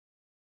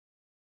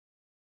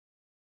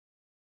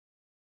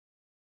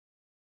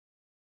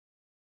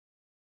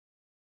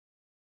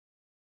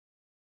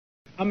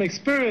I'm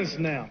experienced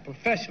now,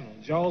 professional.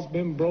 Jaw's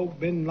been broke,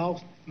 been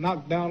lost,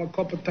 knocked down a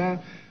couple times.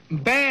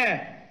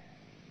 Bad.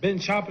 Been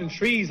chopping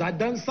trees. I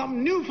done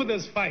something new for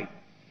this fight.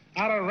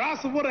 I done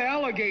wrestled with an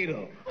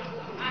alligator.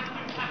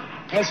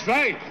 That's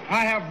right.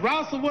 I have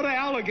wrestled with an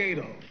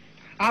alligator.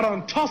 I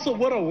done tussled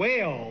with a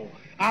whale.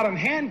 I done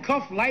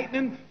handcuffed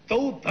lightning,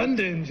 throw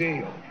thunder in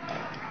jail.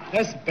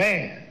 That's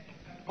bad.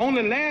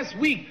 Only last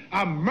week,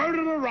 I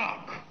murdered a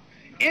rock,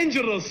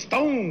 injured a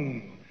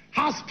stone,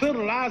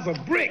 hospitalized a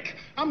brick.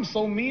 I'm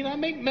so mean, I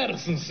make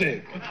medicine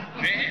sick.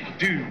 Man,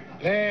 dude.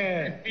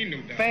 Bad.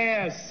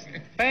 Fast.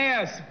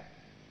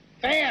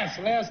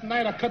 Last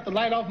night, I cut the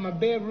light off in my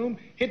bedroom,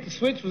 hit the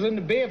switch, was in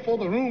the bed before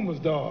the room was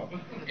dark.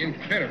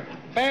 Incredible.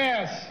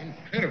 Fast.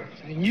 Incredible.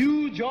 And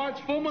you, George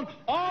Foreman,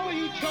 all of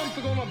you chumps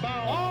are gonna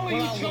bow. All of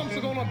you chumps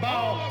are gonna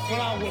bow when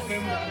I whip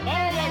him.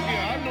 All of you.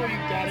 I know you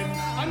got him.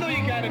 I know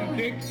you got him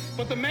picked,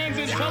 but the man's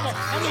in trouble.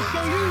 I'm gonna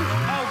show you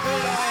how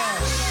good I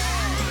am.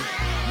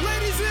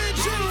 Ladies and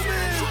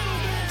gentlemen,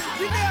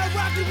 you're now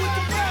rocking with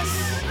the best.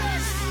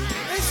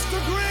 It's the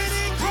great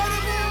incredible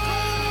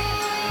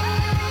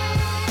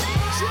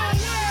Joel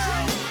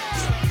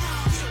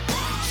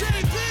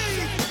JB.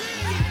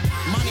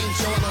 My name's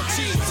Joel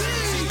Ortiz,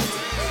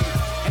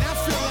 and I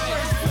feel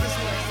like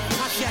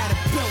I got a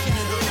belt,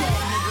 nigga.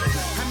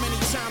 How many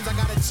times I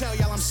gotta tell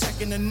y'all I'm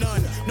second to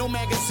none? No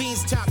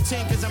magazine's top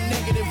 10 cause I'm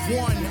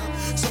 -1.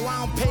 So I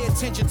don't pay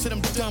attention to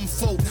them dumb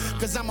folk,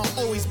 cause I'ma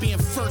always be in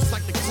first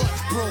like the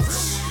clutch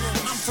bros.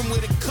 I'm from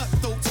where the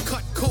cutthroats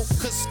cut coke,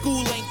 cause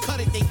school ain't cut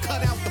it, they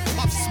cut out the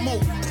puff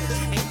smoke.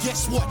 And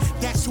guess what?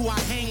 That's who I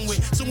hang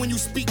with. So when you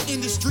speak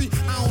industry,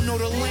 I don't know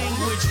the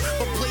language,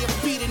 but play a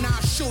beat and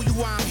I'll show you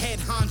why I'm head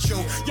honcho.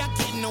 Y'all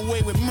getting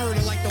away with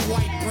murder like the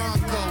white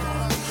Bronco.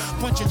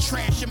 Bunch of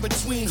trash in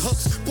between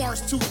hooks,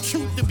 bars too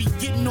cute to be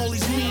getting all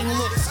these mean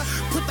looks.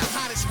 Put the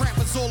hottest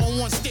rappers all on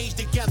one stage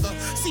together,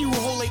 see who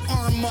hold their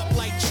arm up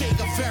like Che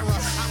Guevara.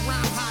 I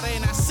rhyme hotter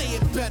and I say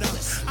it better.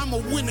 I'm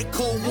a winner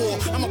Cold War,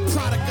 I'm a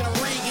product of the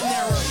Reagan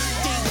era.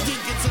 Dave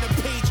Dinkin to the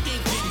page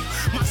inking.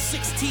 My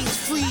 16's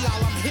free,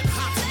 all I'm hip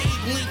hop's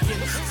Abe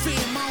Lincoln.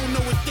 Fam, I don't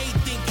know what they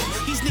thinking.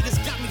 These niggas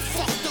got me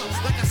fucked up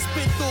like I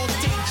spent all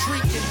day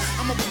drinking.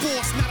 I'm a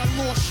boss, not a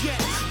lost yet.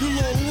 You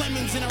little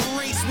lemons in a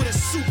race with a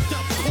souped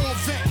up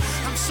Corvette.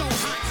 I'm so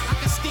hot, I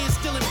can stand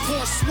still and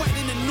pour sweat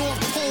in the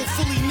North Pole,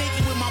 fully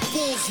naked with my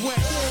balls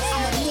wet.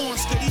 I'm a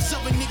monster, these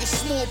other niggas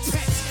small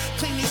pets.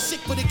 Claim they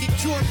sick but they get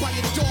cured by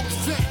your dog's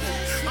vet.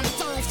 I'm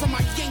thorough from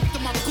my yank to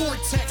my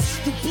Gore-Tex.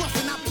 You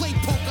bluffing, I play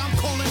poker, I'm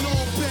calling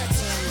all bets.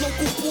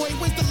 Local boy,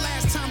 when's the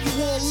last time you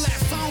all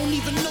left? I don't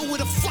even know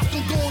where the fuck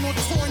I'm going on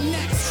tour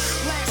next.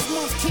 Last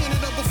month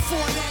Canada,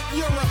 before that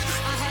Europe.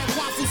 I had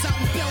waffles out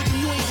in Belgium,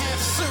 you ain't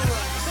have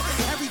syrup.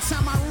 Every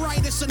time I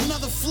write, it's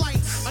another flight.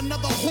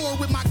 Another whore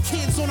with my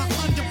kids on an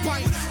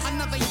underbite.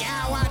 Another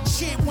yow I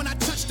chant when I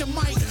touch the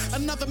mic.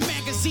 Another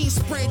magazine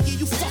spread, yeah,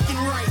 you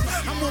fucking right.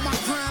 I'm on my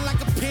grind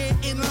like a pair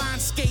of inline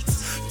skates.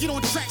 Get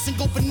on tracks and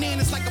go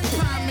bananas like a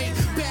primate.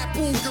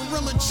 Baboon,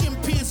 gorilla,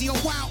 chimpanzee, a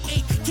wild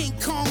ape. King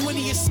Kong when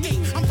he escape.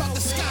 I'm about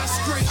to sky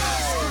straight.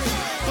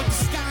 But the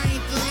sky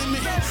ain't the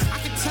limit. I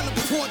can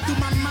teleport through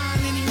my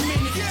mind any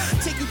minute.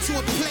 Take you to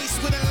a place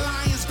where the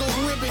lions go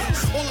ribbon.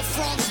 All the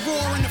frogs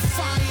roar and the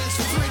fire is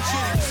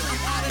frigid.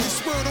 I'm out of this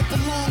world, don't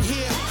belong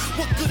here.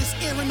 What good is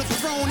airing the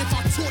throne if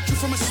I taught you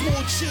from a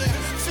small chair?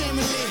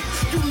 Family,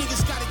 you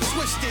niggas got it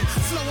twisted.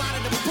 Flow out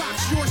of the box,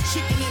 yours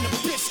chicken and a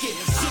biscuit.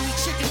 Give me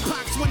chicken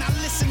pox when I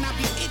listen, I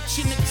be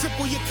itching to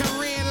cripple your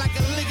career like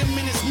a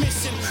ligament is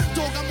missing.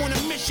 Dog, I'm on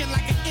a mission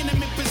like an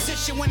intimate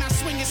position. When I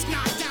swing, it's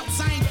knocked out,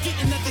 so I ain't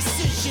getting a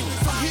decision.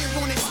 From here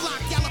on, it's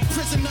locked, y'all a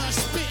prisoner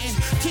spitting.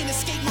 Can't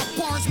escape my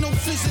bars, no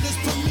visitors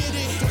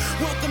permitted.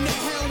 Welcome to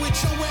hell with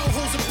Joel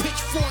holds a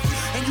pitchfork,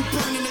 and you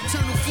burn an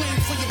eternal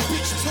flame for your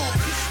bitch talk.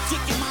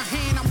 Dick in my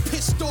hand, I'm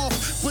pissed off,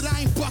 but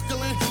I ain't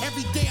buckling.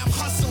 Every day I'm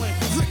hustling.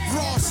 Rick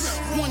Ross,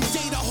 one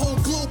day the whole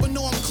globe will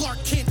know I'm Clark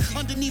Kent.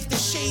 Underneath the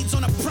shades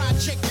on a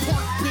Project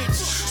Park bench.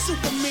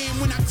 Superman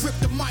when I grip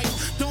the mic.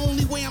 The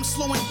only way I'm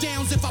slowing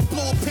down is if I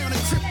blow a pound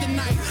of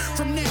kryptonite.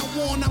 From now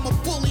on, I'm a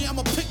bully,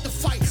 I'ma pick the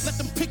fight. Let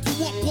them pick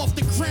you up off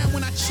the ground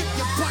when I chip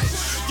your bite.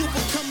 You'll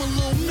become a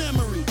little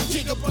memory.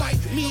 Gigabyte,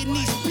 me and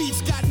these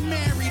beats got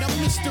married. I'm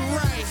Mr.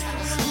 Right.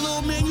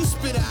 Little man, you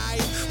spit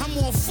aight. I'm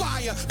on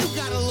fire, you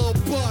got a little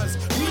buzz.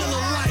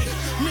 Miller Lite.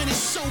 Man, there's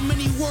so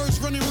many words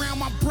running around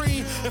my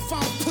brain. If I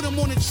don't put them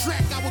on the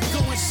track, I would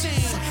go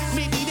insane.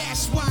 Maybe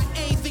that's why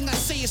anything I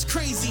say is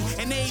crazy.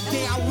 And every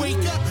day I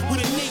wake up with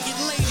a naked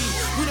lady.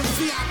 With a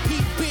VIP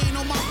band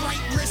on my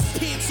right wrist.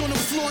 Pants on the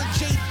floor,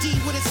 JD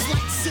with a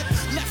slight sip.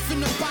 Left in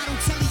the bottle,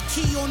 telly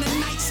key on the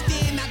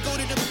nightstand. I go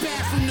to the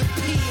bathroom to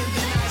pee and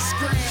then I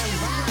scram.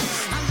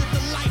 I live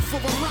the life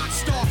of a rock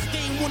star. They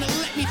ain't wanna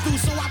let me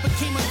through, so I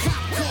became a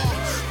cop car.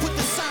 Put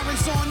the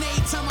sirens on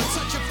every time I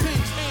touch a pin.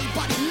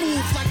 Everybody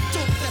move like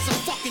dope, that's a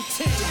fucking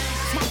 10.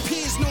 My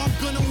peers know I'm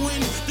gonna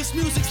win. This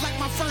music's like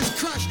my first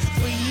crush.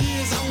 For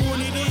years I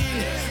wanted in.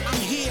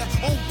 I'm here,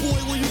 oh boy,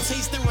 will you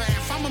taste the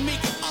wrath? I'ma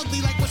make it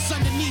ugly like what's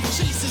underneath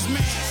Chase's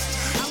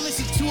mask. I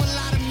listen to a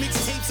lot of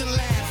mixtapes and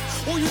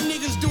laugh. All you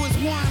niggas do is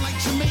whine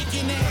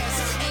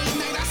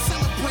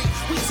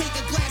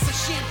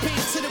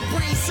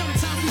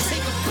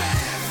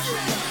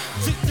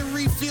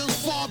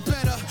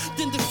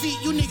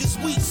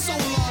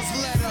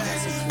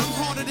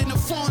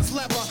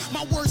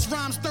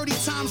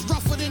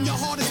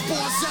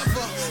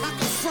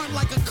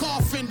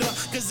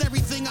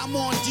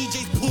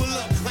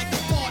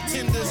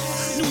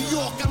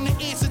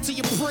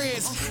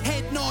careers.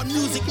 Heading on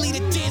music, leader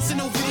dancing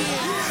over there.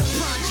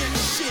 Project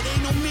shit,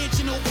 ain't no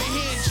mansion over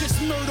here.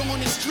 Just murder on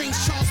the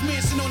strings, Charles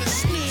Manson on the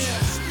snare.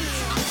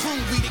 I'm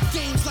hungry, the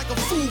game's like a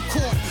food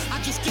court.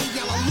 I just gave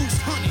y'all a loose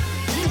 100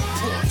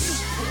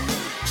 Newports.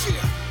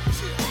 Yeah,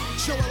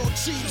 Joel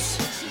Ortiz.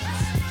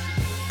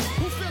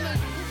 Who feeling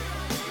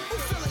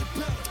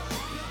better?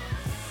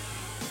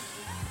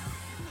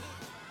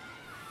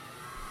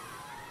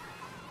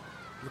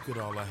 Look at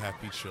all the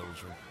happy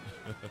children.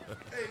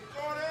 Hey,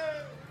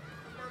 Gordon!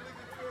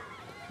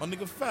 My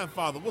nigga Fat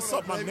Father, what's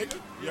up, my nigga?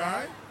 You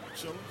alright?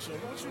 Chillin'.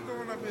 What you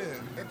doing up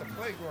here at the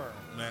playground?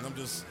 Man, I'm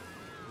just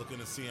looking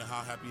and seeing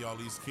how happy all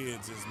these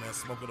kids is, man.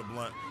 Smoking a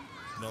blunt.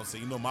 You know what I'm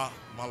saying? You know my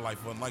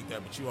life wasn't like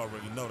that, but you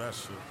already know that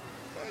shit.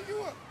 Man,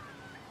 you up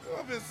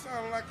here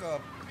sounding like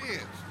a bitch,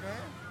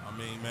 man. I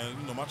mean, man,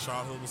 you know my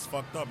childhood was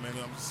fucked up, man.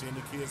 I'm just seeing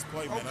the kids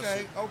play, man.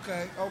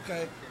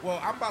 Okay.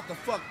 Well, I'm about to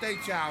fuck their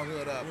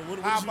childhood up. What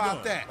How is you about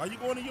doing? that? Why you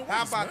going to your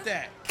How waist, about man?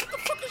 that? What the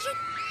fuck is you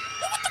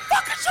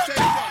Shake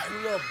doing? up, you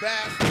little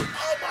bastard.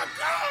 Oh my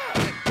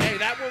God! Hey,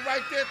 that one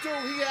right there too.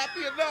 He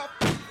happy enough.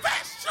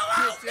 Fast, chill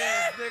out, Bitch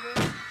ass man.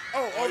 nigga.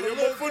 Oh, Oh, the you're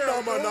little a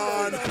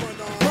phenomenon.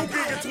 girl. Don't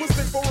get it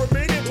twisted for a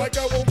minute, like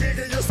I won't get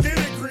your skin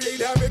and create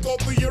havoc all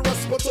through your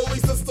respiratory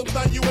system.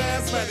 Now you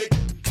asthmatic.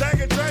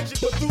 Tagging tragic,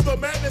 but through the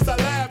madness I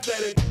laughed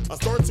at it. I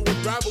start to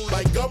unravel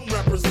like gum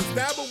rappers and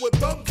stabbing with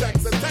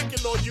thumbtacks,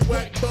 attacking on you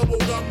at bubble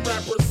gum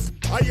rappers.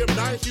 I am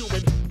not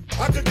human.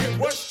 I could get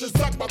rushed to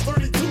suck my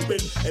 32 men,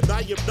 and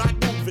I am not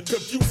moving,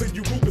 confusing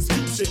you Rubik's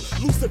Cube shit.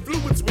 Lucid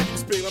fluids when you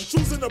spin. I'm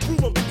choosing to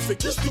prove I'm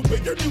music. You're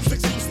stupid. Your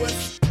music's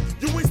useless.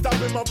 You ain't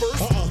stopping my verse.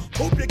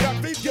 Hope you got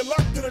faith. You're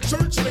locked in a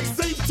church and they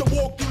safe to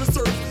walk through the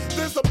surf.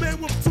 There's a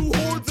man with 2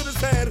 horns in his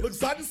head. Looks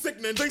hot and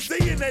sickening. They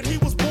saying that he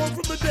was born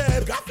from the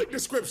dead. Gothic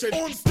description.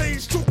 On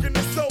stage choking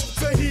himself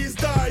till he's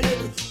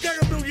dying.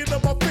 Got a million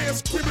of my fans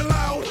screaming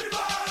loud.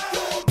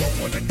 Y'all don't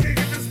want the king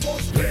in this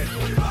most spit.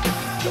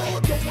 Y'all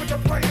don't want the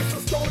players to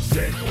start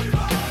shit.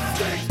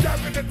 Stage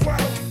down in the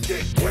crowd.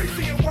 Get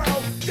crazy and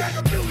wild. Got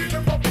a million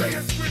of my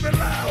players screaming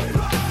loud.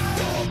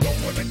 Y'all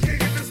don't want the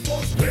king in this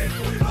most spit.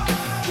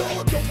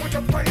 Y'all don't want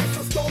the players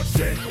to start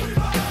shit.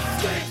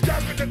 Stage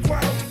down in the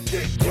crowd.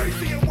 Get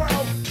crazy and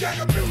wild. Got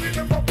a million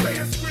of my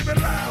players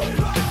screaming loud.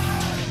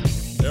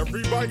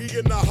 Everybody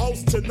in the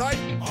house tonight?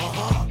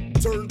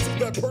 Turn to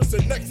that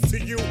person next to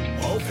you.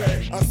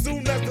 Okay. As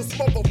soon as this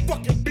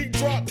motherfucking beat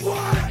drops,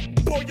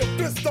 throw your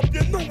fist up,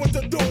 you know what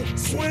to do.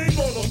 Swing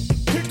on him,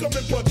 kick him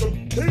and punch him,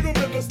 hit him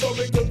in the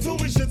stomach until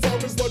he shits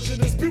out his lunch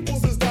and his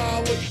pupils is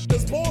dilating.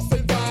 His pulse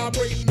ain't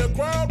vibrating, the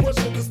crowd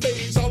rushing the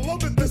stage. I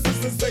love it, this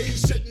is insane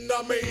shit and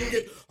I made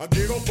it. I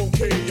get off on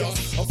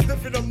chaos, I'm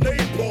sniffing them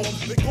napalm.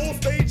 They go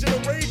on stage in a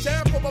rage,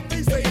 half of my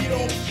face hate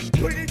off.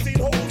 Put 18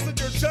 holes in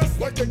your chest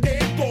like a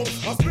game ball.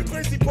 I spit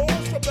crazy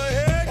bars from the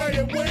head, I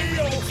am way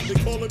off. They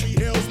calling me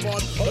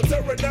Hellspawn, a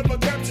terror never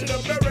captured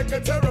America,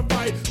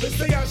 terrified. They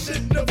say I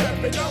shouldn't have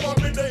happened, now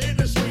I'm in the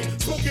industry,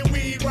 smoking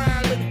weed,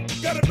 rhyming.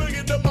 Got a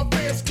million of my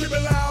fans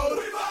screaming loud.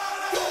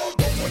 Y'all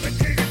don't want the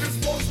king in this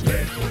most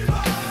pit.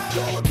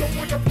 Y'all don't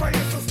want the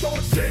players to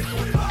start shit.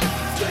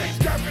 Stage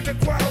down in the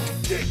crowd,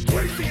 get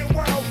crazy and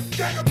wild.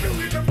 Got a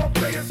million of my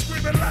players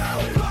screaming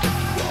loud.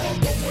 Y'all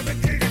don't want the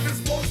king in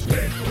this most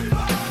pit.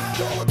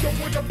 Y'all don't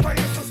want the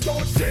players to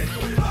start shit.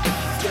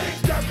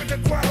 Stage down in the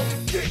crowd,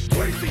 get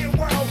crazy and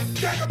wild.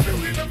 Got a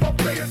million of my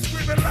players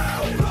screaming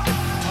loud.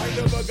 I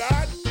never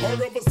got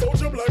heart of a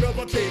soldier, blood of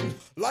a king.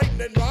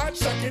 Lightning rod,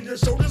 shocking your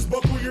shoulders,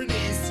 buckle your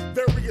knees.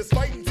 Various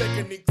fighting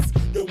techniques.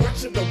 You're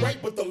watching the right,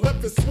 but the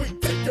left is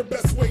sweet. Take your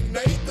best swing,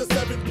 now eat the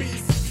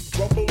 7-piece.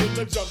 Rumble in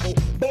the jungle,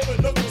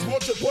 bowling knuckles,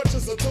 launching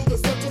punches until the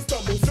center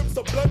stumbles. Sips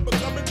of blood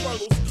becoming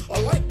funnels. I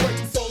like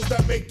writing songs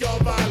that make y'all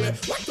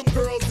violent, like them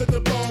girls in the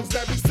thongs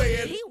that be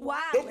saying,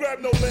 don't grab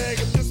no leg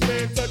if this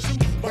man touch you.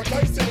 My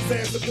dice in his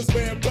hands if this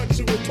man punch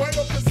you. And right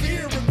off his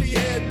ear if he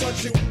head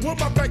punch you. Where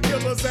my back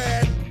killers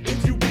at?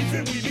 If you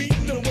beefing, we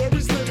beating them where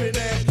he's living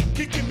at.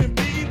 Kick him and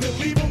beat him,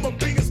 leave him a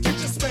biggest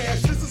kitchen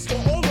smash. This is for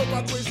all of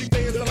my crazy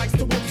fans that likes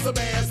to whip some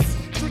ass.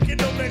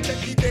 Drinking on that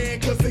Jackie Dan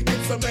cause they get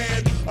some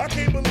mad. I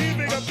can't believe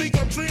it, I think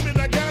I'm dreaming.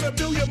 I got a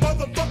million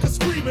motherfuckers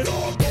screaming.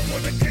 Y'all don't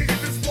want the king in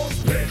this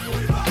most pit.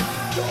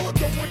 Y'all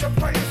don't want the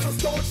players to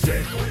start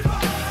shit.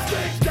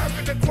 Stage down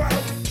in the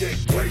crowd, get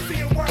crazy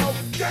and wild.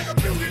 Got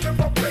a million of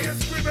my players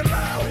screaming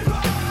loud.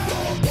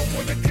 Y'all don't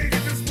want the king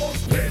in this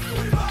most pit.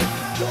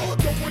 Y'all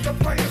don't want the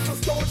players to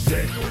start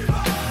shit.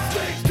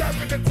 Stage down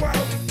in the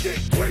crowd, get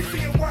crazy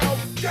and wild.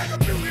 Got a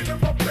million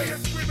of my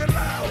players screaming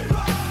loud.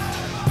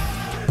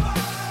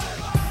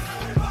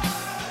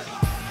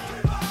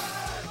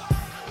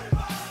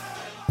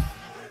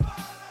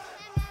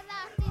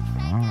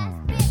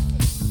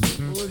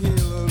 Look here,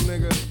 little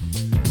nigga.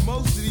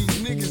 Most of these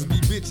niggas be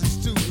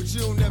bitches too, but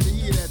you don't never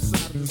hear that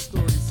side of the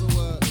story. So,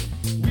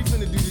 we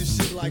finna do this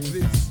shit like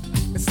this.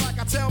 It's like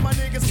I tell my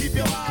niggas, keep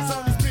your eyes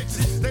on these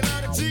bitches. They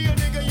lie to G, a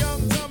nigga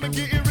young, dumb, and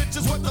getting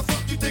riches. What the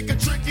fuck you think a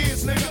trick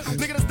is, nigga?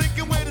 Nigga that's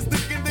thinking where this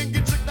dick and then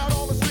get tricked out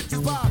all the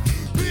switches by.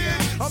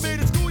 Bitch, I'm here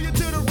to school you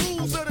to the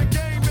rules of the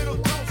game, it'll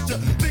cost ya.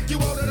 Think you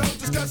wanna know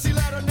just cause she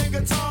let a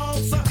nigga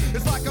toss her.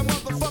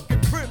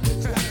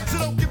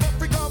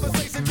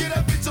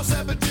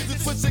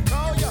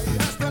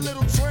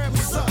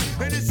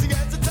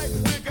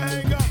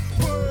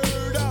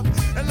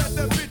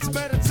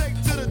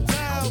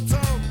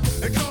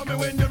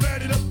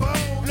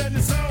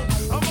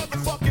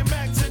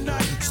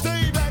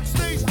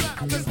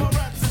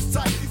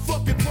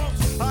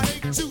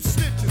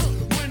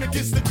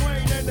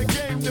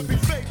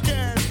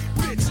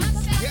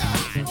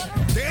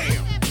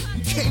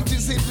 can't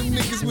just hit them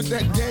niggas with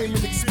that game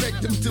and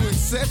expect them to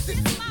accept it.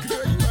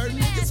 Girl, you hurt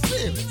niggas'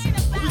 feelings.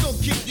 We gon'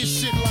 keep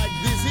this shit like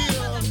this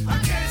here. I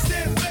can't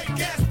stand fake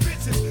ass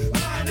bitches,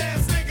 lying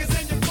ass niggas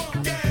and your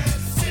punk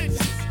ass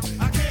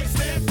bitches. I can't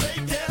stand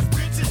fake ass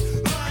bitches,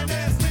 lying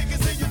ass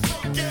niggas and your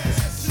punk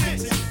ass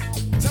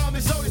bitches.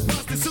 Tommy showed his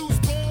busted suit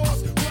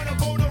spores, run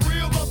up on a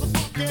real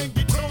motherfucker and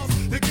get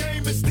tossed. The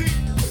game is deep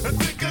and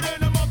thicker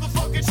than a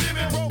motherfucking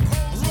shimmy. Broke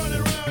hoes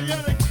running around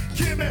yelling,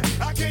 Kimmy.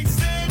 I can't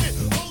stand it.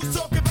 Hoes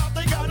talk about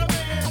they got a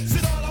man.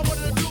 Shit, all I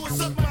wanted to do was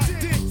suck my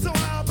dick. So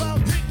how about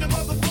hitting the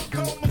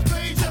motherfucker on my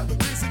pager?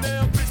 Listen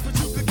there, bitch, but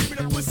you could give me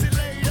the pussy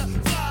later.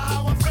 Fly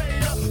how I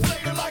fade up,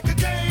 played her like a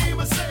game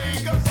of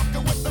Sega.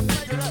 Fucking with the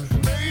nigga that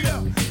made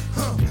her.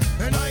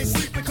 And I ain't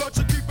sleeping, caught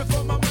you creeping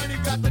for my money.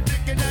 Got the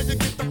dick and now you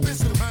get the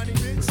pistol, honey.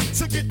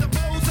 So get the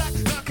balls out,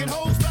 knocking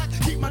hoes back,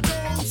 keep my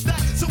nose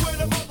stacked. So where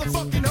the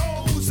motherfucking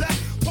hoes at?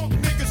 Punk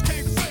niggas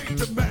can't fade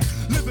the Mac.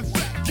 Living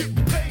fat, get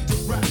paid to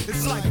rap.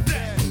 It's like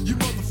that, you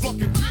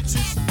motherfucking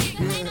bitches.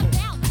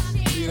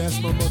 Yeah, that's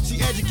my mom.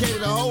 She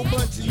educated a whole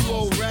bunch of you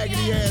old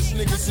raggedy ass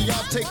niggas. So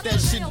y'all take that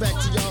shit back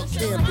to y'all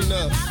camp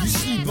and you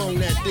sleep on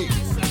that dick.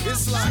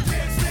 It's like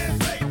Can't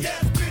stand fake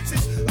ass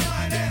bitches,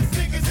 lying ass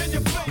niggas and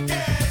your punk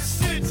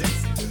ass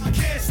bitches. I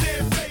can't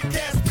stand fake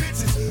ass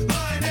bitches,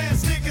 lying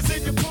ass niggas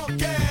and your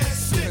punk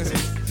ass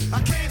bitches.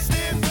 I can't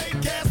stand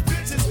fake ass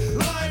bitches,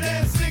 lying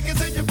ass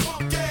niggas and your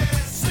punk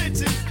ass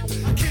bitches.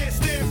 I can't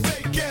stand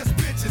fake ass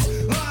bitches,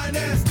 lying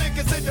ass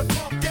niggas and your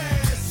punk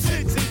ass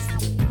bitches.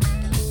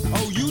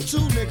 oh, you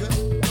too, nigga.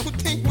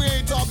 Don't think we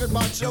ain't talking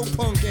about your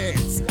punk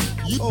ass.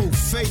 You old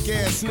fake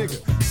ass nigga.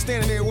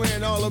 Standing there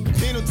wearing all them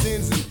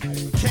Pendletons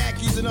and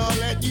khakis and all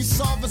that. You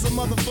soft as a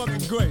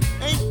motherfucking grape.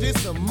 Ain't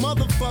this a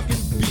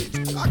motherfucking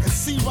bitch? I can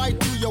see right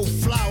through your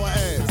flower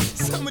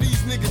ass. Some of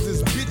these niggas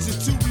is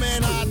bitches too,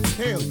 man, I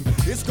tell you.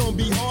 It's gonna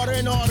be harder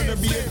and harder to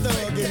be a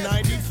thug in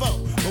 94.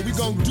 But we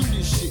gonna do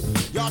this shit.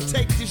 Y'all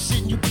take this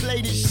shit and you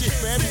play this shit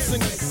for every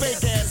single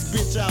fake ass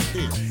bitch out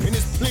there. And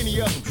there's plenty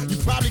of them. You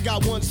probably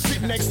got one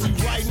sitting next to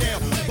you right now,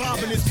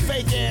 bobbing his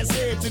fake ass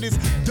head to this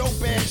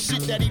dope ass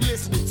shit that he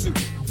listening to.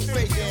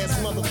 Fake ass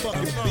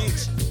motherfucking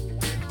bitch.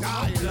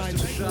 Die in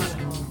 94.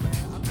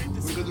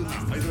 We're gonna do this.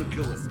 I'm gonna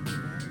kill it.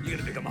 You're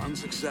gonna become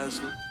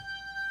unsuccessful.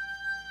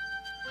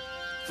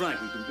 Frank,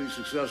 we can be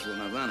successful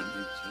and have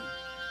enemies.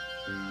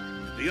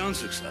 Huh? Be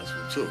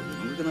unsuccessful too.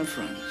 We can have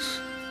friends.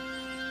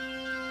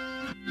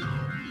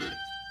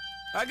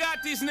 I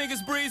got these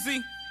niggas,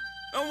 Breezy.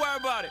 Don't worry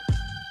about it.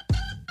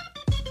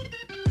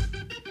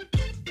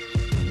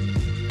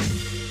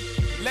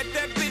 Let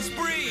that bitch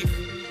breathe.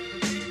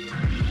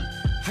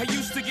 I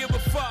used to give a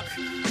fuck,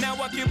 now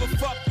I give a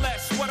fuck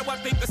less. What do I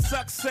think of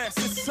success?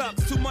 It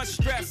sucks, too much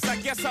stress. I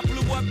guess I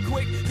blew up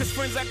quick, cause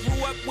friends I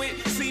grew up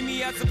with see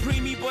me as a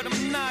preemie, but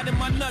I'm not and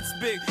my nuts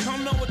big. I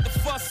don't know what the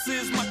fuss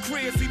is, my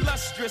career's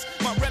illustrious.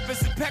 My rep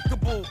is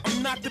impeccable,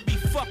 I'm not to be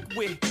fucked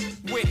with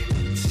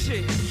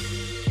shit.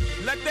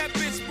 Let that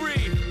bitch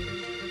breathe.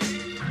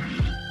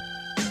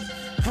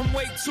 I'm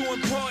way too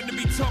important to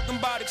be talking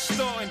about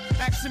extorting.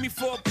 Asking me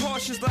for a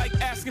Porsche's like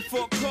asking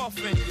for a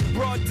coffin.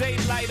 Broad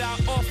daylight,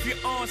 I'll off your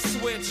on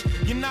switch.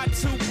 You're not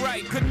too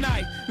bright, good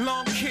night,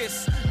 long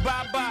kiss,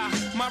 bye-bye.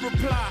 My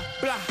reply,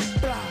 blah,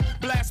 blah.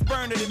 Blast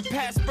burner, then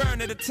pass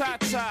burner to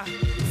ta-ta.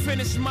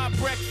 Finish my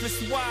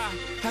breakfast, why?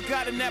 I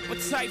got an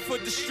appetite for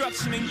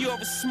destruction and you're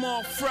a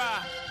small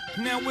fry.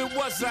 Now where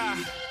was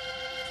I?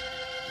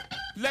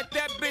 Let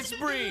that bitch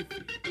breathe.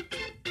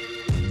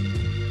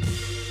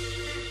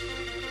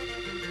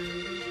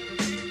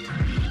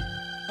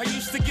 I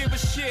used to give a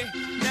shit,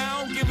 now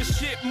I don't give a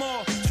shit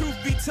more. Truth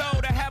be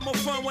told, I had more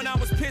fun when I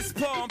was pissed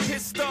poor, I'm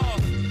pissed off.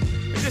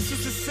 And this is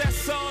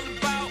success all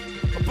about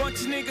a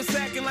bunch of niggas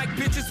acting like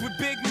bitches with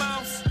big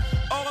mouths.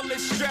 All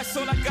this stress,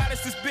 all I got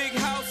is this big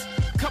house.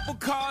 Couple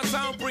cars,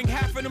 I don't bring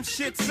half of them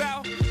shits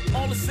out.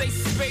 All the say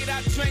spade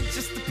I drank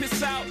just to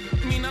piss out.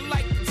 I mean, I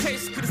like the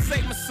taste, could've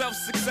saved myself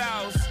 6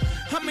 hours.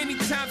 How many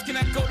times can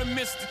I go to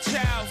Mr.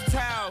 Chow's?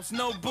 Towels,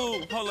 no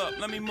boo, hold up,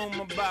 let me move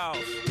my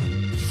bowels.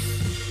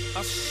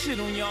 I shit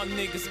on y'all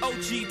niggas.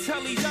 OG,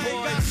 tell these boys. I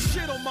ain't got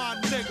shit on my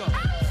nigga.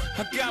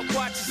 I got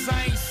watches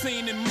I ain't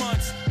seen in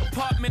months.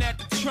 Apartment at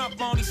the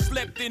Trump, only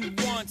slept in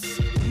once.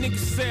 Niggas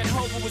said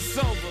Hova was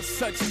over,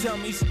 such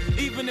dummies.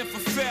 Even if I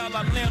fail,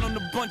 I land on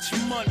a bunch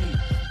of money.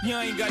 You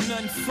ain't got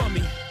nothing for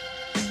me.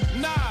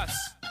 Nas,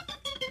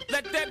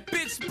 let that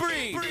bitch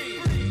breathe.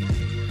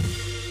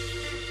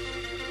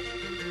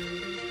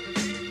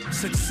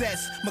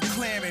 Success,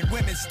 McLaren,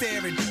 women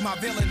staring. My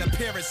villain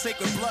appearance,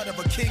 sacred blood of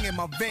a king in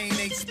my vein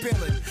ain't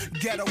spilling.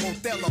 Ghetto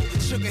Othello,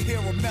 sugar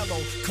hero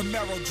mellow,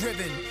 Camaro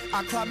driven.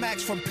 I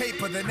climax from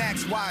paper, then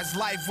ask why is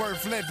life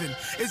worth living?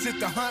 Is it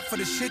the hunt for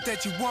the shit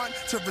that you want?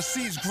 To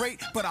receive's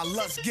great, but I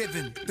lust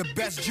giving. The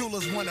best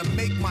jewelers wanna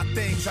make my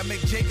things. I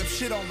make Jacob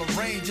shit on the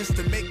rain just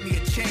to make me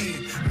a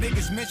chain.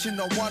 Niggas mention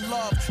the one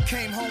love,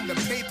 came home the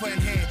paper in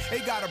hand.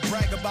 They gotta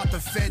brag about the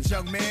feds,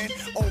 young man.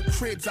 Old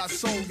cribs I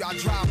sold, y'all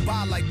drive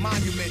by like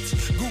monuments.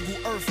 continents.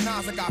 Google Earth,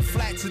 Nas, I got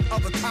flats in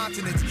other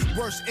continents.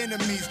 Worst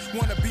enemies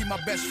wanna be my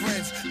best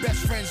friends.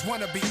 Best friends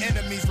wanna be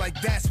enemies, like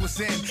that's what's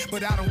in.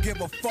 But I don't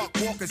give a fuck,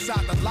 walk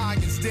inside the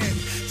lion's den.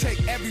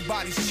 Take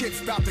everybody's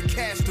chips, bout to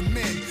cash them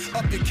in.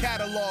 Up your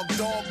catalog,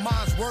 dog,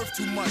 mine's worth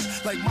too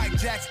much. Like Mike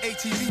Jack's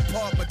ATV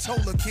park,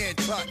 Matola can't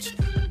touch.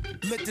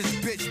 Let this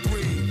bitch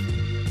breathe.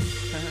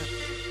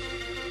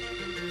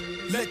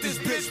 Let this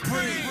bitch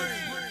breathe.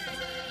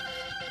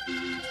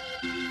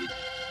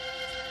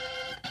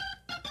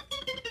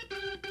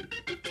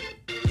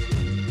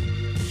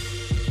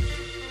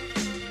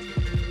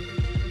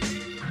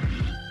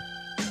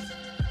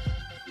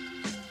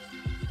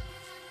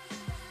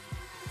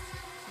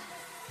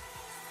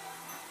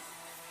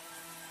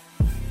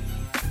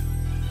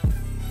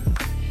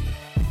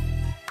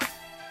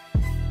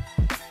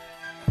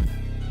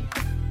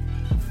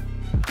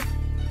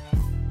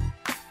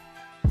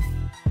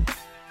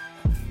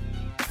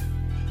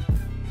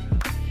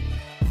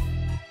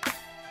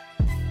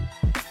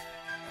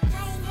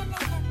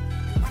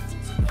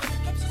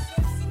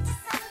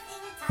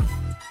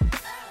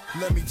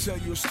 Let me tell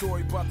you a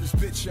story about this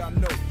bitch I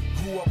know.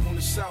 Grew up on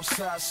the south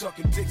side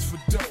sucking dicks for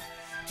dope.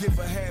 Give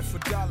her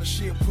 $50,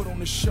 she'll put on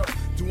the show.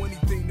 Do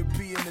anything to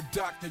be in the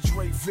Dr.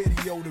 Dre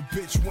video. The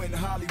bitch went to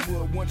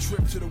Hollywood, one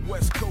trip to the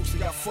West Coast.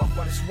 And got fucked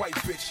by this white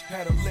bitch,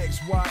 had her legs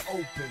wide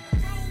open.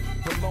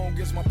 But long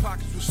as my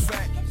pockets was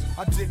fat,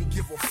 I didn't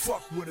give a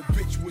fuck where the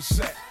bitch was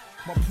at.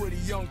 My pretty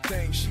young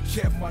thing, she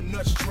kept my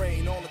nuts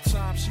drained. All the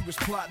time she was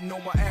plotting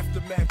on my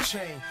aftermath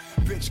chain.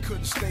 Bitch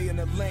couldn't stay in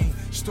the lane.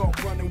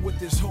 Start running with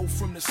this hoe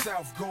from the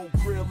south. Gold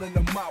grill in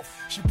the mouth.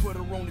 She put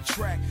her on the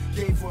track,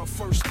 gave her a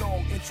first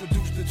stone.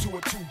 Introduced her to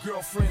her two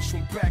girlfriends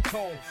from back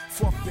home.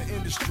 Fuck the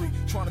industry,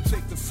 trying to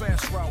take the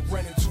fast route.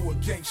 Ran into a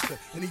gangster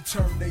and he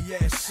turned their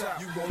ass out.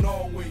 You gon'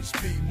 always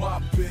be my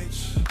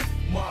bitch,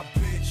 my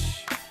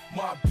bitch,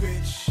 my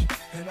bitch.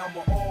 And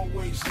I'ma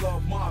always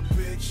love my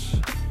bitch,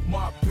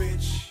 my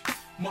bitch,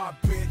 my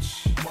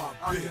bitch, my bitch.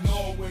 I can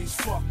always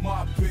fuck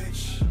my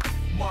bitch,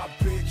 my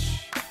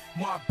bitch,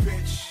 my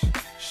bitch.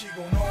 She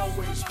gon'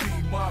 always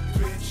be my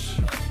bitch,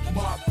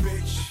 my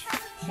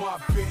bitch, my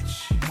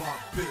bitch, my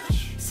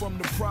bitch. From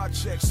the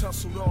projects,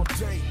 hustled all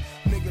day.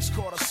 Niggas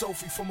called her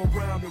Sophie from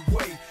around the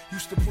way.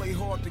 Used to play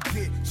hard to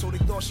get, so they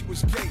thought she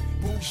was gay.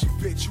 Bougie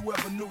bitch,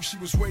 whoever knew she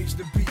was raised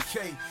in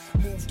BK.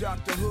 Moved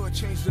out the hood,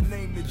 changed the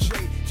name to J.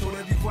 Told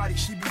everybody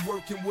she be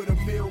working with a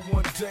meal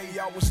one day.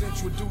 I was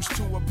introduced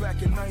to her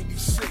back in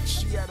 '96.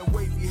 She had a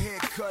wavy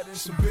haircut and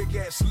some big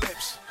ass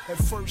lips. At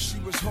first she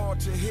was hard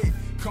to hit.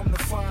 Come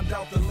to find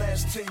out the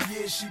last 10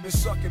 years she been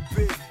sucking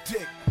big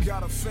dick.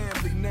 Got a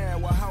family now,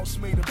 a house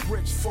made of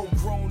bricks. 4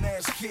 grown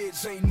ass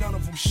kids, ain't none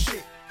of them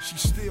shit. She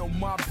still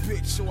my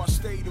bitch, so I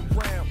stayed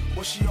around.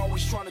 But she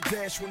always trying to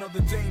dash when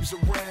other dames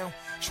around.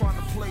 Trying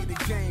to play the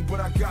game, but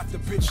I got the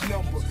bitch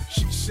number.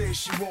 She says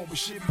she won't, but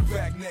she'll be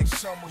back next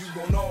summer. You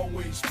gon'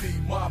 always be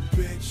my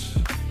bitch,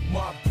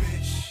 my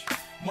bitch,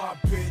 my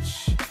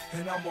bitch.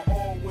 And I'ma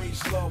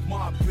always love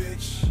my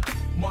bitch,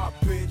 my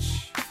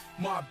bitch,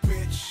 my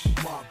bitch,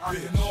 my bitch. I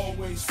can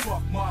always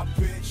fuck my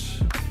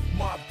bitch,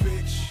 my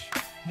bitch,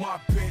 my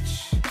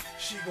bitch.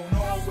 She gon'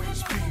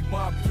 always be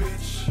my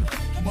bitch,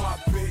 my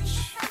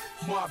bitch,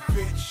 my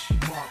bitch,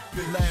 my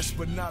bitch. Last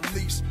but not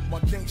least, my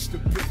gangster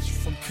bitch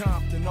from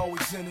Compton,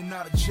 always in and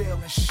out of jail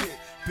and shit.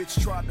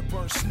 Bitch tried to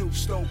burn Snoop,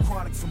 stole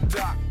Chronic from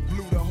Doc.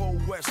 Blew the whole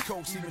West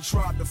Coast, even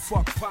tried to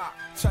fuck Pop.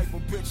 Type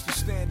of bitch that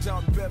stands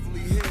out in Beverly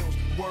Hills.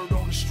 Word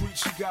on the street,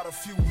 she got a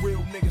few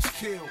real niggas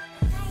killed.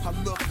 I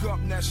look up,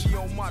 now she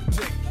on my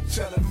dick,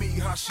 telling me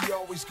how she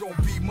always gon'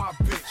 be my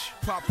bitch.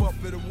 Pop up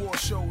at award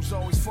shows,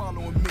 always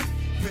following me.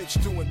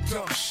 Bitch doing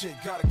dumb shit,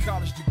 got a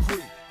college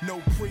degree. No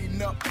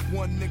prenup,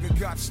 one nigga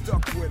got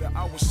stuck with her.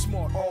 I was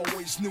smart,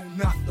 always knew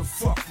not to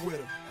fuck with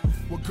her.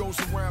 What goes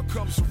around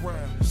comes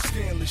around,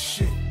 scandalous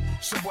shit.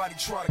 Somebody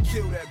try to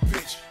kill that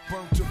bitch.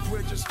 Burnt the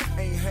bridges,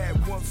 ain't had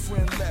one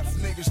friend left.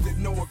 Niggas that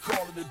know her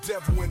call her the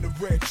devil in the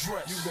red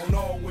dress. You gon'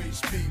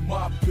 always be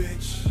my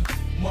bitch,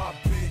 my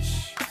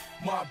bitch,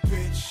 my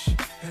bitch.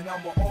 And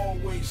I'ma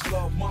always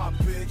love my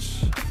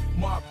bitch,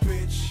 my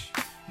bitch,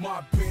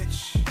 my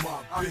bitch,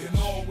 my bitch. I can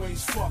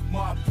always fuck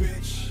my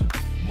bitch,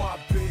 my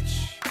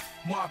bitch,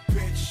 my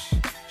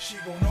bitch. She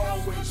gon'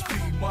 always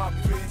be my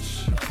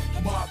bitch,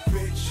 my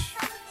bitch,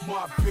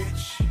 my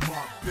bitch,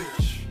 my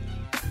bitch.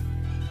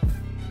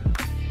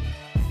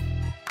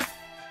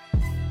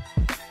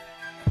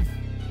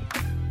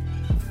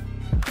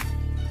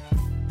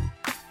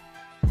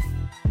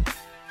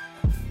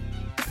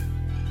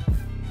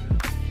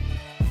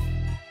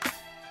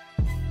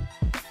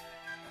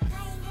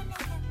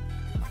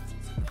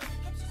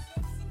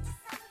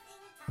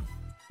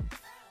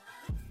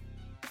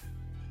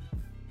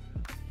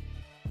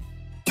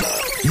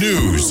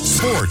 News,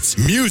 sports,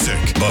 music,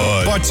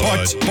 but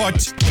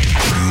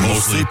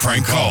mostly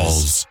prank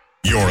calls.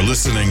 You're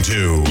listening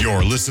to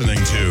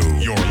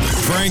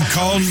Prank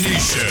Call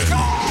Nation.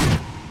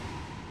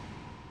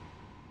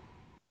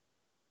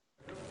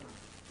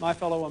 My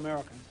fellow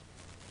Americans,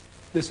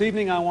 this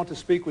evening I want to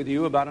speak with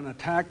you about an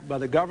attack by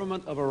the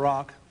government of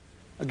Iraq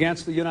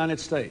against the United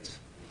States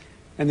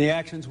and the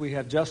actions we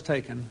have just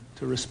taken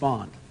to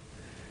respond.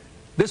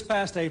 This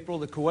past April,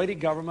 the Kuwaiti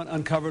government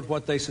uncovered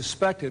what they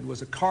suspected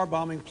was a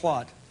car-bombing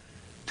plot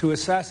to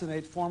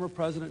assassinate former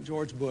President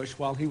George Bush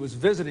while he was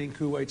visiting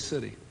Kuwait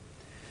City.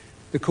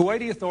 The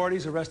Kuwaiti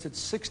authorities arrested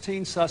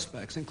 16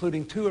 suspects,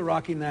 including 2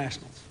 Iraqi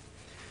nationals.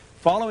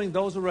 Following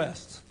those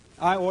arrests,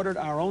 I ordered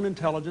our own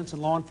intelligence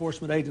and law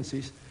enforcement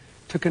agencies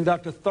to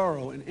conduct a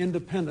thorough and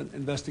independent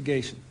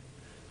investigation.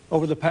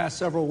 Over the past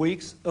several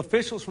weeks,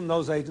 officials from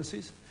those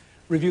agencies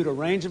reviewed a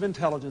range of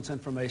intelligence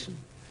information,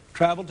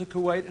 traveled to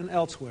Kuwait and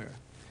elsewhere,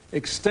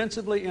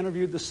 extensively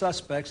interviewed the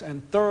suspects,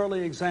 and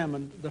thoroughly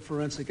examined the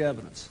forensic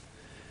evidence.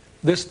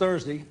 This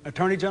Thursday,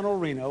 Attorney General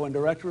Reno and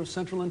Director of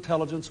Central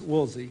Intelligence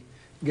Woolsey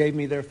gave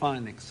me their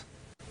findings.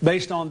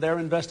 Based on their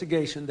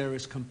investigation, there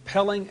is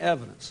compelling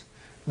evidence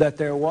that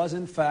there was,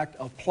 in fact,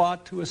 a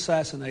plot to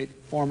assassinate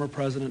former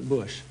President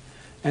Bush,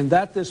 and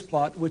that this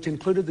plot, which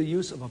included the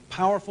use of a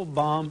powerful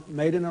bomb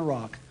made in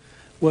Iraq,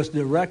 was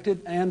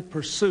directed and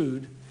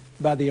pursued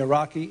by the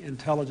Iraqi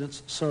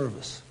intelligence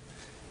service.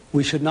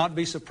 We should not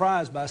be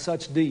surprised by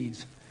such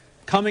deeds,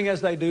 coming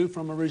as they do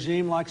from a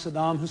regime like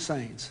Saddam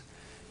Hussein's,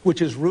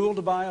 which is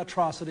ruled by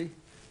atrocity,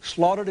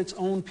 slaughtered its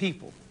own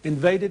people,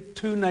 invaded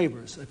 2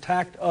 neighbors,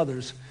 attacked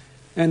others,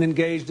 and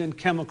engaged in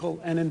chemical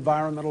and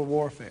environmental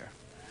warfare.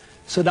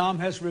 Saddam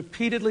has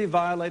repeatedly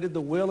violated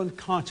the will and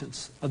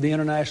conscience of the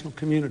international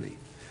community.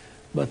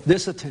 But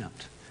this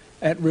attempt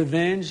at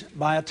revenge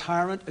by a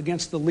tyrant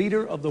against the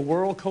leader of the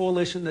world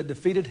coalition that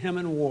defeated him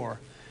in war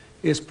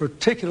is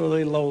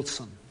particularly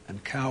loathsome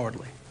and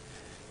cowardly.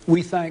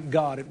 We thank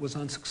God it was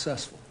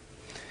unsuccessful.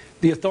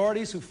 The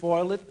authorities who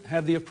foiled it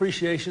have the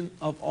appreciation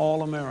of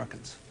all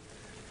Americans.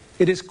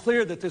 It is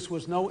clear that this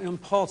was no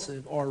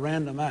impulsive or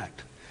random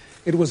act.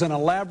 It was an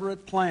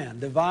elaborate plan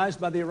devised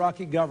by the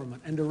Iraqi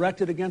government and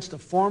directed against a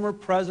former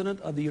president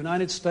of the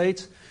United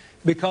States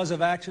because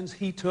of actions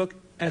he took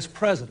as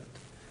president.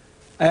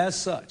 As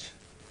such,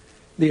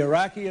 the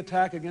Iraqi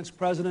attack against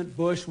President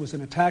Bush was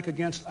an attack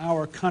against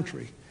our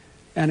country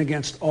and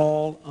against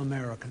all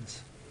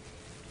Americans.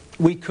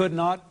 We could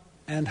not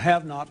and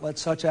have not let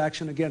such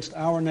action against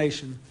our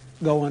nation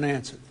go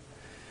unanswered.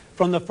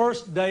 From the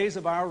first days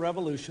of our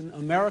revolution,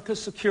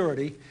 America's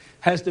security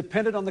has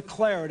depended on the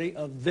clarity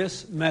of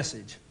this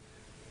message: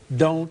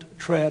 don't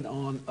tread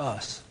on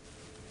us.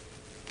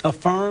 A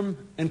firm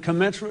and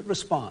commensurate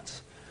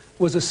response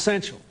was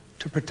essential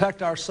to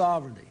protect our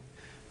sovereignty,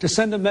 to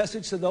send a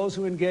message to those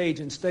who engage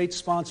in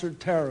state-sponsored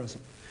terrorism,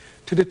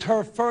 to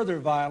deter further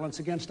violence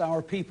against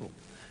our people,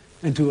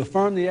 and to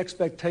affirm the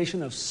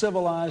expectation of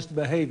civilized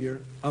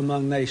behavior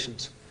among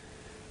nations.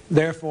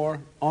 Therefore,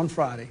 on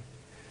Friday,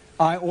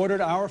 I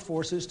ordered our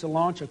forces to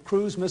launch a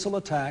cruise missile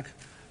attack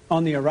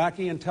on the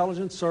Iraqi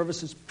Intelligence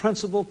Service's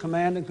principal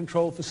command and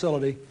control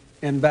facility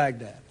in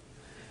Baghdad.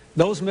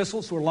 Those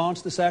missiles were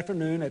launched this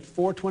afternoon at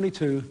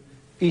 4:22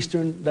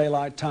 Eastern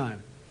Daylight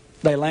Time.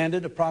 They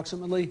landed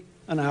approximately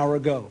an hour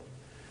ago.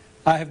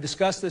 I have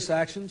discussed this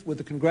action with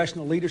the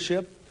congressional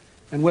leadership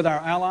and with our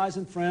allies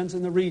and friends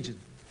in the region,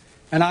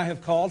 and I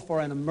have called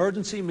for an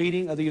emergency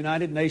meeting of the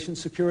United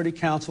Nations Security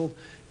Council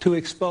to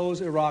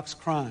expose Iraq's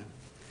crime.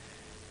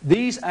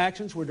 These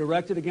actions were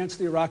directed against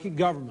the Iraqi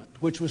government,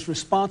 which was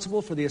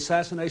responsible for the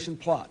assassination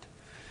plot.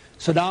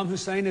 Saddam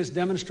Hussein has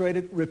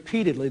demonstrated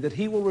repeatedly that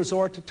he will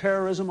resort to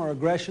terrorism or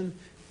aggression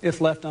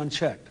if left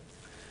unchecked.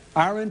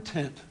 Our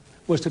intent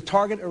was to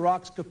target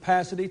Iraq's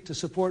capacity to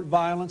support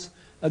violence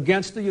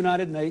against the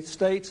United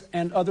States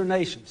and other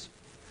nations,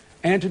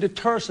 and to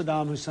deter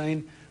Saddam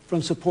Hussein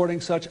from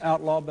supporting such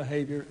outlaw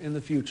behavior in the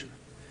future.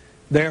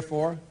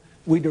 Therefore,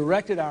 we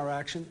directed our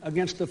action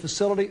against the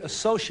facility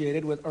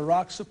associated with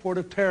Iraq's support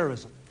of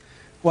terrorism,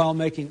 while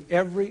making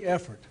every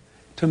effort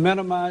to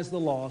minimize the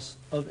loss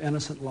of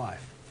innocent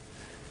life.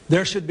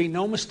 There should be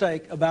no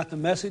mistake about the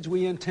message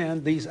we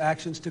intend these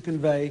actions to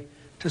convey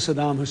to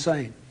Saddam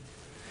Hussein,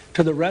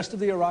 to the rest of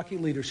the Iraqi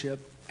leadership,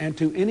 and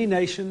to any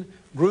nation,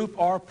 group,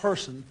 or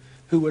person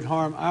who would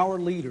harm our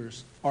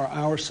leaders or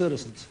our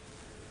citizens.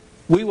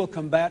 We will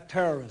combat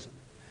terrorism.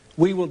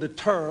 We will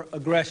deter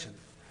aggression.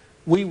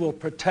 We will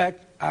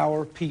protect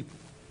our people.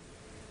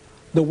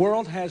 The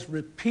world has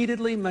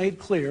repeatedly made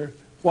clear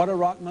what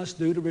Iraq must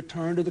do to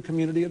return to the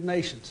community of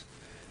nations,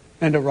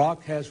 and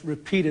Iraq has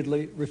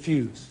repeatedly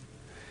refused.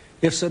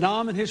 If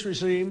Saddam and his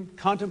regime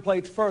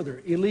contemplate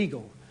further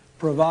illegal,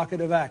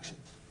 provocative actions,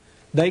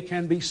 they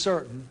can be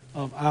certain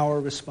of our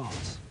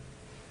response.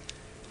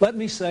 Let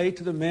me say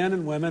to the men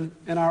and women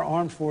in our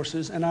armed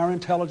forces and our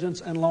intelligence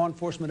and law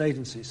enforcement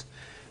agencies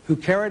who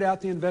carried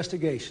out the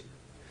investigation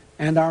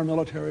and our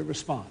military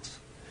response,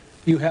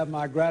 you have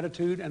my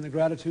gratitude and the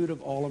gratitude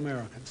of all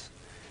Americans.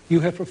 You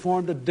have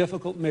performed a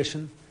difficult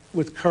mission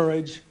with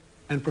courage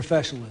and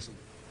professionalism.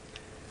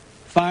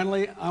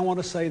 Finally, I want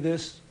to say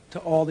this to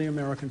all the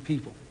American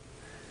people.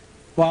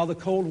 While the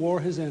Cold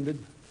War has ended,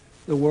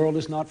 the world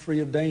is not free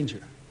of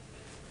danger.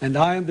 And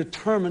I am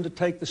determined to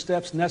take the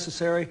steps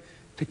necessary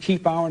to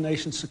keep our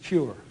nation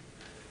secure.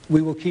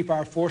 We will keep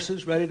our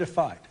forces ready to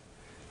fight.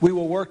 We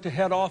will work to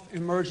head off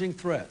emerging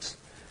threats.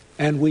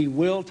 and we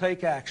will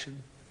take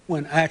action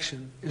when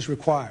action is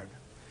required.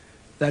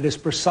 That is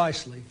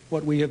precisely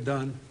what we have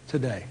done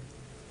today.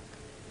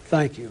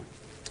 Thank you,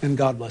 and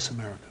God bless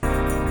America.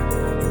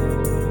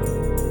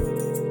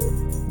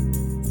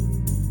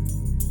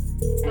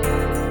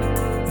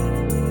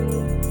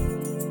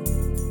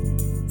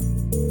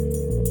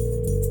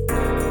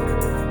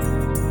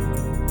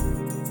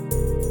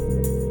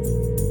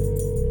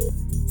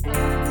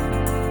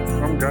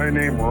 Some guy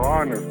named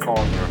Ron is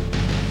calling you.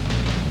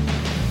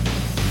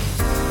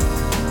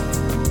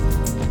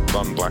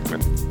 Ron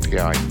Blackman,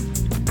 PI.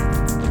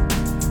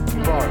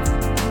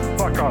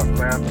 Fuck off,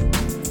 man.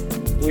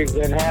 We've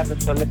been having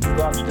some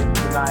introductions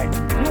tonight.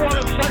 You want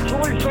to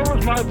sexually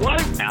service my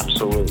wife?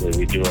 Absolutely,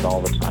 we do it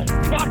all the time.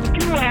 Fuck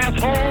you,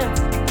 asshole!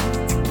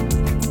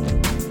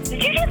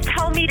 Did you just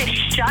tell me to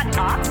shut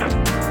up?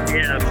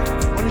 Yes.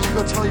 Why don't you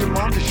go tell your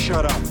mom to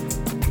shut up?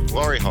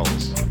 Glory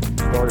holes.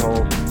 Glory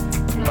holes.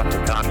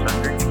 Fucking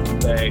cocksucker.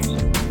 Thanks.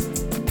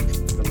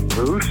 The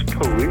Moose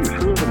Police?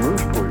 Who are the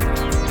Moose Police?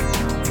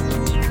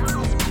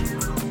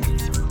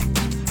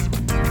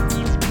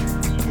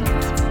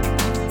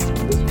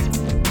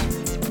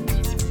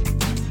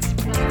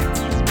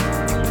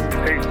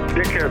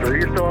 Dickhead, are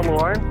you still on the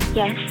line?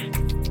 Yes.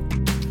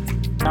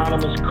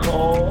 Anonymous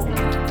call.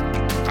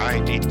 I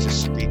need to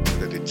speak to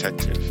the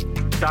detective.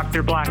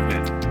 Dr.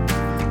 Blackman.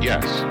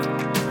 Yes.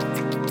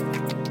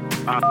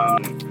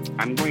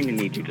 I'm going to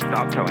need you to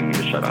stop telling me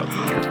to shut up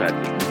because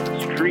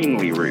that's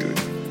extremely rude.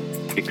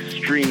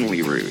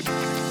 Extremely rude.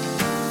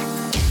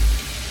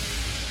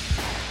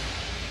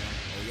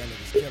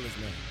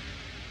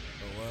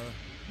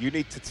 You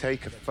need to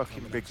take a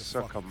fucking big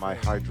suck on my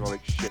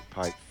hydraulic shit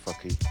pipe,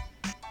 fucky.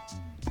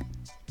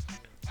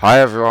 Hi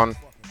everyone,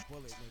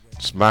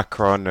 it's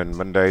Macron and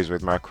Mondays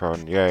with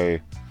Macron,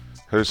 yay.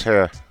 Who's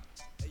here?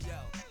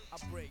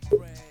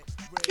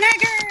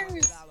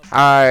 Niggers!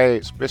 Hi,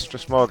 it's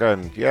Mistress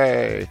Morgan,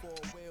 yay.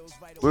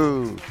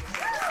 Woo.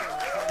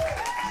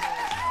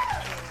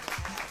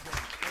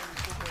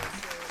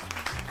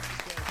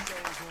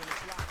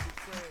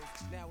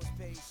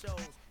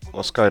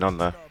 What's going on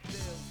there?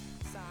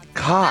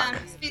 Cock.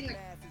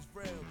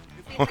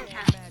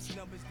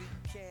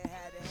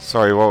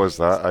 Sorry, what was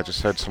that? I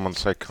just heard someone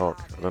say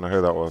cock. I don't know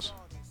who that was.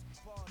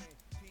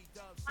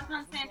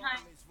 Wonton saying hi.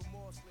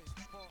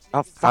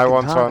 Oh, Hi, fucking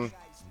Wonton.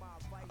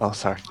 Oh,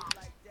 sorry.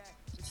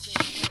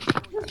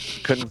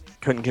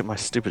 Couldn't get my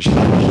stupid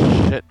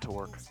shit to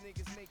work.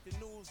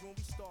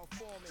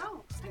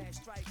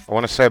 I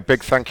want to say a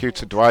big thank you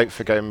to Dwight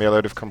for getting me a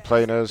load of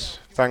complainers.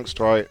 Thanks,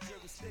 Dwight.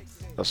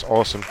 That's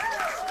awesome.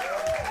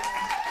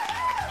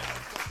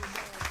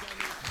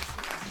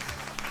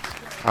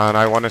 And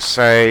I want to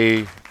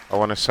say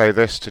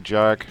this to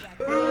Jag.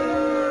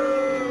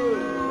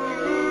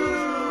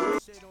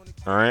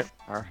 Alright.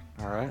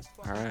 Alright.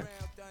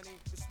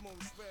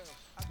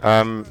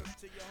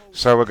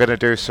 So we're going to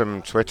do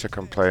some Twitter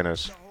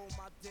complainers.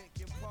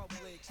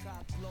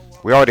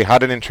 We already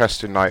had an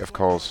interesting night of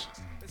calls.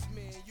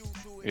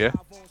 Yeah?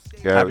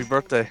 Yeah. Happy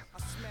birthday.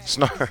 It's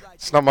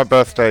not my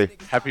birthday.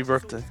 Happy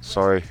birthday.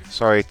 Sorry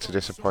to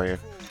disappoint you.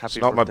 It's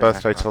not my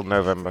birthday till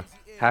November.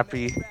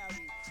 Happy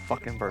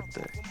fucking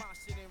birthday.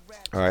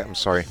 Alright, I'm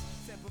sorry.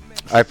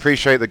 I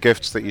appreciate the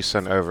gifts that you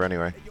sent over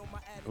anyway.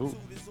 Ooh.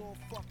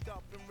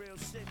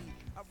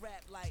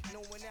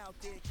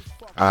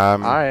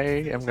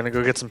 I am gonna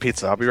go get some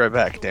pizza. I'll be right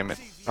back, damn it.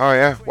 Oh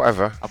yeah,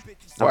 whatever. I'll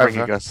bring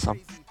you guys some.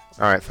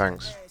 Alright,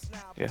 thanks.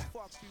 Yeah.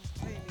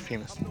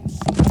 Penis.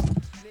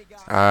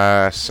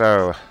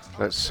 So,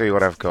 let's see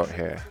what I've got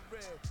here.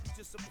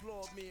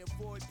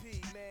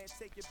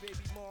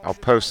 I'll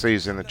post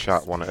these in the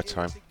chat one at a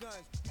time.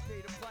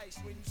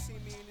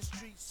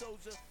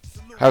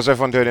 How's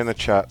everyone doing in the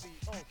chat?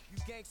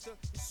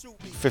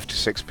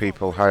 56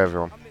 people. Hi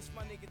everyone.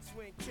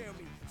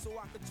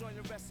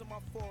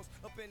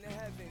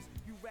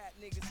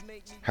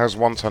 How's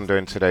Wonton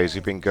doing today? Has he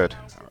been good?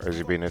 Or has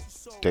he been a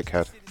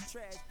dickhead?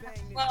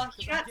 Well,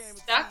 he got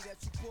stuck.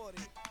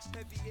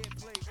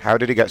 How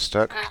did he get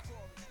stuck?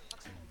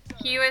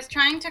 He was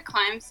trying to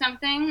climb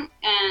something,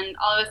 and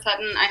all of a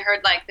sudden I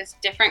heard like this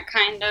different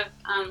kind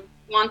of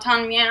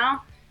wonton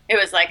meow. It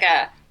was like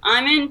a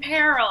 "I'm in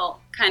peril"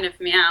 kind of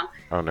meow.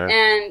 Oh no.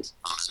 And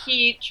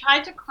he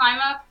tried to climb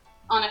up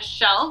on a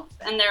shelf,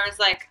 and there was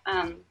like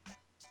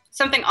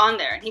something on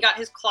there, and he got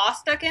his claw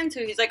stuck in, so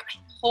he's like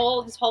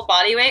his whole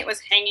body weight was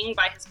hanging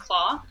by his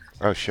claw.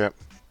 Oh shit.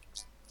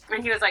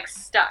 And he was like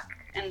stuck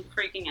and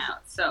freaking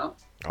out. So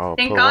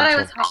thank poor God I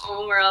Wonton. was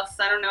home, or else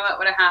I don't know what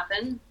would have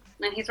happened.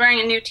 And he's wearing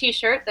a new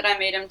T-shirt that I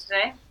made him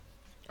today.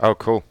 Oh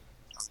cool.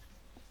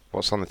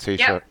 What's on the t-shirt?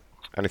 Yep.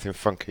 Anything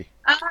funky?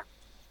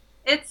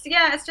 It's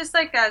just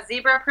like a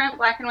zebra print,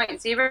 black and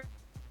white zebra.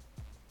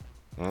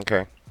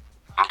 Okay.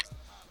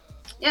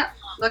 Yeah,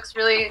 looks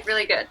really,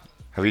 really good.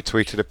 Have you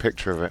tweeted a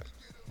picture of it?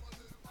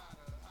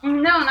 No,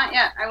 not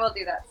yet. I will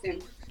do that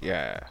soon.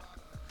 Yeah.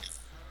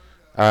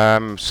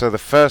 So the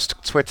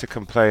first Twitter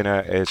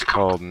complainer is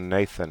called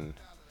Nathan.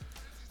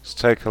 Let's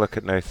take a look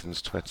at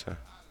Nathan's Twitter.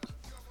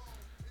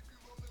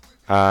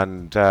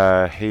 And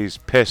he's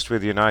pissed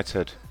with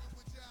United.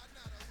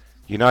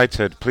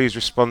 United, please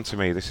respond to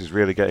me. This is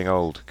really getting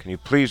old. Can you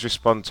please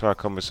respond to our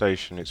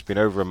conversation? It's been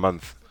over a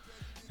month,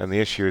 and the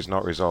issue is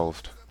not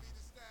resolved.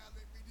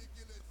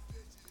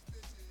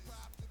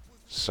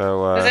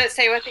 So. Does it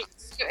say what the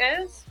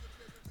issue is?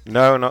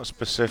 No, not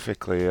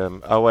specifically.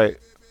 Oh wait.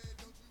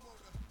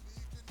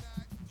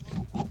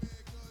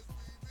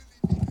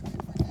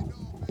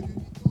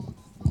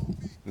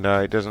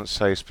 No, it doesn't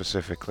say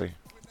specifically.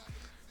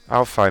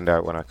 I'll find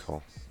out when I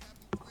call.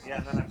 Yeah,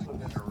 and then I put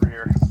it in a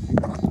rear.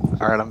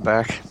 Alright, I'm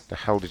back. The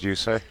hell did you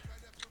say?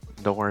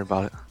 Don't worry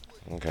about it.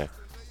 Okay.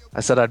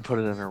 I said I'd put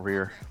it in a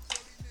rear.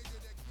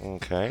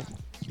 Okay.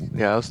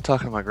 Yeah, I was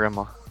talking to my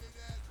grandma.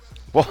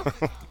 What?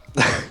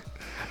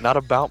 Not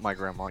about my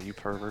grandma, you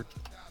pervert.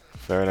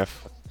 Fair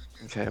enough.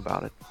 Okay,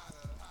 about it.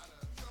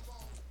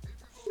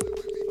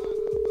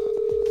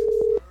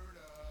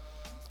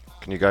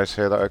 Can you guys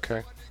hear that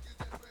okay?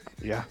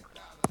 Yeah.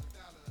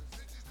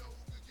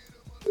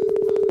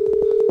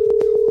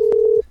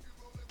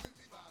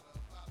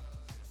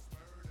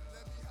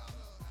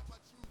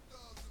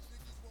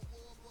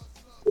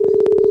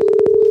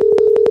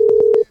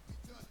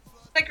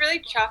 It's like really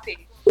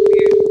choppy.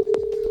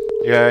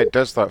 Yeah, it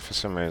does that for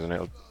some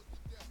reason.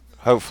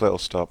 Hopefully it'll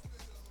stop.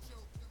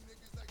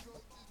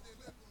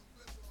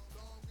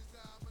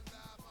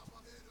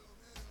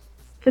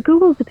 The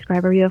Google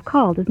subscriber you have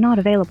called is not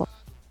available.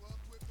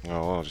 Oh,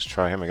 well, I'll just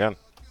try him again.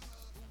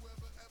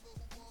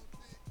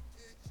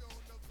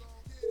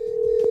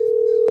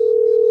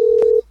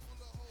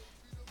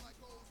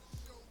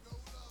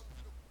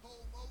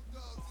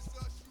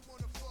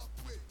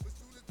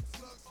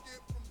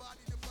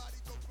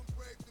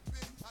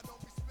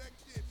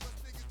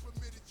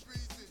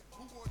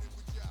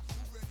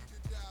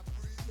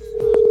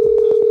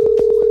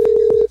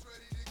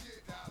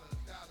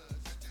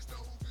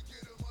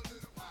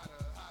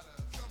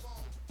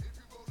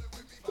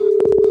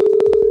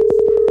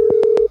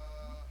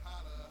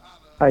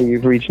 Hi,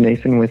 you've reached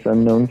Nathan with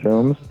Unknown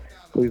Films.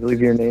 Please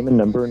leave your name and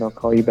number and I'll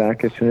call you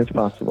back as soon as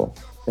possible.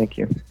 Thank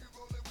you.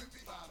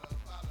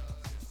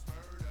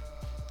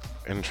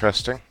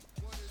 Interesting.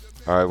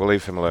 Alright, we'll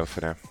leave him alone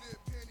for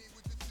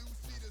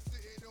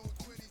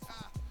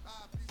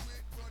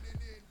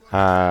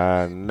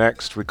now.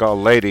 Next we got a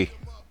lady.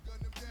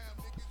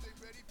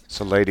 It's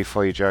a lady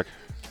for you, Jack.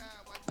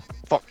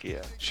 Fuck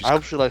yeah. I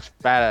hope she likes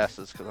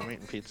badasses because I'm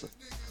eating pizza.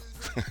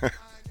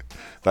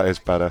 That is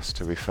badass,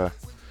 to be fair.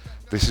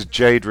 This is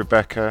Jade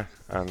Rebecca,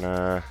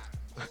 and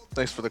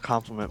Thanks for the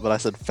compliment, but I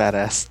said fat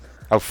ass.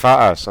 Oh,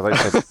 fat ass. I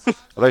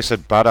thought you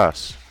said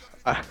badass.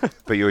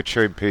 But you were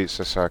chewing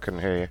pizza, so I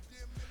couldn't hear you.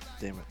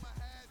 Damn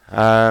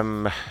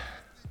it.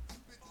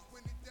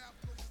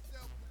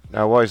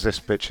 Now, what is this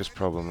bitch's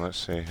problem? Let's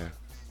see here.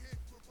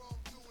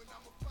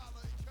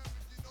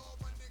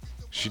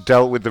 She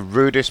dealt with the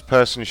rudest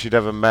person she'd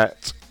ever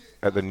met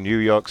at the New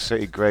York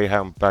City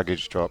Greyhound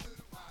baggage drop.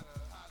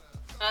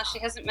 She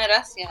hasn't met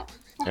us yet.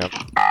 Yep.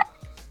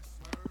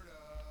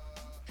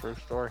 True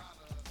story.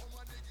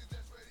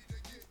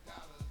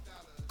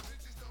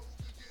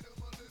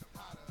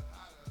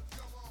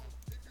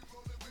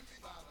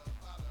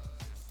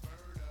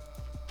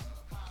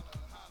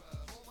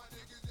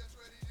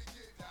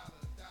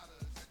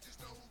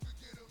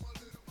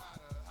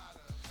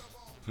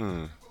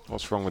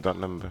 What's wrong with that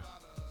number?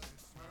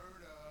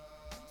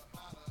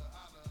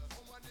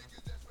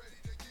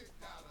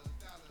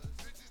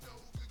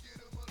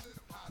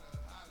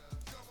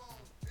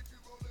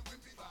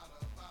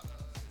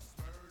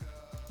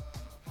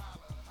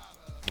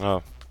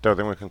 Oh, don't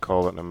think we can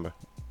call that number.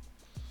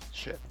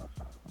 Shit.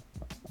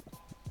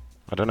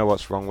 I don't know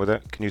what's wrong with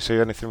it. Can you see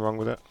anything wrong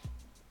with it?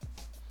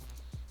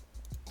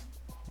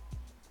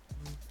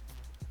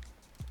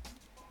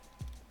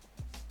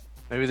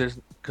 Maybe there's...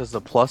 Because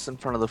the plus in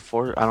front of the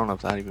 4... I don't know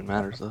if that even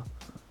matters, though.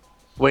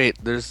 Wait,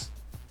 there's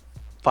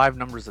 5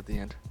 numbers at the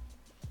end.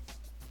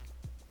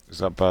 Is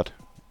that bad?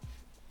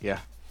 Yeah.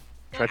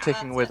 Try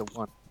taking away the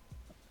 1.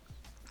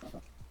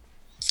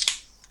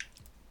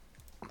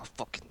 I'm a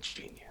fucking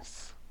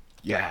genius.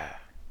 Yeah.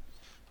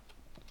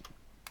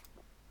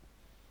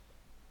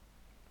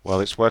 Well,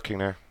 it's working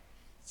now.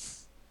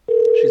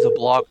 She's a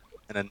blog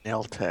and a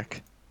nail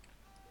tech.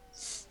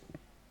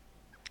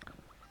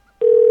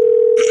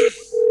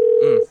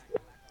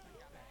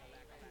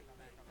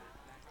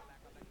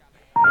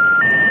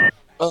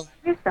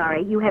 We're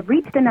sorry, you have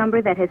reached a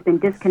number that has been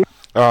disconnected.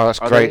 Oh, that's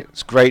great.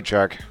 It's great,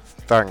 Jack.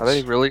 Thanks. Are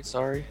they really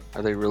sorry?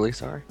 Are they really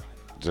sorry?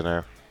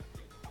 Dunno.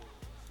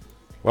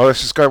 Well,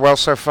 this is going well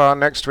so far.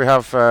 Next we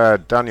have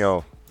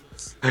Daniel.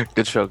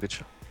 Good show, good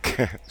show.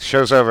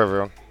 Show's over,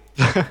 everyone.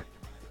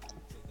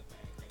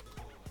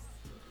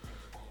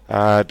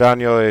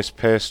 Daniel is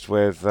pissed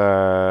with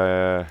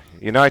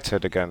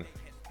United again.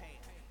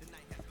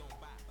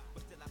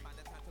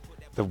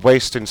 They're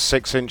wasting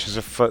 6 inches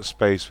of foot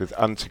space with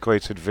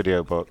antiquated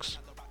video books.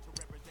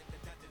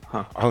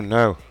 Huh. Oh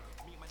no.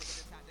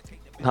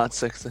 Not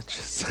 6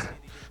 inches.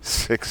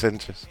 6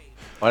 inches.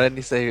 Why didn't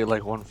he say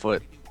like 1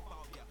 foot?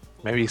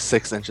 Maybe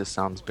 6 inches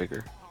sounds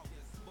bigger.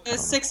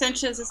 6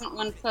 inches isn't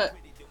 1 foot.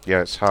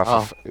 Yeah, it's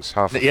half. It's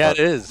half. A Yeah, foot.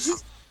 it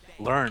is.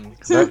 Learn.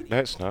 No,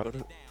 it's not.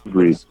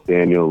 Reached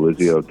Daniel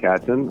Lizio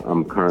Catton.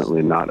 I'm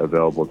currently not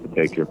available to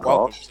take your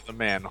call. Welcome to the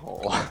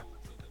manhole.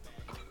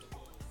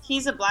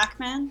 He's a black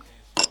man,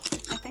 I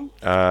think.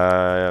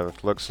 Yeah,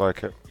 looks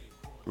like it.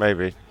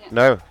 Maybe. Yeah.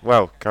 No.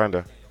 Well,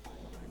 kinda.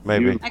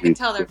 Maybe. I can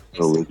tell they're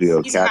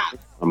Lizio He's Catton.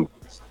 All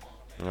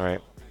right.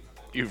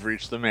 You've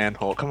reached the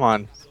manhole. Come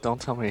on.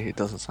 Don't tell me he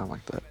doesn't sound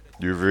like that.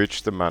 You've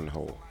reached the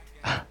manhole.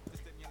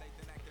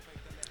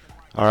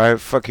 Alright,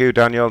 fuck you,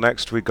 Daniel.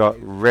 Next we got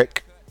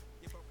Rick.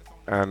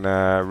 And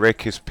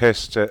Rick is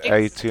pissed at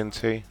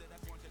AT&T.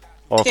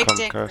 Or Big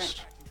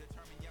Comcast.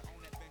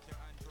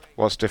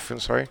 What's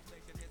different, sorry?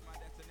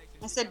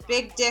 I said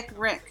Big Dick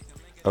Rick.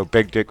 Oh,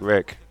 Big Dick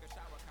Rick.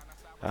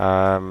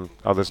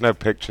 There's no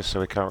picture,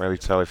 so we can't really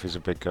tell if he's a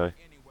big guy.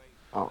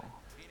 Oh.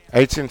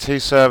 AT&T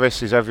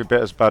service is every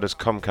bit as bad as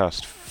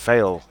Comcast.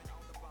 Fail.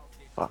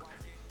 Fuck.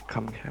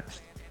 Comcast.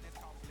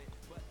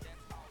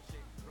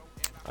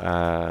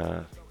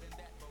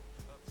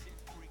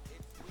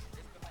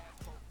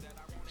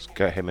 Let's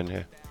get him in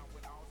here.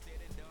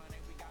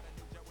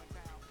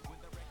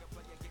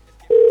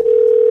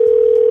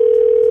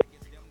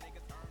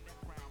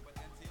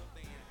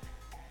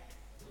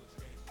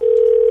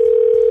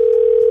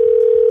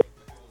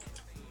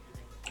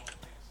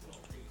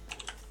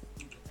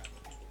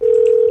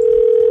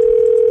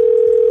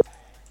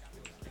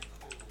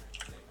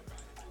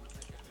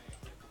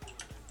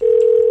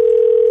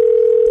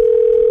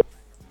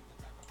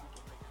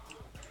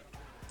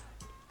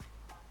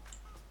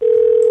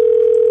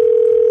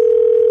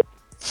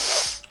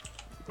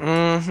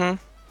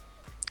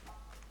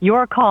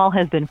 Your call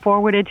has been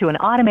forwarded to an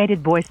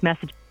automated voice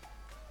message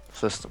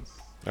system.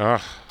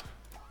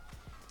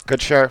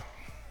 Good show.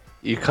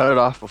 You cut it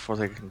off before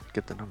they can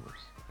get the numbers.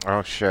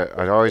 Oh shit,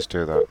 I always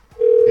do that.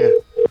 Yeah.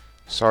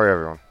 Sorry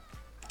everyone.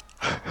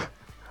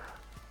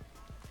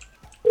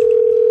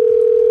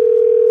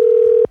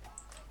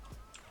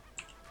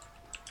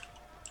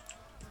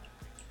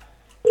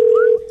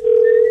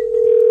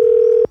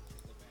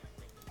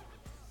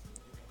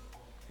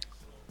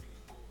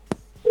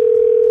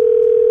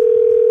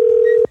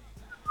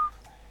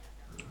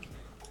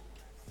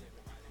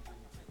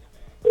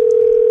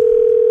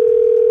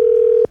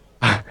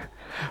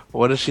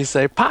 What does she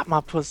say? Pop my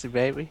pussy,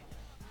 baby.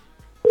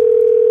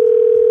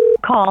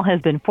 Call has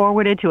been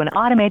forwarded to an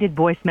automated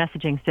voice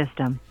messaging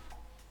system.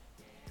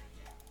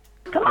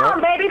 Come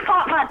on, baby,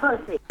 pop my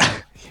pussy.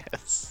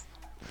 Yes.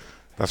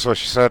 That's what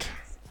she said.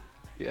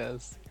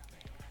 Yes.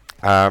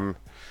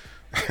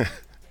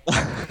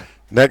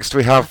 Next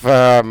we have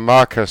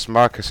Marcus.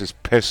 Marcus is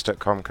pissed at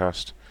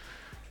Comcast.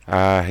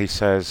 He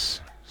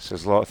says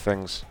a lot of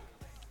things.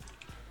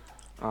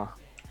 Oh.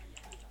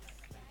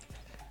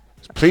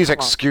 Please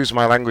excuse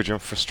my language and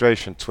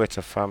frustration,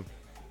 Twitter fam.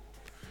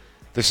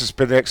 This has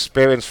been the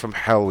experience from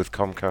hell with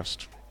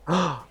Comcast.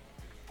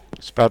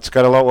 It's about to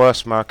get a lot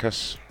worse,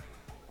 Marcus.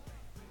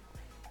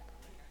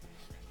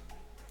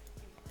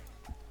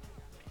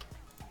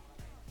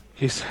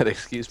 He said,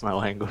 excuse my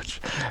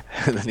language.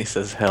 And then he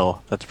says,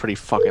 hell. That's pretty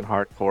fucking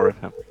hardcore of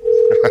him.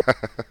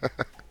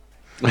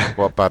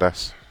 What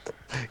badass.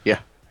 Yeah.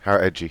 How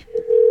edgy.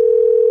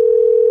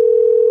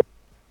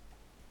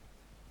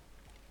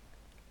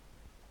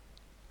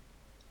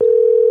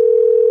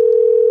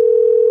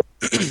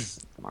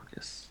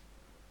 Marcus.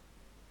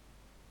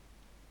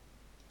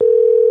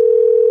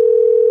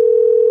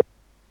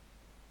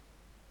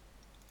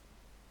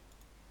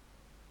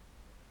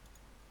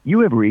 You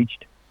have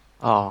reached.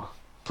 Oh,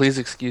 please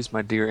excuse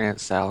my dear Aunt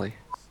Sally.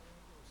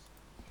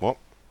 What?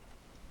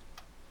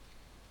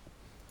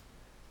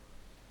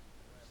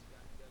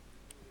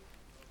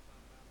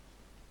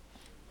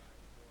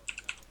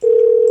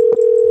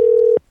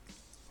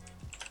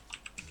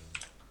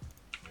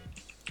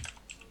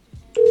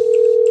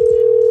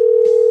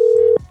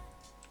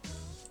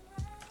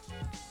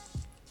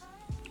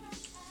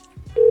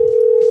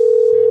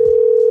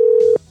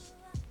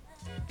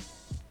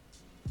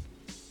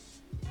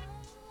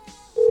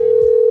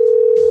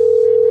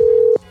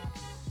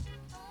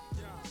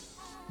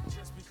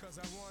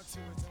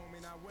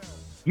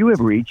 You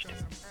have reached.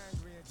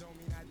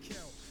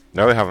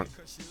 No, we haven't.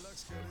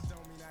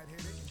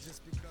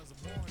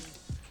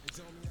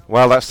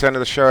 Well, that's the end of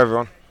the show,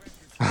 everyone.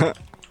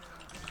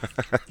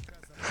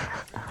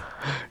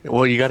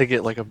 Well, you got to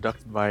get like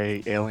abducted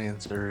by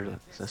aliens or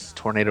this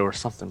tornado or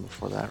something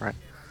before that,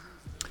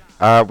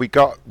 right? We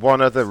got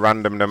one other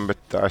random number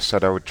that I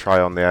said I would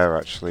try on the air,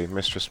 actually.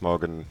 Mistress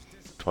Morgan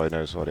probably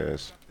knows what it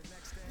is.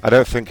 I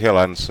don't think he'll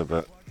answer,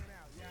 but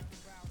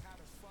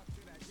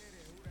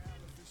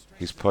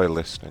he's probably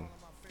listening.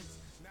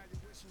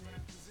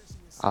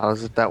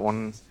 Was it that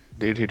one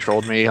dude who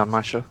trolled me on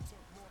my show?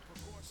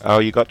 Oh,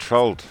 you got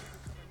trolled?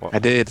 What? I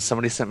did.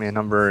 Somebody sent me a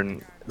number,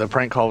 and the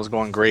prank call was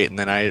going great, and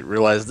then I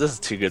realized this is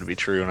too good to be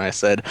true, and I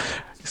said,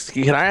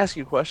 can I ask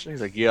you a question?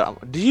 He's like, yeah.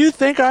 Do you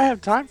think I have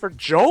time for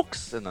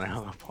jokes? And then I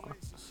hung up on him.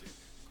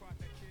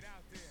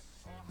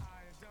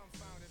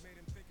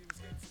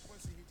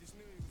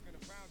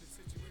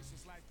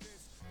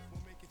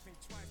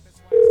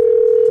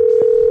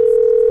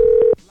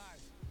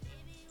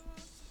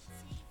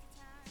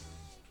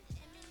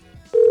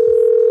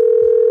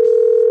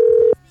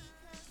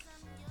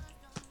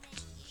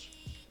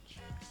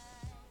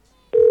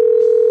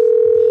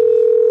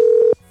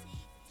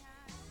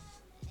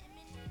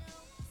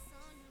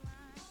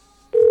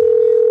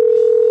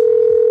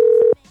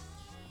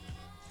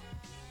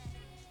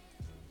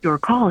 Your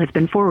call has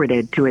been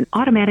forwarded to an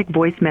automatic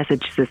voice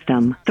message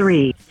system.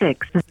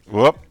 36.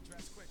 Whoop.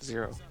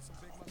 0.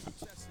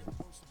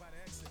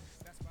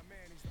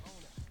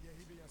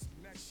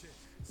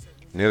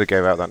 Nearly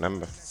gave out that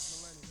number.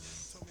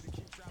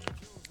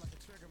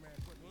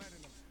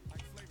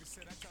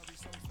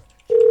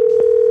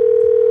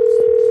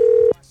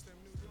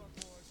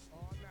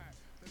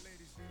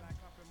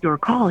 Your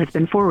call has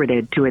been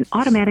forwarded to an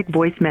automatic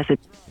voice message.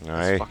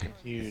 Aye. Fucking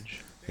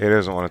huge. He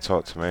doesn't want to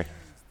talk to me.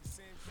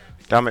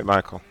 Damn it,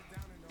 Michael.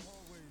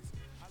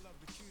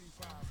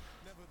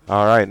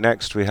 Alright,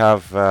 next we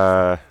have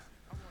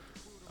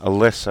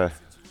Alyssa.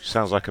 She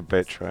sounds like a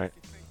bitch, right?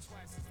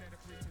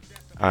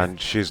 And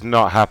she's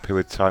not happy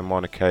with Time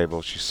Warner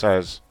Cable. She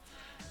says,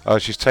 oh,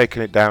 she's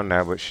taken it down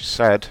now, but she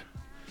said,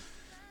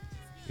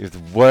 you're the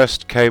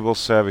worst cable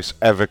service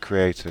ever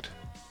created.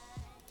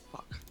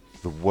 Fuck.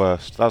 The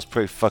worst. That's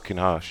pretty fucking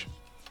harsh.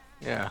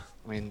 Yeah,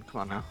 I mean,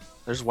 come on now.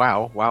 There's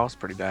WoW. WoW's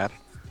pretty bad.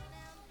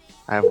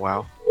 I have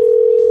WoW.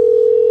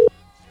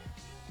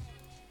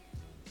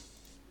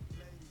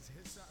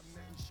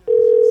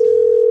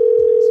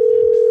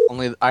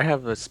 Only I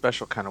have a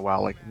special kind of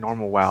WoW, like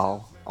normal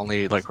WoW,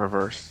 only like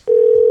reverse.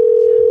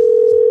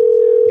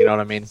 You know what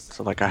I mean?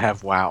 So like I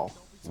have WoW.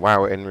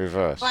 WoW in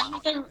reverse.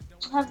 Well, I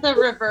have the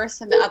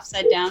reverse and the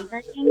upside down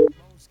version.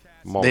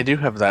 They do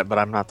have that, but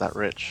I'm not that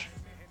rich.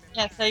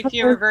 Yeah, so if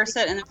you reverse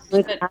it and then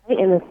flip it.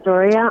 In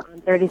Astoria on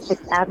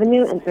 36th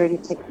Avenue and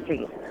 36th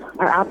Street.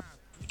 Our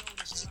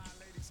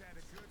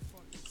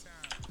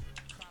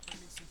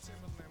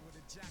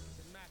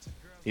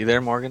You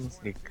there, Morgan?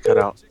 You cut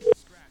out.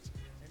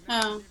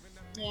 Oh,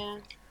 yeah.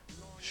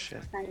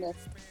 Shit. Kind of.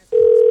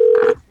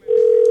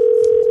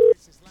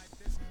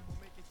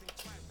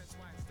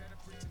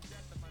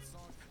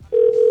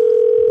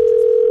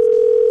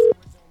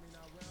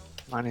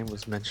 My name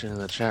was mentioned in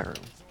the chat room.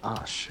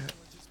 Ah, shit.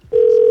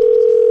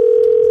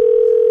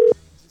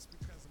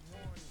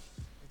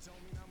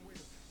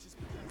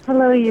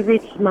 Hello, you've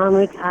reached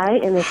Mahmoud High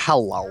in the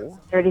Hello.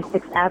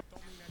 36th Avenue.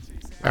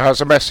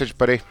 How's a message,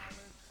 buddy?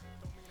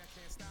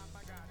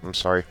 I'm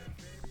sorry.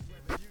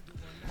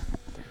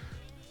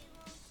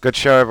 Good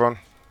show, everyone.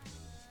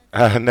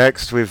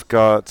 Next, we've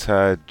got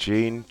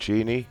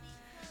Jeannie.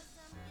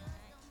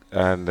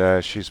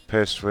 And she's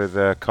pissed with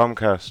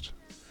Comcast.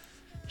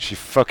 She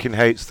fucking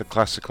hates the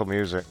classical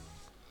music.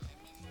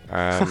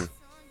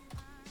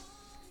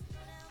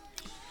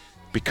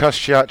 Because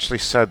she actually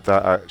said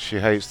that she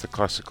hates the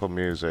classical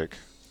music.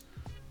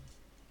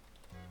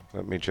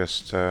 Let me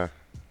just...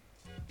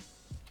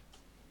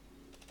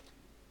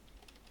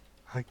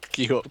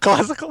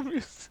 Classical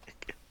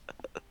music.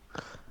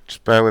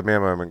 Just bear with me a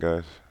moment,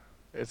 guys.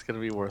 It's gonna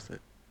be worth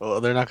it.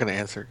 Well, they're not gonna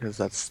answer because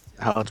that's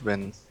how it's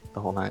been the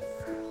whole night.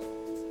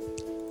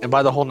 And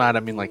by the whole night, I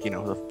mean like, you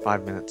know, the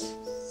 5 minutes.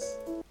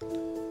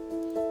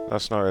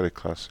 That's not really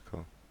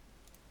classical.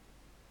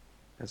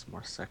 It's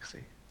more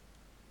sexy.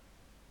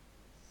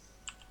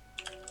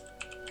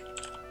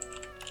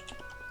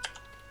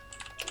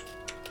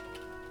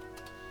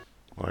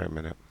 Wait a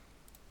minute.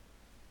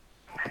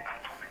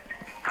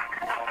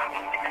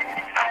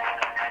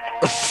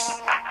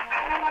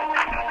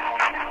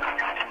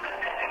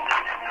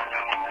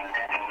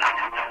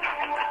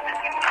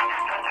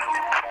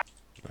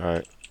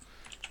 Alright.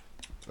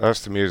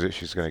 That's the music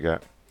she's gonna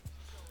get.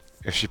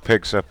 If she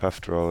picks up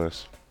after all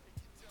this.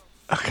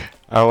 Okay.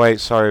 Oh wait,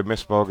 sorry,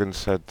 Miss Morgan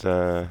said,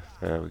 there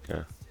we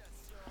go.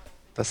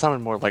 That sounded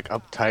more like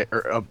uptight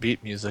or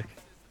upbeat music.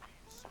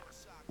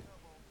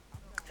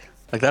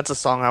 Like that's a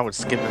song I would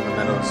skip in the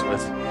meadows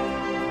with.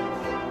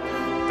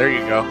 There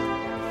you go.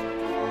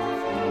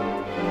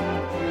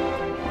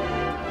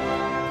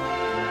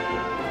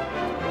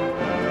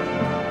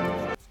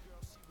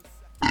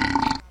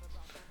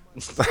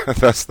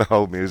 That's the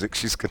whole music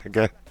she's gonna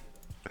get.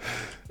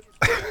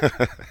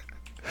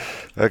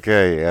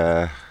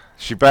 Okay,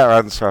 she better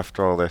answer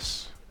after all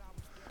this.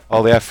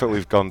 All the effort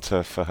we've gone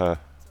to for her.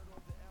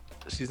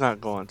 She's not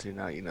going to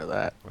now, you know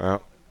that.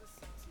 Well,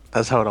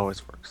 that's how it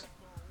always works.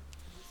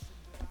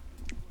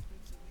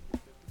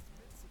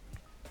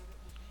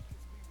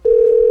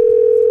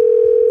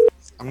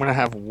 I'm gonna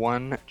have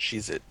one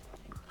Cheez-It.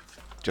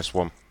 Just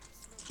one.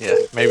 Yeah,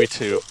 maybe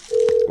two.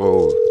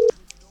 Whoa.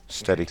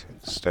 Steady,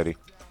 steady.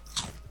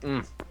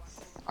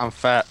 I'm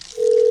fat.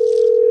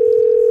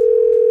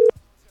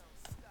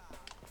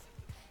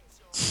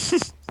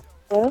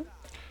 Hello?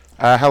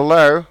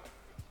 Hello?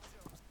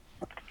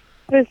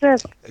 Who's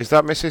this? Is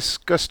that Mrs.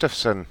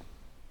 Gustafson?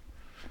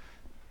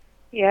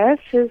 Yes,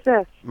 who's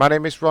this? My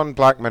name is Ron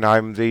Blackman.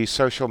 I'm the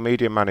social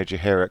media manager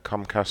here at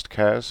Comcast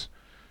Cares.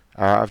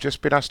 I've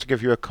just been asked to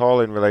give you a call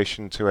in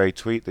relation to a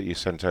tweet that you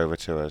sent over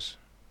to us.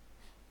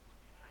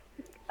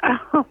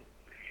 Oh,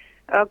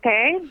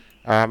 okay.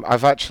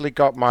 I've actually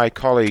got my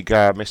colleague,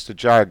 Mr.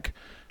 Jag,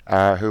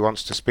 who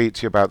wants to speak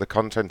to you about the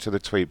content of the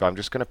tweet, but I'm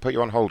just going to put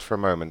you on hold for a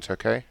moment,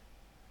 okay?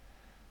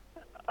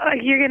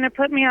 You're going to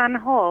put me on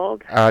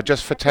hold?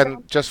 Just for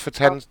 10,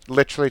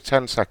 literally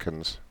 10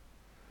 seconds.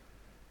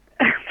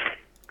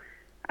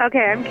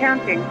 Okay, I'm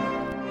counting.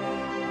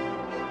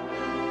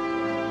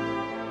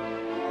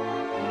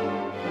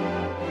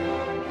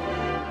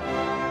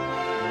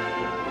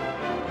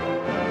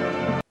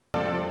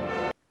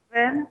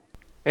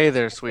 Hey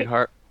there,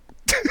 sweetheart.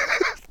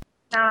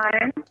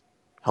 9.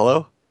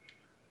 Hello?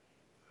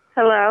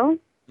 Hello?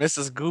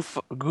 Mrs.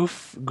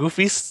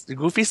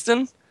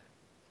 Goofyston?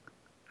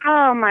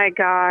 Oh my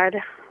god.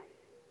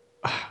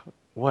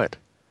 What?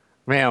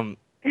 Ma'am,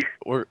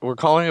 we're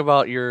calling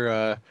about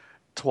your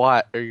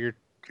twat or your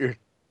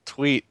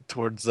tweet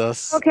towards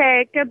us.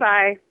 Okay,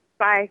 goodbye.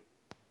 Bye.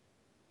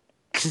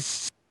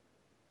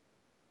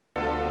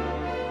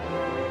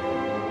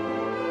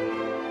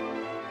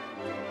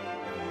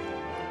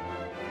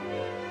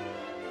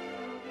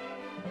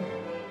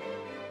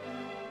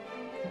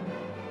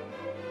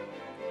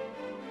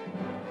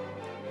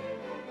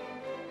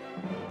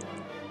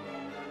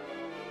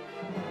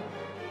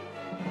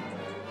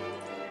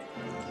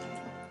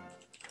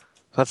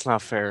 That's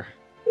not fair.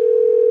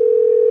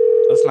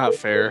 That's not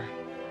fair.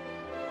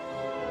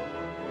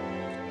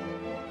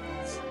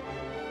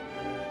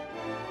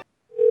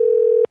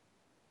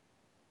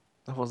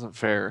 That wasn't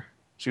fair.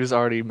 She was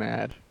already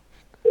mad.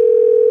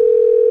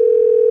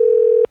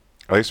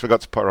 At least we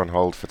got to put her on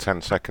hold for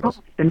 10 seconds.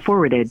 Been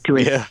forwarded to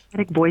a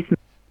static voice.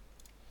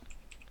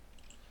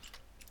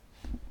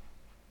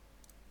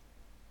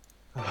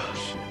 Oh,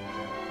 shit.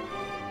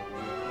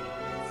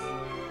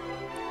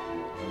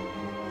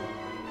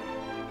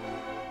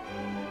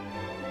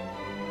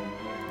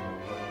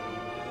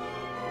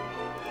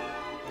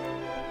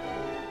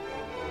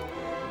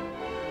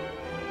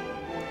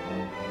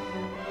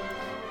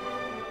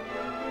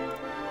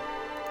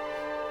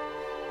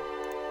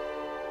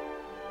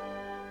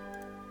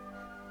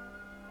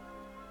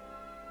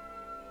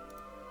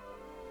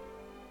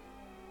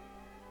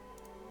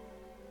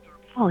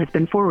 Call has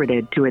been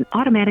forwarded to an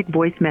automatic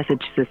voice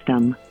message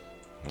system.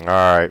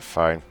 Alright,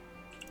 fine.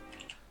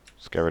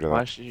 Let's get rid of Why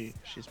that. she's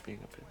being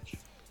a bitch.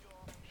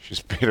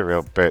 She's being a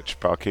real bitch,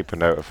 but I'll keep a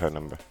note of her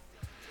number.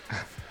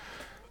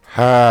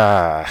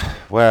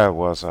 Where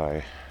was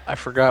I? I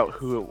forgot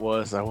who it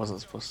was. I wasn't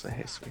supposed to say,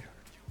 hey,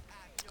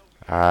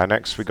 sweetheart.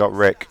 Next we got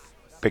Rick.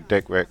 Big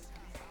Dick Rick.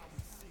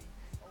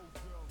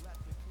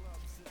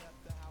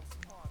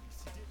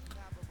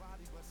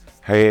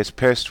 Hey, it's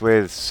pissed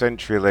with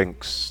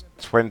CenturyLink's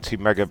 20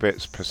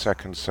 megabits per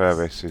second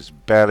service is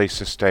barely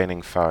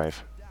sustaining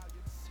 5.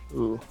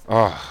 Ooh.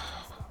 Oh.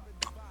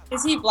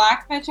 Is he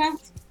black by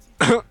chance?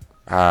 No.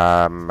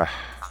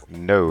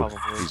 Probably.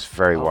 He's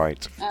very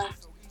white. Oh,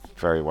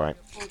 Very white.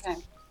 okay.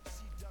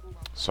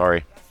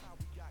 Sorry.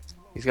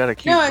 He's got a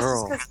cute No,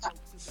 girl. it's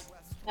just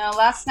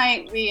last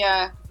night we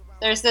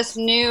there's this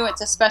new.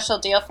 It's a special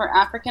deal for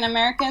African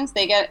Americans.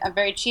 They get a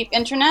very cheap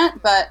internet,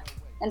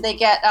 and they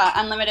get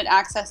unlimited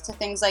access to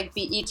things like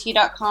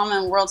BET.com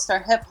and World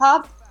Star Hip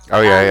Hop.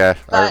 Oh yeah,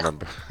 I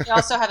remember. We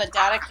also have a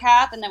data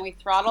cap, and then we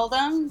throttle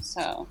them.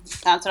 So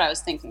that's what I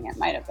was thinking it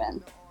might have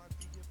been.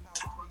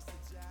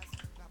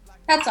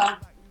 That's all.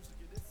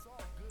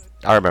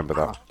 I remember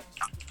that.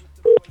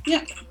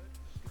 Yeah.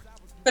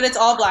 But it's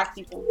all black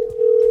people,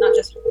 not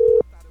just.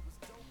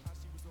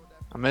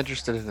 I'm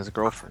interested in his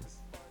girlfriend.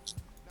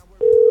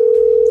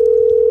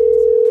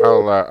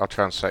 I'll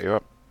try and set you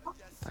up.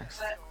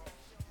 Thanks.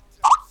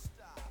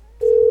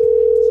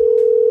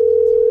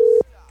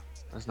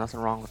 There's nothing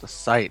wrong with the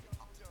site.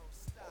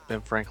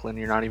 Ben Franklin,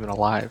 you're not even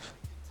alive.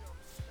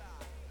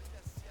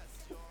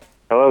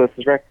 Hello, this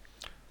is Rick.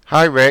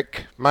 Hi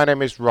Rick, my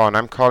name is Ron.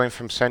 I'm calling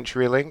from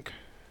CenturyLink.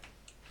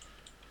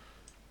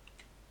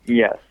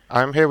 Yes.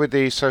 I'm here with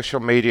the social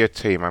media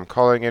team. I'm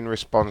calling in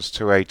response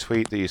to a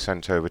tweet that you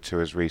sent over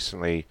to us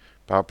recently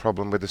about a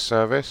problem with the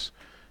service.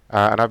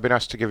 And I've been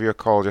asked to give you a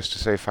call just to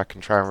see if I can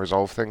try and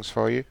resolve things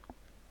for you.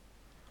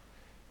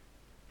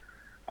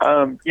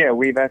 Yeah,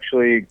 we've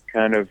actually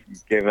kind of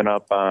given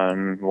up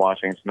on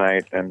watching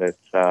tonight, and it's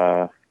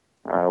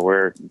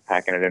we're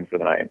packing it in for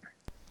the night.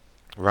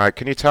 Right,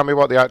 can you tell me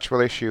what the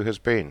actual issue has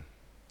been?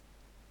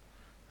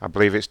 I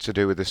believe it's to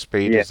do with the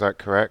speed, Yeah. Is that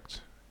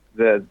correct?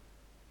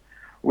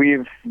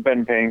 We've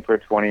been paying for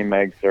 20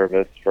 meg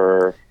service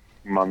for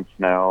months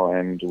now,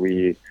 and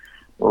we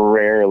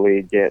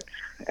rarely get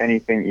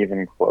anything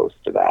even close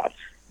to that.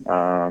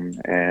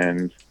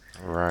 And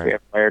Right. we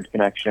have wired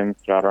connections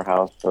throughout our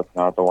house, so it's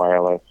not the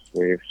wireless.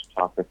 We've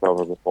talked this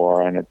over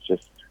before, and it's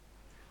just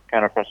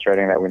kind of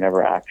frustrating that we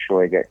never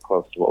actually get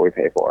close to what we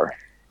pay for.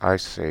 I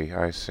see.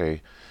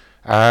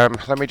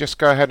 Let me just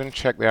go ahead and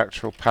check the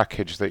actual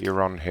package that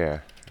you're on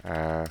here.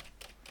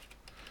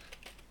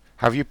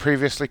 Have you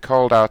previously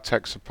called our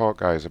tech support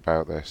guys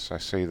about this? I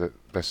see that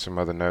there's some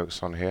other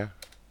notes on here.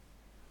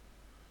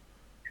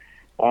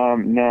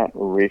 Not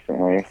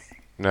recently.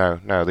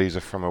 No, these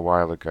are from a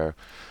while ago.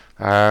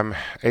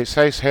 It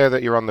says here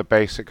that you're on the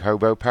basic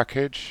hobo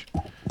package.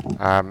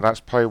 That's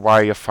probably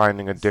why you're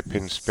finding a dip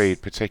in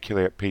speed,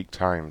 particularly at peak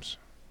times.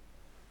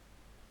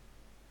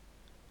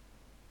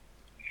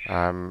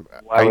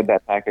 Why would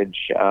that package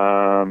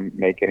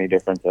make any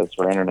difference as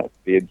for internet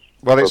speeds?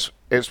 Well,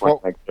 it's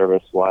what like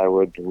service. Why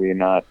would we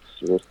not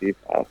receive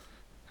that?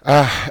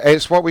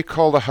 It's what we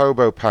call the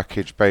hobo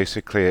package.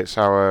 Basically, it's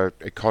our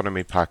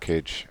economy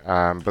package,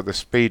 but the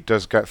speed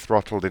does get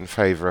throttled in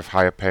favor of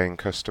higher paying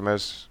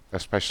customers,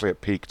 especially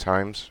at peak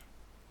times.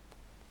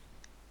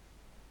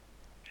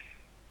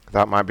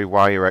 That might be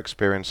why you're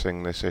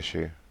experiencing this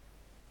issue.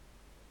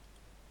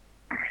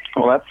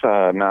 Well,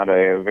 that's not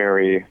a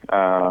very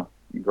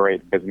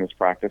great business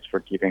practice for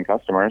keeping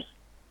customers.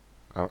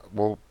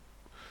 Well,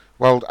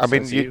 I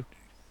mean,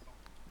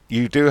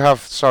 you do have...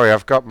 Sorry,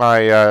 I've got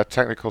my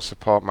technical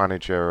support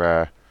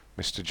manager,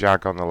 Mr.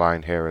 Jag, on the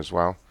line here as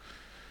well.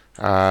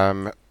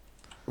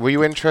 Were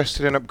you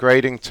interested in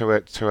upgrading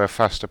to a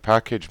faster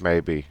package,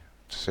 maybe,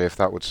 to see if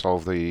that would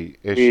solve the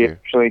issue?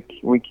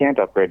 We can't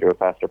upgrade to a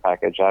faster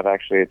package. I've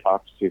actually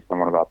talked to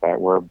someone about that.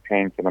 We're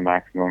paying for the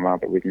maximum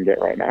amount that we can get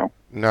right now.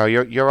 No,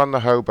 you're on the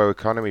Hobo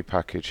Economy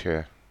package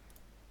here.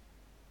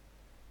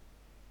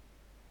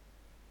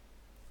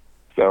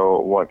 So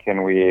what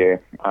can we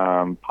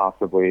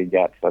possibly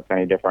get that's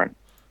any different?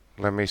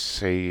 Let me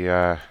see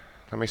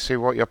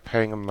what you're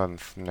paying a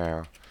month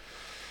now.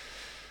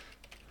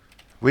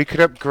 We could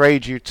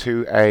upgrade you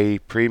to a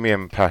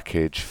premium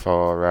package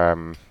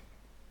for...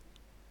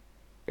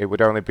 it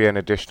would only be an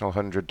additional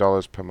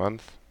 $100 per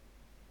month.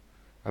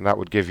 And that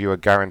would give you a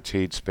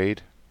guaranteed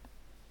speed.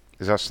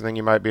 Is that something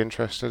you might be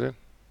interested in?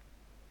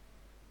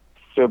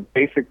 So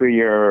basically,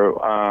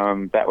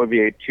 that would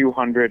be a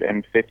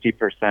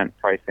 250%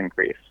 price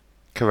increase.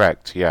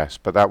 Correct, yes,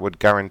 but that would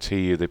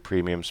guarantee you the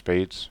premium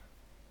speeds,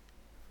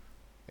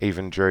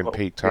 even during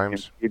peak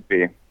times.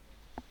 Be?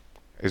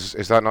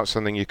 Is that not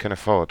something you can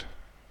afford?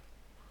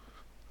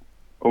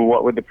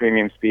 What would the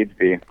premium speeds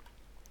be?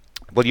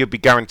 Well, you'd be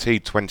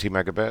guaranteed 20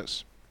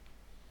 megabits.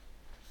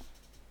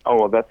 Oh,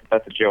 well,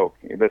 that's a joke.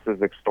 This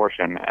is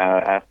extortion.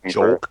 Asking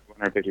for a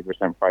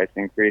 250% price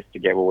increase to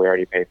get what we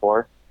already pay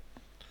for.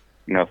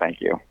 No, thank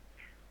you.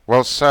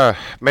 Well, sir,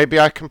 maybe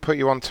I can put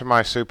you on to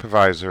my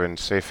supervisor and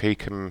see if he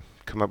can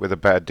come up with a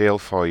better deal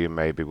for you,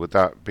 maybe. Would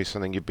that be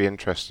something you'd be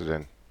interested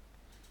in?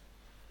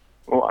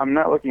 Well, I'm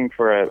not looking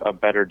for a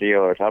better deal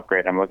or to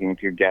upgrade. I'm looking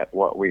to get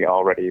what we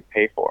already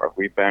pay for.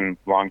 We've been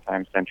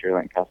long-time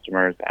CenturyLink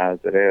customers as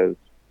it is.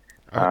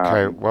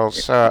 Okay, well,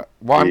 sir,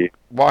 what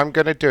I'm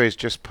going to do is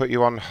just put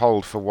you on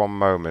hold for one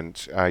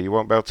moment. You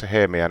won't be able to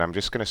hear me, and I'm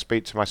just going to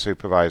speak to my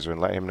supervisor and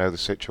let him know the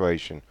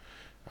situation.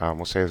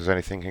 We'll see if there's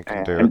anything he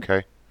can do,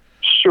 okay?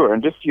 Sure,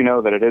 and just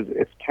that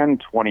it's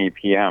 10:20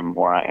 p.m.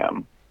 where I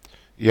am.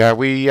 Yeah,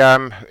 we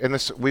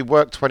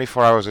work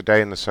 24 hours a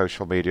day in the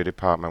social media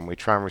department. We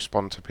try and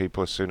respond to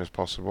people as soon as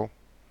possible.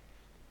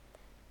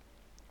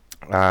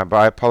 But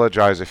I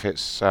apologise if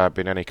it's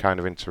been any kind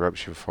of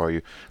interruption for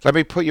you. Let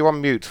me put you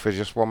on mute for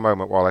just one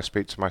moment while I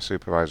speak to my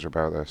supervisor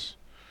about this.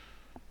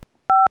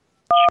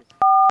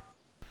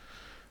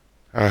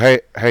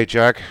 Hey,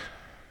 Jag.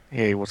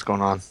 Hey, what's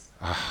going on?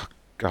 Oh,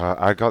 God,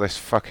 I got this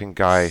fucking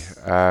guy.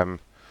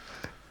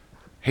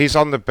 He's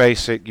on the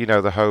basic,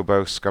 the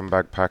hobo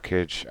scumbag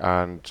package,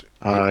 and...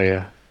 Oh,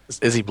 yeah.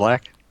 Is he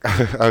black?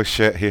 Oh,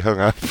 shit, he hung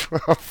up.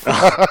 Oh,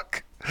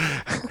 fuck.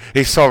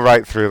 He saw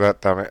right through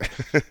that, damn it.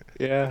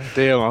 Yeah,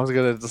 damn, I was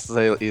going to just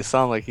say, you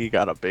sound like he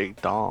got a big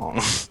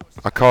dong.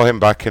 I'll call him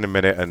back in a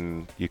minute,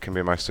 and you can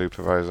be my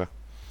supervisor.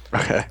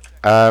 Okay.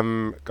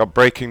 Got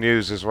breaking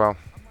news as well.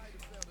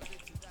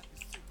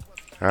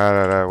 I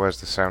don't know,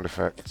 where's the sound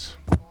effects?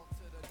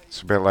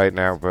 It's a bit late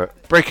now,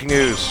 but... Breaking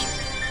news!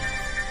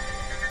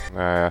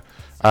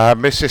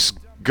 Mrs.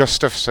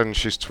 Gustafson,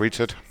 she's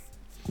tweeted.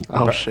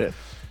 Oh, shit.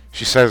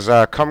 She says,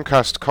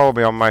 Comcast called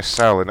me on my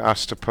cell and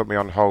asked to put me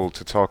on hold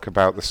to talk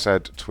about the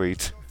said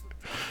tweet.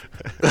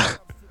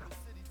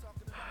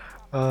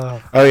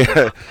 Oh,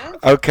 yeah.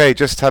 Okay,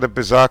 just had a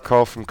bizarre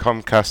call from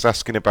Comcast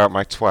asking about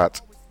my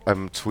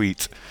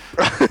tweet.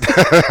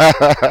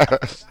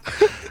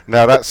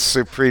 Now that's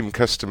supreme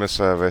customer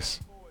service.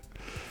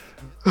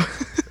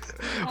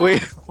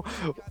 Wait.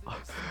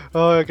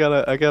 Oh, I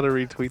gotta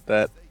retweet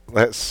that.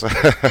 Let's.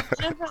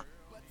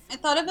 I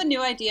thought of a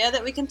new idea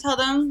that we can tell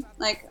them,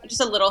 like just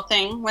a little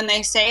thing when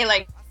they say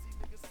like.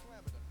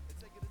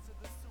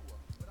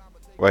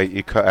 Wait,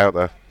 you cut out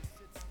there.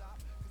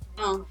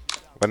 Oh.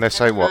 When they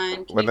say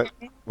what?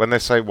 When they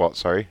say what?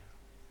 Sorry.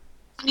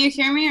 Can you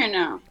hear me or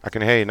no? I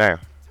can hear you now.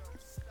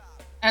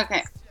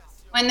 Okay.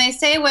 When they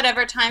say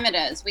whatever time it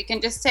is, we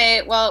can just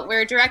say, well,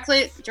 we're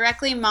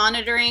directly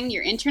monitoring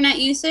your internet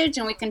usage,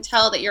 and we can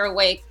tell that you're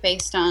awake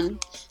based on,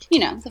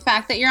 the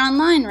fact that you're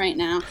online right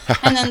now.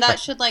 And then that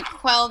should,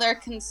 quell their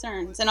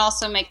concerns and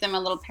also make them a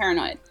little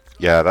paranoid.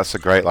 Yeah, that's a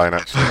great line,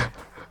 actually.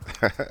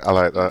 I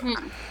like that.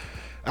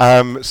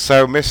 Mm-hmm.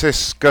 So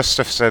Mrs.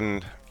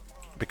 Gustafson,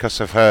 because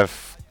of her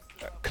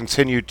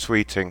continued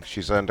tweeting,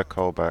 she's earned a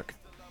call back.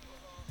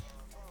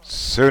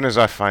 Soon as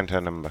I find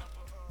her number.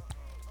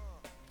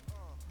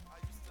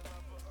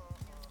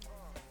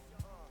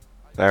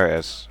 There it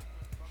is.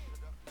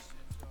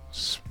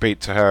 Speak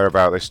to her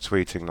about this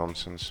tweeting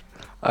nonsense.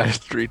 I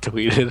just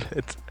retweeted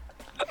it.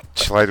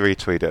 Shall I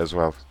retweet it as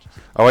well?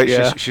 Oh wait,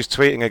 yeah. she's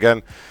tweeting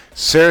again.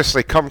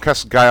 Seriously,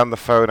 Comcast guy on the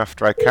phone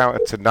after I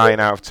counted to 9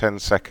 out of 10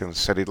 seconds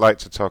said he'd like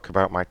to talk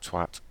about my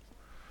twat.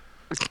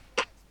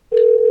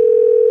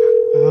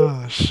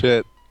 Oh,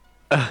 shit.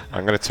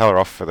 I'm going to tell her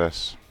off for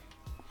this.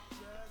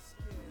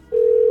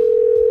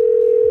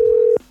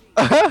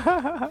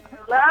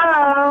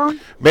 Hello?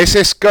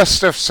 Mrs.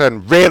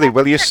 Gustafson, really,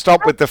 will you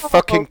stop with the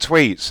fucking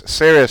tweets?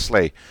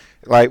 Seriously.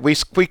 Like, we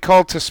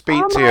called to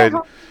speak to you and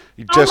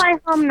you just... my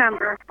home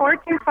number,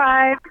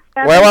 425...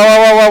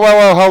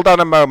 Whoa, hold on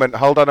a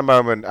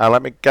moment.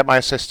 Let me get my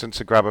assistant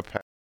to grab a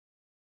pen.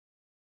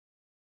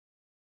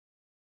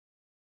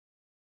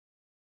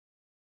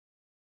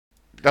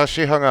 Oh,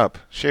 she hung up.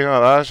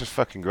 That was just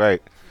fucking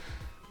great.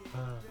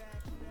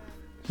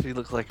 She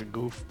looks like a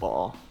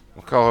goofball.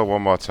 We'll call her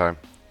one more time.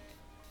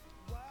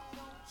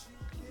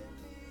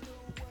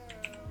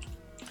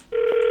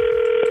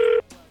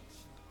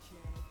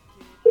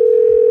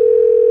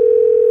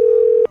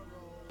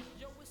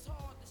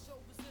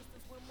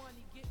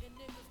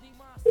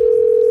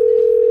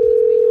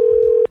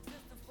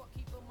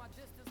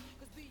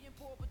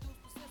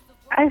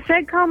 I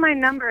said call my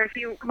number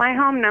my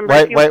home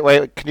number.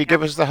 Wait. Can you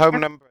give us the home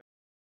number?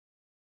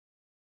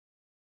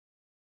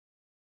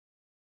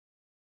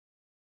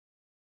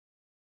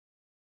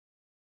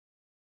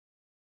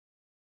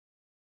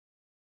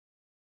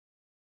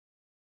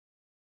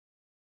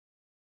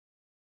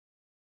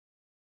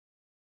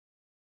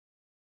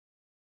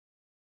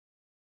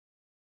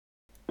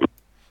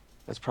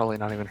 That's probably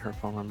not even her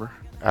phone number.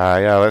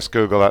 Yeah, let's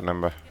Google that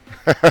number.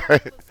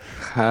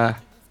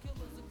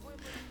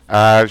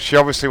 She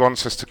obviously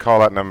wants us to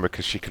call that number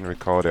because she can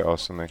record it or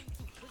something.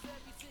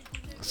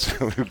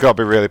 So we've got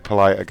to be really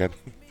polite again.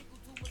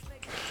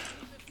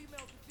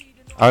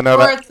 Oh no,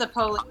 Or it's the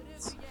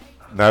police.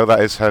 No,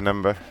 that is her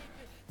number.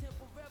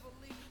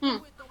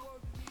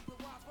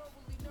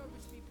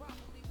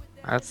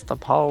 That's the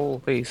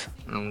police.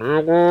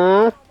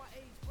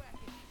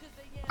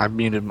 I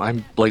muted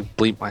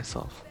bleep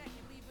myself.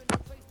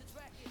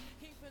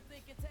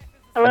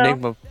 Hello?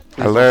 Enigma,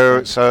 Hello,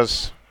 it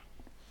says.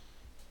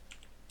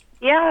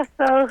 Yeah,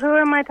 so who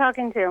am I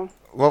talking to?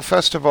 Well,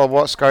 first of all,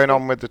 what's going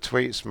on with the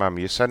tweets, ma'am?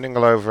 You're sending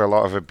all over a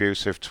lot of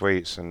abusive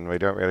tweets, and we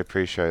don't really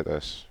appreciate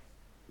this.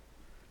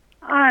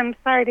 I'm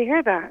sorry to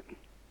hear that.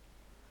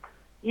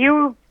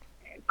 You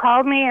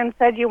called me and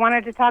said you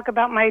wanted to talk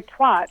about my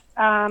tweet.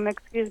 That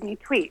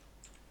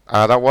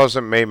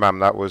wasn't me, ma'am.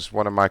 That was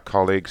one of my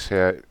colleagues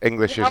here.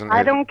 English isn't...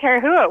 I don't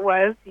care who it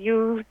was.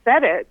 You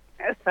said it,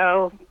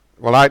 so...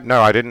 Well, I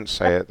didn't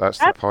say it. That's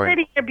the point. That's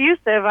pretty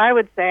abusive, I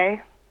would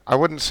say. I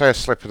wouldn't say a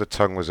slip of the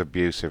tongue was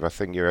abusive. I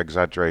think you're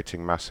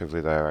exaggerating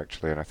massively there,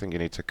 actually, and I think you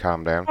need to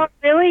calm down. Well,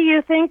 really?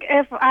 You think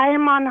if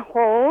I'm on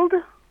hold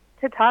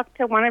to talk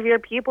to one of your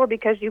people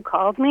because you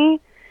called me,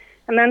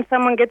 and then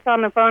someone gets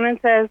on the phone and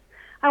says,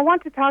 I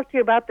want to talk to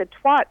you about the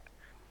twat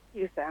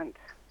you sent.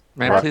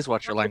 Man, please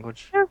watch your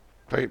language.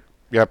 Please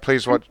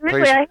watch...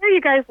 Really, I hear you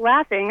guys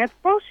laughing. It's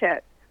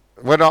bullshit.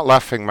 We're not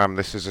laughing, ma'am.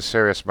 This is a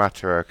serious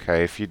matter,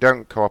 okay? If you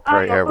don't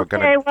cooperate here, we're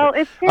going to... Well,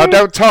 it's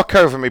don't talk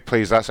over me,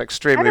 please. That's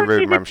extremely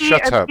rude, ma'am.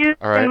 Shut up,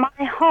 all right? In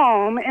my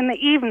home in the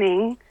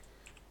evening,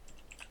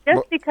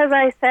 just because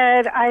I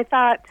said I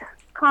thought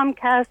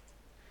Comcast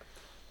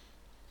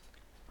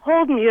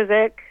hold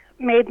music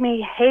made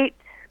me hate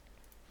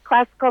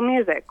classical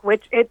music,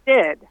 which it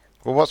did.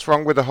 Well, what's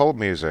wrong with the hold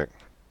music?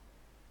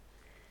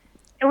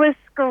 It was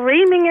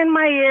screaming in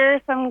my ear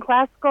some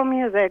classical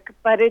music,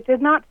 but it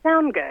did not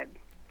sound good.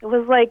 It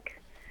was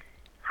like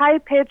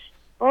high-pitched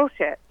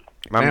bullshit.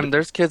 Ma'am,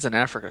 there's kids in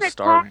Africa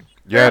starving.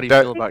 Yeah, How do you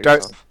feel about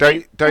yourself?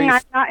 don't I'm you...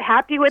 not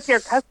happy with your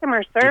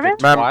customer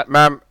service? Ma'am, Oh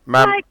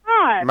my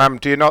God. ma'am,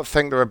 do you not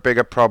think there are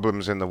bigger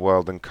problems in the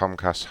world than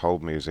Comcast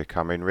hold music?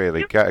 I mean,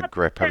 really, get a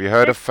grip. Have you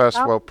heard of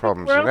first world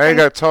problems? And there you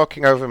go,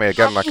 talking over me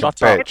again like a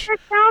bitch.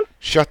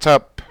 Shut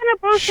up.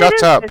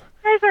 Shut up.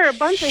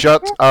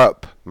 Shut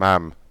up,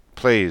 ma'am.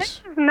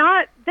 Please.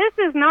 This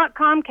is not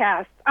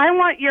Comcast. I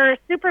want your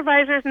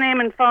supervisor's name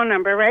and phone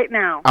number right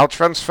now. I'll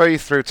transfer you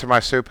through to my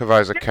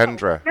supervisor,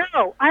 Kendra.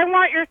 No, I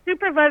want your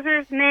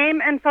supervisor's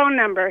name and phone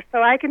number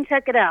so I can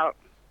check it out.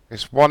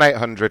 It's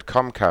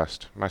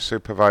 1-800-COMCAST. My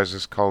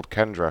supervisor's called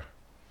Kendra.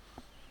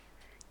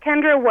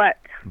 Kendra what?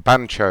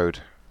 Banchode.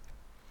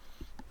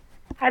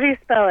 How do you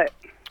spell it?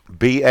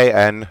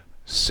 BANCHOAD.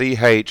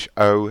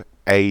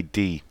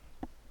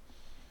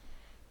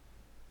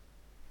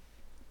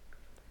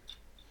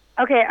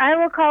 Okay, I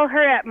will call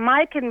her at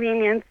my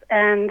convenience,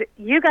 and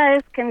you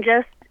guys can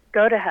just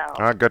go to hell.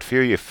 Alright, good for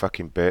you, you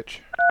fucking bitch.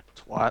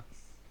 What?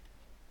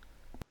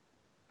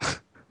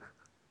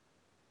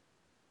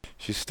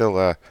 She's still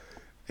there.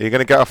 Are you going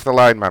to get off the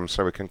line, ma'am,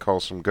 so we can call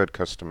some good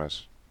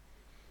customers?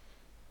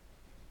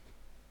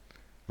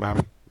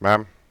 Ma'am?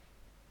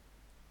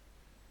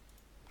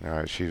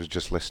 Alright, she was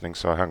just listening,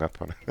 so I hung up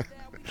on her.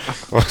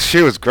 Well,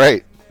 she was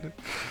great.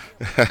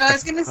 I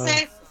was going to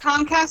say,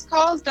 Comcast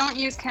calls, don't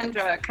use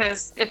Kendra,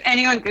 because if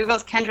anyone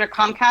Googles Kendra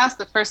Comcast,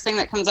 the first thing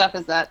that comes up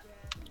is that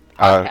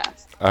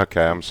podcast.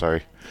 Okay, I'm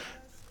sorry.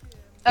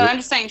 Oh, I'm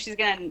just saying she's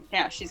gonna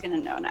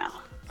know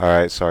now.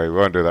 Alright, sorry, we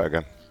won't do that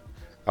again.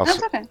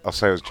 That's okay. I'll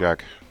say it was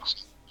Jag.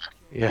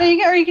 Yeah.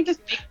 Or you can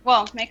just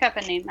make up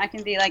a name. I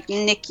can be like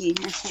Nikki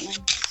or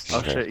something.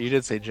 Oh shit, you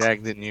did say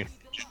Jag, didn't you?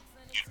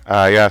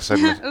 Yeah, I said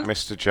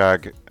Mr.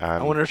 Jag.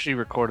 I wonder if she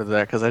recorded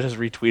that, because I just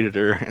retweeted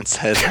her and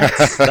said,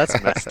 that's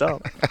messed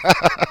up.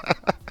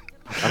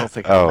 I don't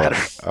think it'll matter.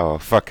 Oh,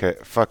 fuck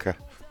it. Fuck her.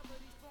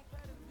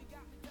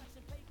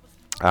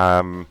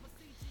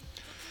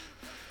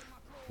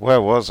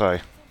 Where was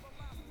I?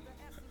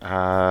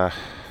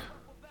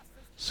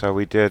 So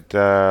we did,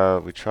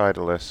 we tried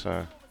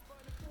Alyssa.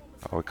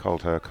 Oh, we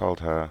called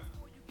her.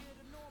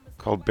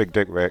 Called Big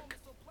Dick Rick.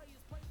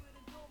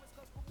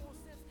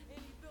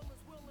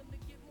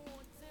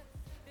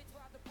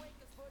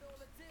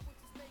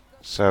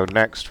 So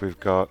next we've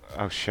got,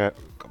 oh shit,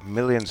 got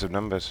millions of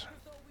numbers.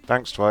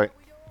 Thanks, Dwight.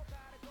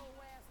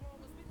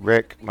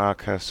 Rick,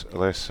 Marcus,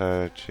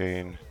 Alyssa,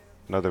 Jean,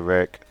 another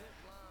Rick.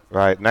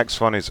 Right, next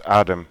one is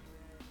Adam.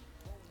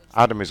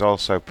 Adam is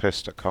also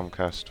pissed at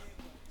Comcast.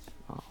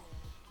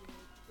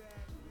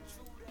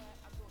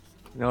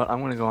 You know what? I'm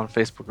going to go on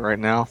Facebook right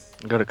now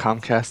and go to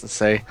Comcast and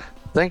say,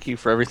 thank you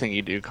for everything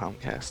you do,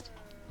 Comcast.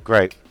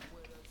 Great.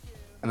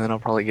 And then I'll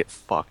probably get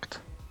fucked.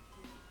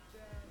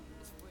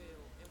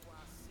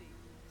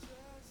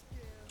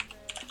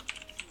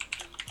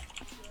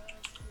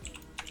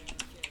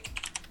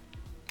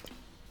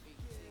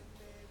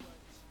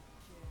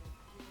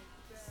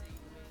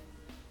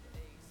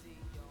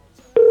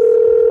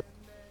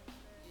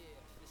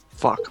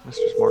 Fuck, Mr.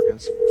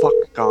 Morgan's fuck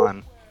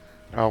gone.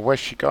 Oh, where's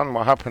she gone?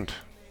 What happened?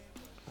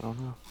 I don't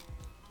know.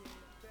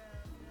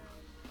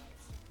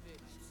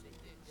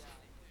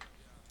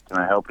 Can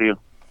I help you?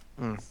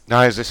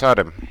 Hi, is this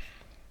Adam?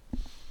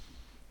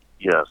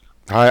 Yes.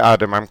 Hi,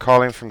 Adam. I'm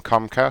calling from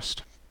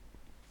Comcast.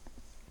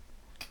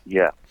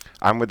 Yeah.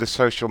 I'm with the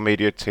social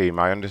media team.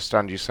 I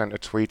understand you sent a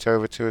tweet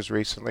over to us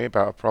recently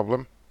about a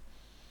problem.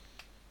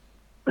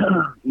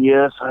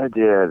 Yes, I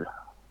did.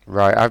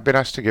 Right, I've been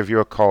asked to give you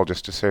a call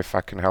just to see if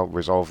I can help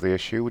resolve the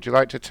issue. Would you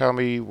like to tell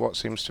me what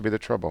seems to be the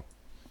trouble?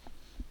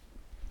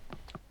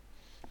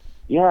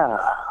 Yeah.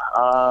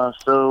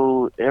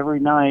 So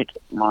every night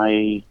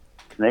my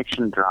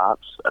connection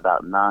drops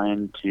about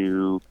 9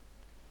 to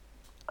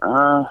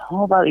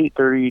about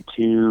 8:30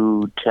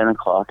 to 10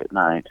 o'clock at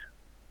night.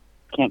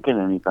 Can't get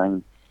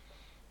anything.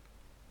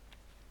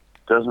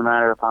 Doesn't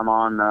matter if I'm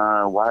on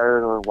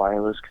wired or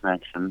wireless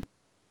connection.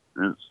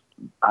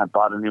 I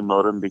bought a new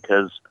modem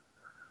because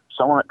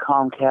someone at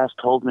Comcast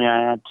told me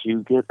I had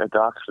to get a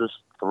DOCSIS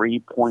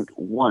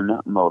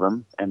 3.1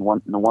 modem, and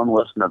the one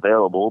wasn't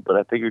available, but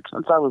I figured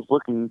since I was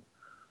looking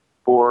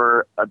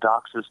for a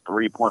DOCSIS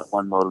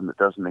 3.1 modem that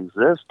doesn't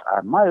exist,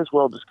 I might as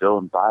well just go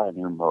and buy a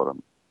new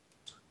modem.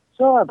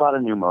 So I bought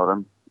a new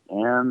modem,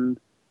 and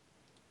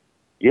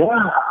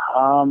yeah,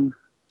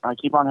 I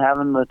keep on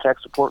having the tech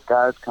support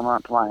guys come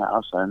out to my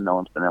house, and no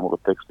one's been able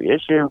to fix the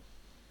issue.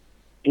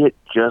 It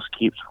just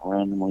keeps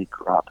randomly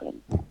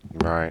dropping.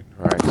 Right.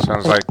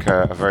 Sounds like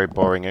a very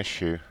boring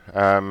issue.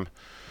 I'm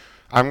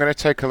going to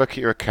take a look at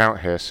your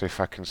account here, see if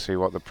I can see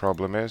what the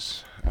problem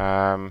is.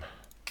 Now,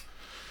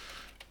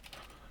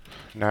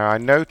 I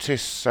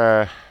notice,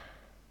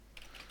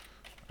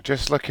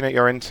 just looking at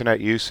your internet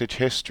usage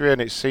history,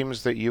 and it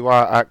seems that you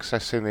are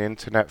accessing the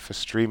internet for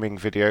streaming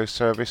video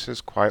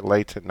services quite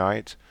late at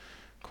night,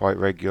 quite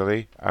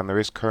regularly, and there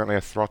is currently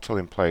a throttle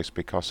in place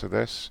because of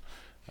this.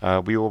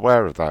 Were you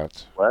aware of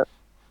that? What?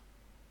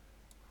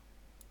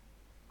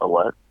 A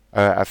what?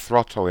 A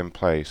throttle in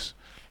place.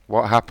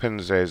 What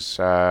happens is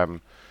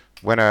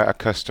when a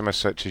customer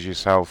such as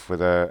yourself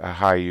with a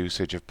high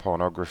usage of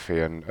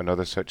pornography and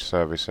other such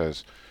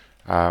services,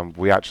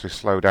 we actually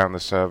slow down the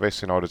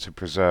service in order to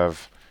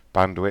preserve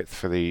bandwidth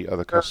for the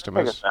other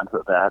customers. I take offense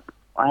at that.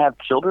 I have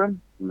children,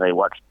 and they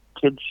watch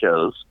kids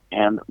shows,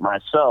 and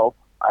myself,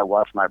 I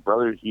watch my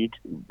brother's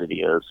YouTube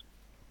videos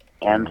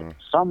and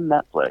some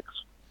Netflix.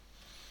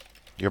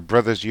 Your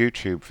brother's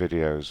YouTube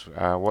videos.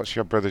 What's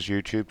your brother's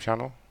YouTube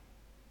channel?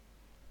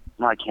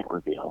 I can't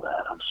reveal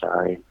that. I'm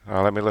sorry.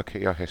 Let me look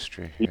at your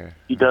history here.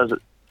 He does it.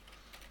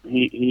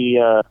 He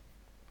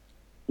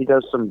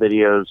does some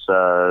videos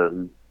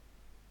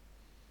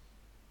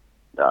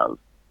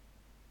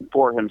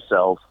for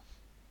himself.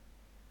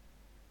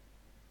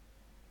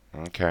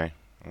 Okay.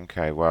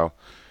 Well,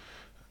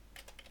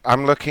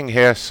 I'm looking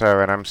here,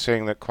 sir, and I'm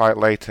seeing that quite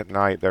late at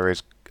night there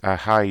is a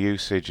high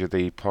usage of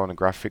the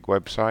pornographic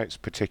websites,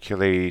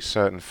 particularly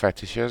certain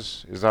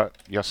fetishes. Is that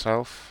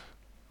yourself?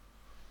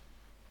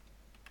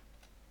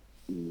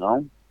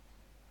 No.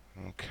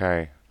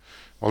 Okay.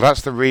 Well,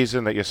 that's the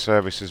reason that your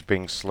service is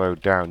being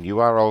slowed down. You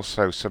are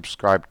also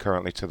subscribed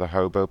currently to the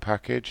Hobo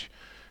package,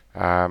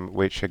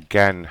 which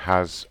again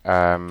has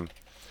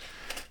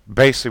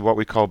basically what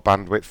we call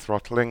bandwidth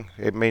throttling.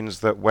 It means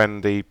that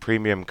when the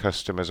premium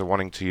customers are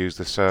wanting to use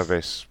the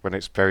service, when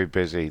it's very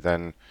busy,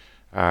 then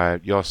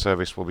your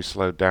service will be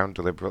slowed down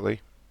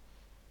deliberately.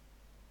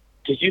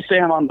 Did you say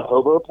I'm on the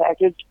Hobo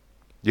package?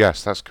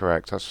 Yes, that's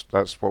correct.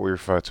 That's what we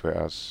refer to it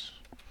as.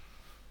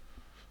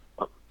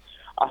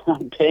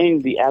 I'm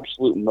paying the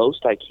absolute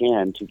most I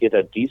can to get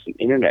a decent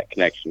internet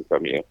connection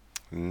from you.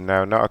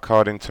 No, not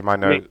according to my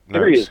notes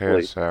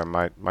here, sir.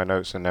 My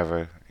notes are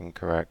never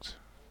incorrect.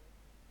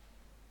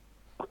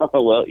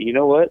 Oh, well, you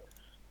know what?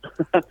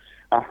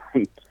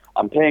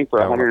 I'm paying for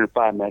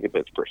 105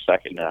 megabits per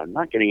second, and I'm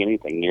not getting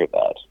anything near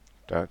that.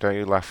 Don't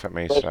you laugh at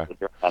me, sir.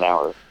 An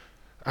hour.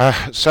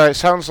 So it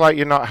sounds like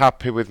you're not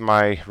happy with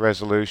my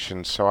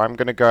resolution, so I'm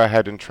going to go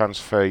ahead and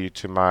transfer you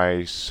to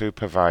my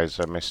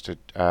supervisor, Mr.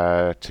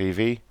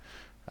 TV.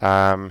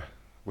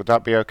 Would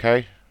that be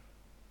okay?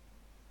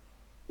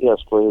 Yes,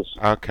 please.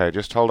 Okay,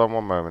 just hold on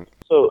one moment.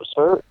 So,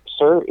 sir,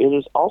 it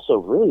is also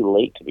really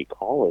late to be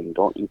calling,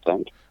 don't you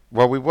think?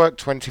 Well, we work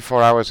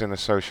 24 hours in the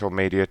social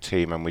media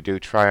team, and we do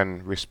try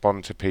and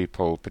respond to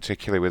people,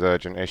 particularly with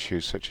urgent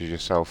issues such as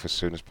yourself, as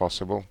soon as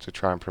possible to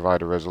try and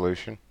provide a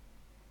resolution.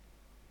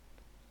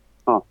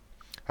 Huh.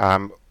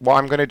 What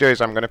I'm going to do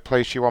is I'm going to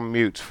place you on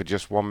mute for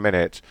just 1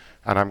 minute,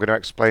 and I'm going to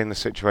explain the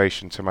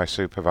situation to my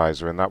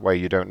supervisor, and that way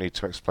you don't need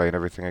to explain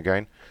everything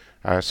again.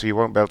 So you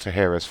won't be able to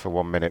hear us for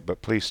 1 minute,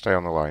 but please stay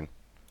on the line.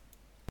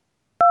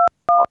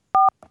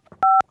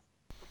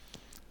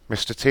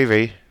 Mr.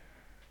 TV?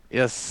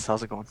 Yes,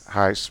 how's it going?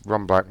 Hi, it's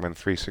Ron Blackman,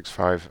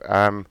 365.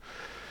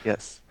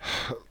 Yes.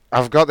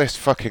 I've got this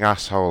fucking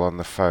asshole on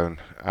the phone.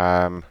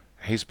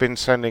 He's been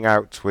sending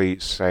out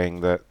tweets saying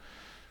that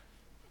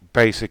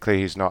basically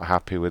he's not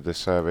happy with the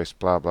service,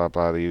 blah, blah,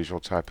 blah, the usual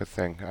type of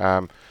thing.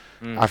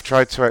 I've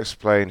tried to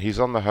explain. He's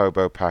on the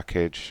hobo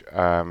package,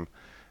 and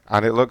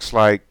it looks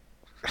like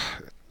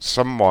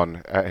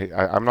someone,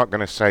 I'm not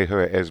going to say who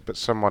it is, but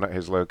someone at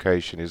his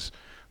location is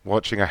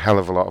watching a hell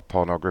of a lot of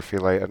pornography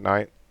late at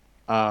night.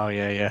 Oh,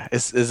 yeah.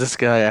 Is this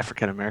guy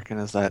African American?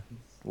 Is that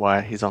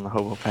why he's on the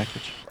hobo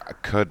package?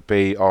 It could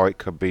be, or it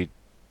could be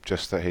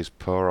just that he's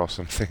poor or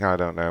something, I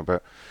don't know.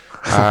 But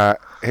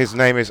his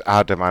name is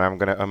Adam, and I'm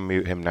going to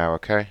unmute him now,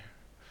 okay?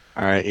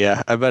 Alright,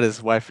 yeah. I bet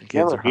his wife and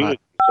kids are hot.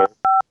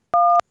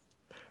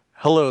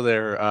 Hello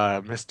there,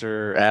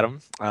 Mr.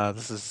 Adam.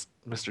 This is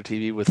Mr.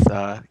 TV with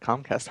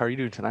Comcast. How are you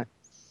doing tonight?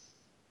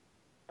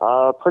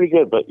 Pretty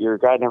good, but your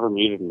guy never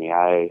muted me.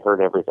 I heard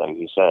everything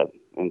he said,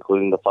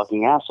 including the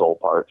fucking asshole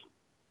part.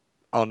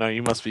 Oh, no,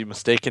 you must be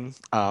mistaken.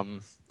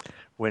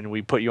 When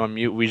we put you on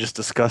mute, we just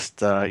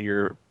discussed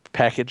your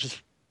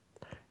package,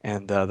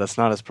 and that's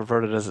not as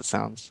perverted as it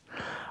sounds.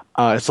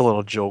 It's a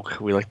little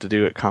joke we like to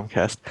do at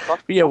Comcast.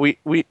 But yeah,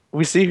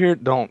 we see here,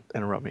 don't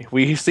interrupt me.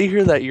 We see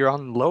here that you're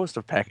on the lowest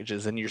of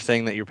packages, and you're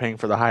saying that you're paying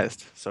for the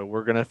highest. So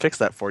we're going to fix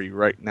that for you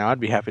right now. I'd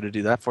be happy to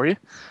do that for you.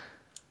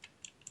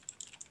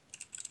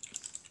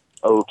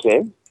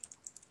 Okay.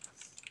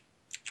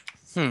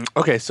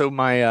 Okay, so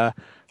my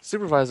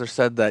supervisor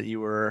said that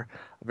you were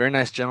a very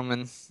nice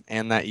gentleman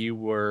and that you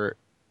were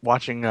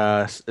watching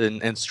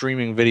and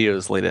streaming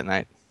videos late at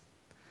night.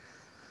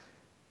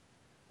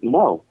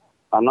 No,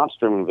 I'm not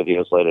streaming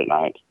videos late at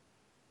night.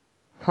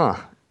 Huh.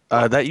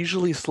 That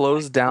usually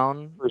slows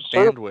down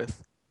bandwidth.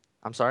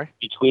 I'm sorry?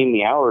 Between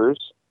the hours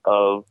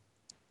of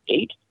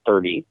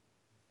 8:30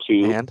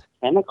 to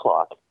 10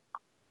 o'clock.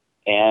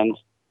 And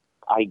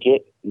I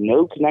get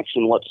no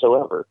connection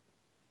whatsoever.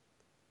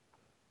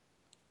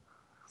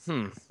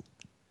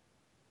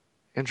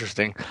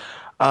 Interesting.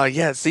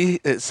 Yeah, see,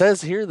 it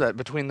says here that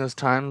between those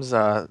times,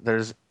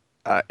 there's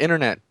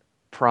internet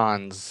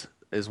prawns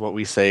is what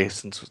we say,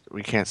 since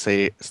we can't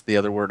say the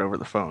other word over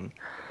the phone.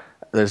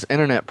 There's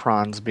internet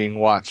prawns being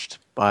watched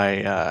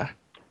by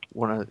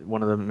one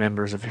of the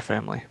members of your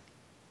family.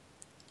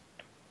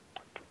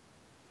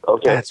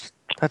 Okay.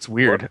 That's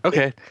weird.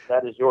 Okay.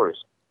 That is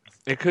yours.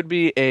 It could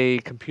be a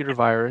computer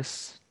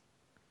virus.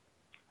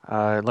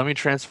 Let me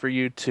transfer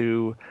you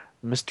to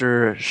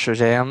Mr.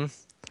 Shazam.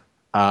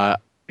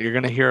 You're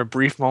going to hear a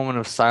brief moment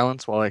of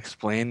silence while I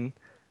explain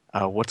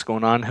what's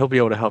going on. He'll be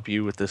able to help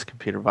you with this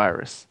computer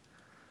virus.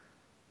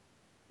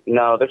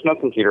 No, there's no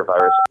computer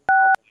virus.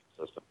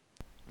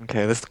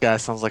 Okay, this guy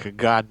sounds like a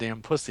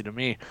goddamn pussy to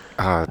me.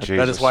 Ah, I Jesus.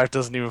 bet his wife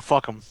doesn't even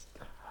fuck him.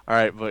 All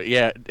right, but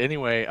yeah,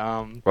 anyway.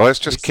 Well, let's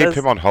just keep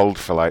him on hold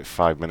for like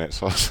 5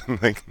 minutes or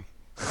something.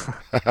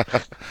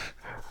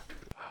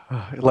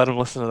 Let him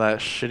listen to that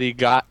shitty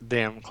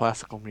goddamn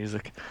classical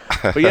music.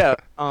 But yeah,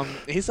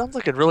 he sounds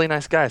like a really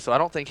nice guy, so I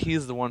don't think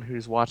he's the one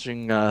who's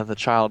watching the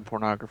child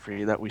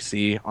pornography that we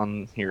see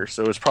on here.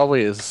 So it's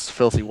probably his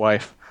filthy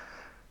wife.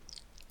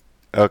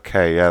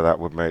 Okay, yeah, that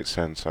would make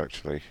sense,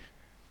 actually.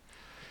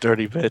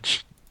 Dirty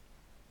bitch.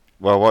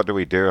 Well, what do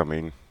we do? I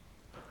mean...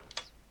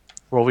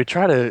 Well, we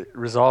try to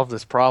resolve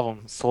this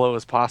problem as slow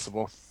as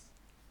possible.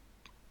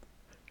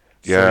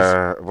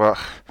 Yeah, well...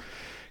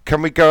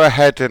 Can we go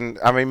ahead and...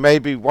 I mean,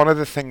 maybe one of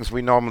the things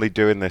we normally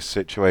do in this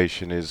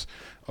situation is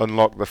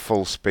unlock the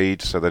full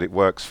speed so that it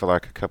works for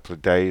like a couple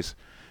of days.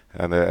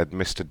 And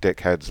Mr.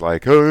 Dickhead's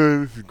like,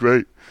 oh, this is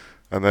great.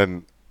 And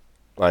then,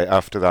 like,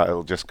 after that,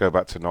 it'll just go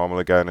back to normal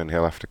again and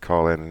he'll have to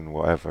call in and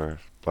whatever,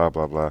 blah,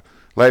 blah, blah.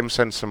 Let him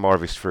send some more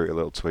of his fruity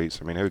little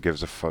tweets. I mean, who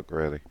gives a fuck,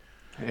 really?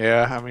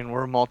 Yeah, I mean,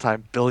 we're a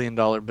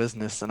multi-billion-dollar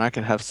business, and I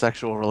can have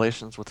sexual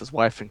relations with his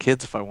wife and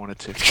kids if I wanted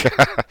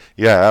to.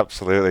 Yeah,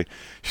 absolutely.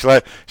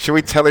 Should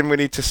we tell him we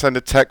need to send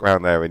a tech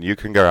round there, and you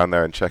can go around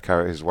there and check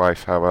out his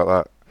wife? How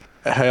about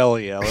that? Hell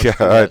yeah. Let's yeah,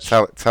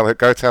 all right,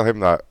 go tell him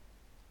that.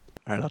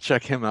 All right, I'll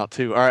check him out,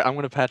 too. All right, I'm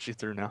going to patch you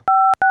through now.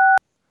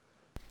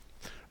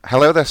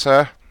 Hello there,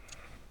 sir.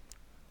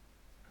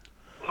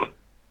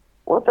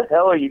 What the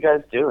hell are you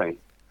guys doing?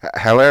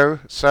 Hello,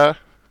 sir.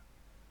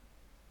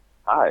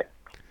 Hi.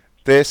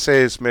 This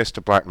is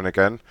Mr. Blackman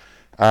again.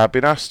 I've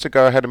been asked to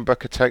go ahead and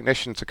book a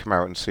technician to come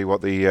out and see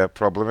what the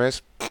problem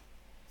is.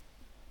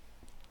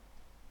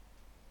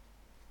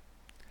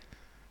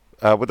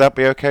 Would that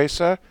be okay,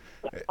 sir?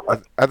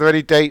 Are there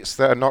any dates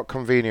that are not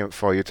convenient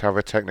for you to have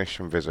a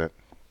technician visit?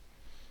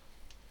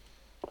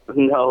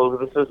 No,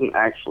 this isn't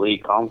actually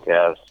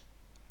Comcast.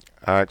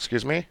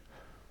 Excuse me?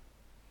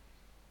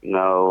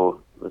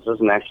 No, this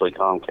isn't actually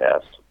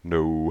Comcast.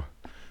 No.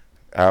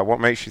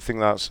 What makes you think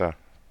that, sir?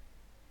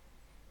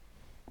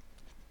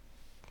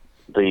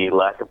 The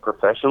lack of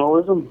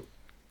professionalism?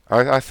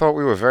 I thought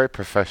we were very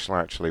professional,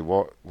 actually.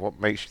 What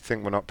makes you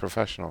think we're not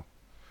professional?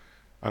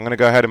 I'm going to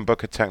go ahead and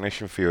book a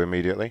technician for you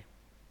immediately.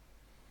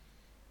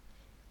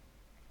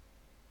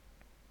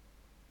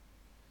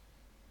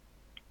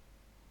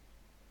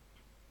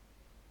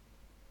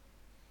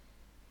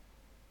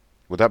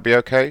 Would that be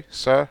okay,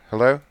 sir?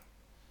 Hello?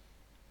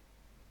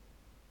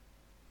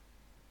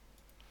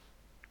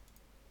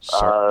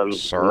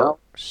 Sir? No.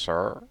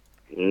 Sir?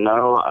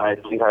 No, I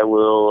think I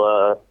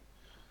will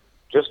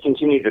just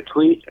continue to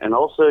tweet, and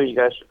also you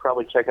guys should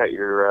probably check out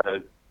your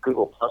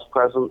Google Plus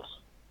presence.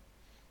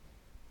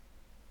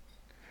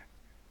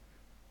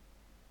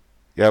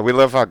 Yeah, we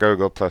love our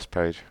Google Plus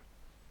page.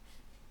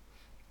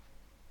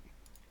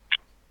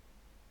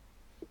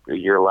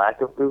 Your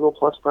lack of Google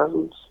Plus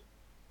presence?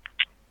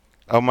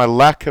 Oh, my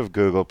lack of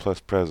Google Plus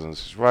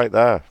presence is right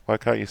there. Why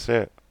can't you see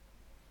it?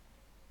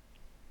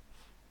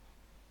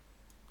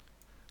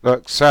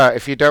 Look, sir,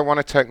 if you don't want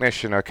a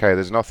technician, okay,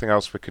 there's nothing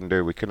else we can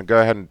do. We can go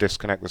ahead and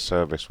disconnect the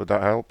service. Would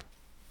that help?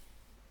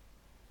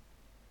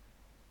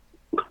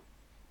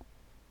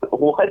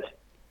 What?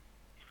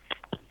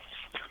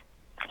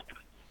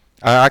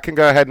 I can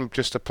go ahead and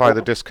just apply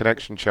the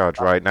disconnection charge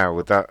right now.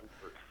 Would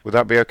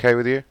that be okay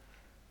with you?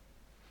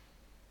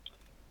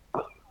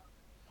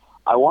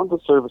 I want the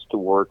service to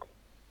work.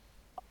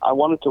 I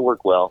want it to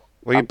work well.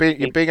 Well,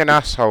 you're being an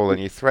asshole and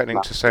you're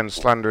threatening to send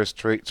slanderous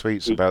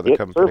tweets about the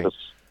company. Service.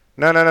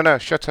 No.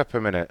 Shut up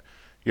a minute.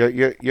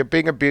 You're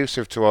being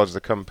abusive towards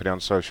the company on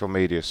social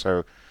media.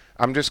 So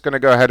I'm just going to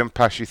go ahead and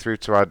pass you through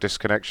to our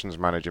disconnections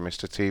manager,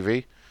 Mr.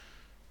 TV.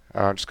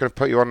 I'm just going to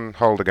put you on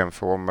hold again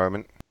for one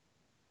moment.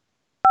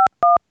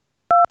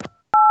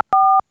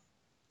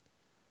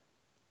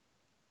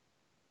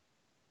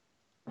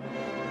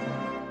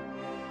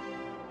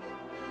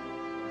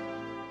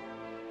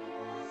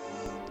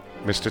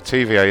 Mr.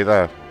 TV, are you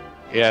there?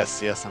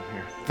 Yes, I'm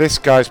here. This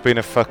guy's been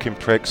a fucking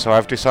prick, so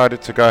I've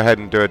decided to go ahead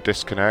and do a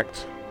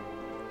disconnect.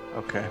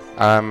 Okay.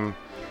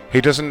 He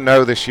doesn't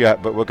know this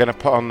yet, but we're going to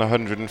put on the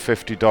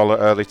 $150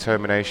 early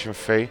termination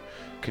fee.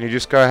 Can you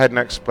just go ahead and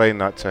explain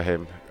that to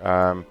him?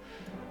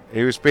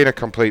 He was being a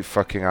complete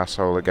fucking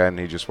asshole again.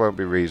 He just won't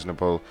be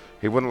reasonable.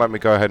 He wouldn't let me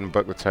go ahead and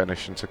book the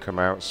technician to come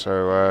out,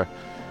 so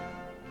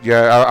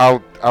yeah, I'll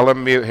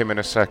unmute him in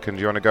a second. Do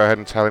you want to go ahead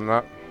and tell him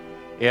that?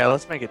 Yeah,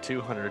 let's make it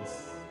 200.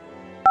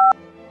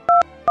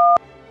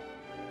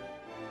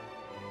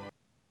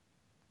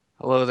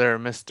 Hello there,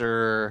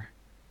 Mr.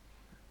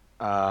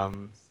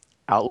 Outler.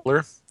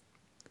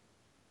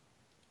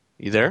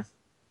 You there?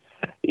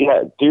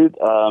 Yeah, dude,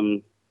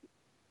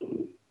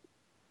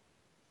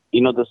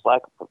 you know, this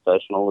lack of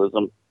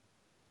professionalism,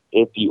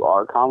 if you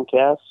are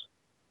Comcast,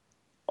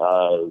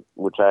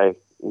 which I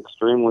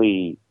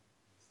extremely,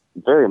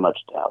 very much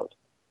doubt.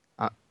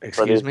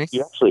 Excuse me? If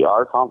you actually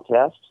are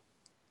Comcast,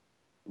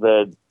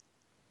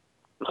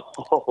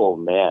 oh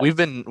man. We've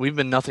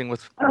been nothing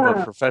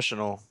but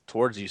professional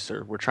towards you,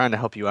 sir. We're trying to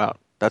help you out.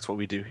 That's what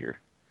we do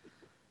here.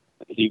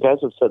 You guys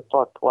have said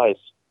fuck twice.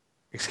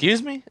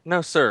 Excuse me?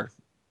 No, sir.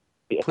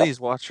 Yeah. Please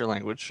watch your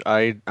language.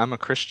 I'm a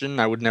Christian.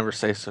 I would never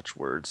say such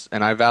words.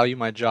 And I value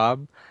my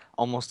job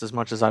almost as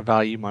much as I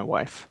value my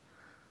wife.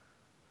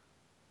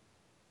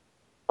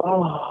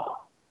 Oh.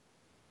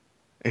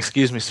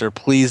 Excuse me, sir.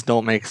 Please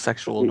don't make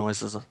sexual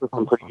noises.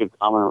 Some pretty good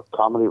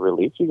comedy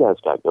relief you guys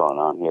got going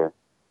on here.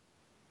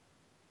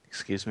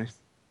 Excuse me?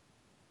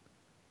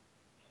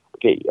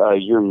 Okay,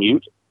 your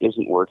mute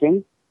isn't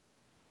working.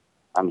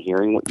 I'm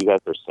hearing what you guys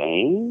are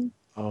saying.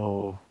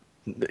 Oh,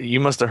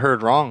 you must have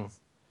heard wrong.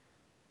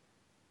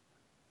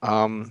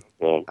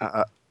 Okay.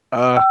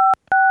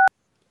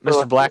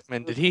 Mr.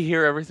 Blackman, did he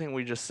hear everything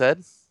we just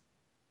said?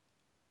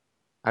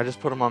 I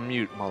just put him on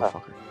mute,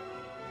 motherfucker.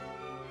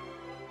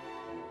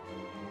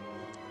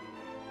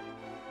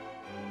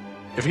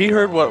 If he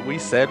heard what we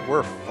said,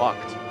 we're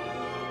fucked.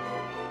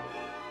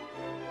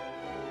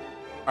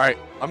 Alright,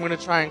 I'm going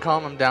to try and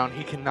calm him down.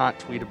 He cannot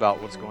tweet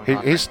about what's going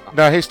on.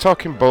 He's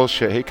talking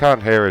bullshit. He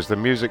can't hear us. The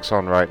music's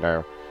on right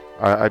now.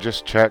 I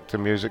just checked. The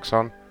music's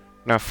on.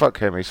 No, fuck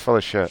him. He's full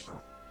of shit.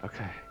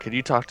 Okay. Could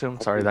you talk to him?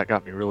 Sorry, that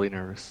got me really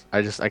nervous.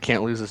 I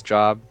can't lose this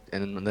job,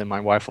 and then my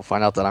wife will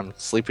find out that I'm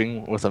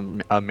sleeping with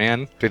a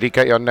man. Did he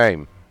get your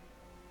name?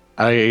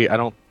 I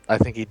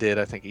think he did.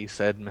 I think he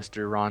said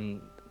Mr.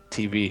 Ron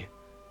TV.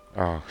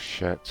 Oh,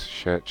 shit.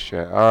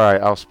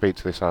 Alright, I'll speak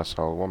to this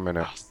asshole. 1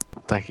 minute.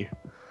 Thank you.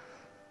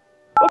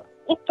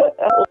 What the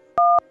hell?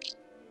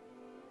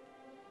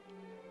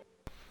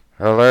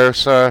 Hello,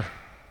 sir.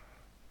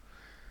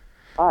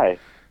 Hi.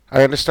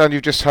 I understand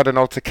you've just had an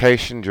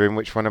altercation during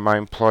which one of my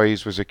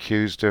employees was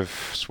accused of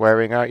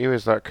swearing at you.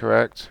 Is that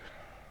correct?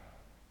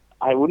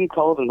 I wouldn't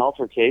call it an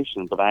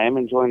altercation, but I am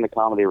enjoying the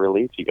comedy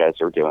relief you guys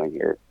are doing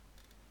here.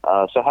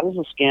 So how does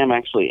the scam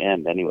actually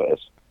end, anyways?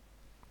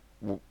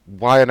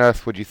 Why on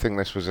earth would you think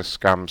this was a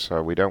scam,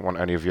 sir? We don't want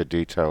any of your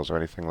details or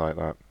anything like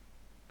that.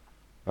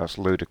 That's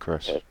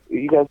ludicrous.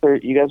 You guys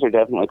are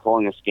definitely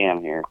pulling a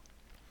scam here.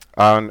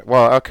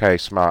 Well, okay,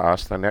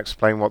 smartass. Then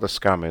explain what the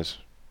scam is.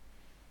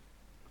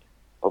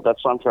 Well,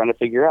 that's what I'm trying to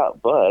figure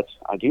out. But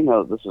I do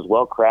know this is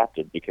well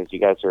crafted because you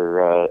guys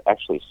are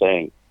actually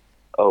saying,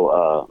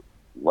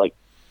 like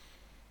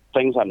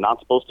things I'm not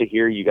supposed to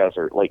hear. You guys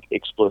are like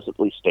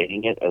explicitly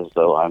stating it as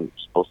though I'm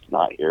supposed to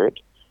not hear it.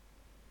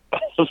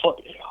 It's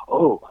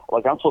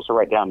like I'm supposed to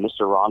write down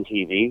Mr. Ron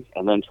TV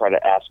and then try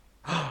to ask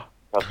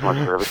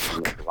customer service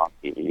who Mr. Ron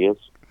TV is.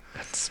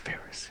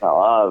 Conspiracy.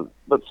 No,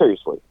 but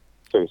seriously,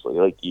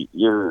 like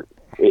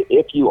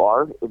if you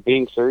are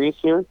being serious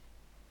here,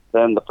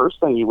 then the first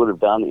thing you would have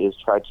done is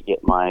try to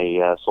get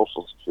my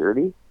social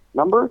security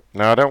number.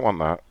 No, I don't want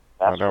that.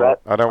 I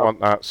don't want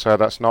that, sir.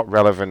 That's not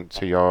relevant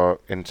to your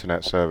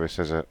internet service,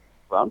 is it?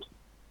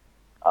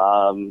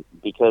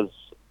 Because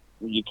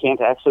you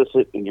can't access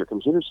it in your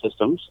computer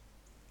systems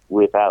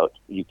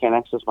you can't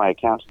access my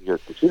account in your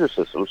computer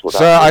systems without...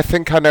 Sir, I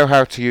think I know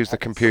how to use the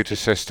computer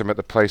system at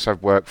the place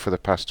I've worked for the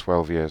past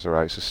 12 years,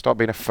 alright? So stop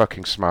being a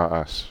fucking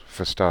smartass,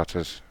 for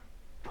starters.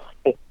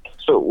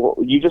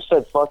 So, you just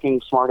said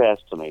fucking smartass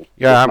to me.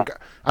 Yeah,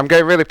 I'm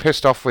getting really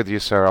pissed off with you,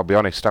 sir, I'll be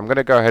honest. I'm going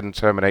to go ahead and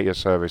terminate your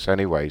service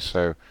anyway,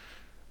 so...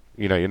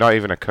 you're not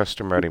even a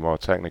customer anymore,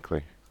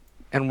 technically.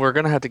 And we're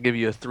going to have to give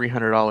you a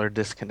 $300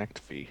 disconnect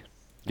fee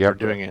for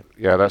doing it.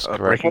 Yeah, that's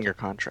correct. Breaking your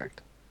contract.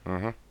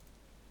 Mm-hmm.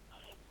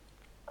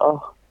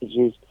 Oh,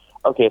 jeez.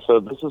 Okay, so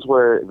this is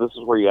where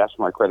you ask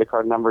for my credit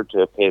card number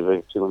to pay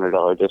the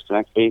 $200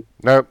 disconnect fee?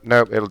 No,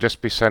 it'll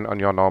just be sent on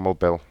your normal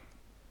bill.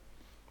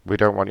 We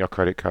don't want your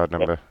credit card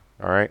number,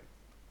 alright?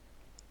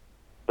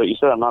 But you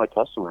said I'm not a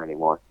customer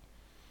anymore.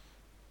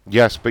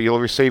 Yes, but you'll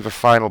receive a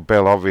final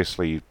bill,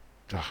 obviously.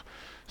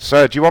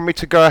 Sir, do you want me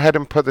to go ahead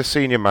and put the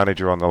senior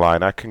manager on the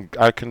line? I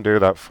can do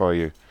that for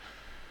you.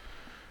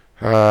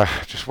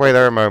 Just wait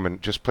there a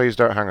moment. Just please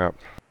don't hang up.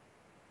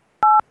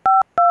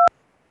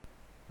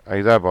 Are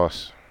you there,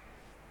 boss?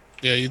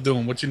 Yeah, you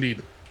doing? What you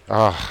need?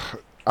 Oh,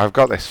 I've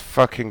got this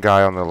fucking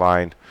guy on the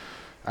line.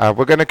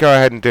 We're going to go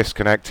ahead and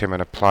disconnect him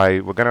and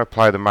we're going to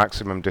apply the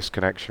maximum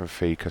disconnection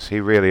fee because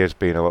he really is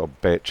being a little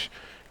bitch.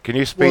 Can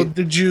you speak? Well,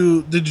 did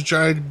you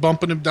try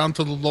bumping him down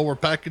to the lower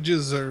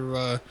packages,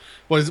 or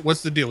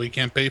what's the deal? He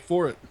can't pay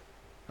for it.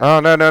 Oh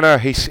no.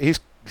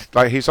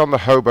 He's on the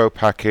hobo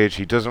package.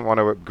 He doesn't want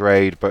to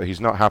upgrade, but he's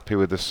not happy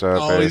with the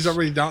service. Oh, he's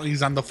already down.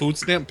 He's on the food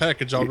stamp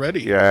package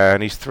already. Yeah,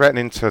 and he's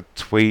threatening to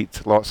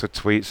tweet lots of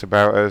tweets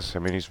about us. I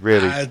mean, he's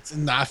really.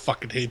 I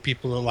fucking hate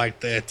people who are like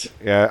that.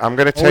 Yeah, I'm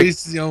gonna take.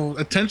 Always,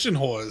 attention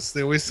whores.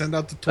 They always send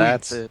out the tweets.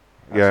 That's it.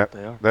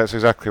 That's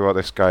exactly what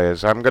this guy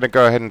is. I'm going to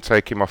go ahead and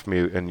take him off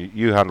mute, and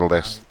you handle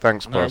this.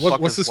 Thanks, boss.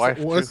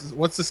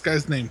 What's this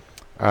guy's name?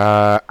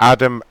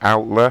 Adam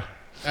Outler.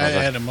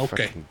 Adam,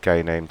 okay.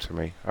 Gay name to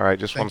me. All right,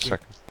 just 1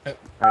 second.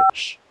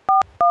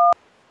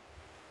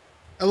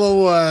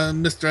 Hello,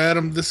 Mr.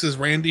 Adam. This is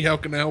Randy. How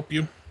can I help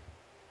you?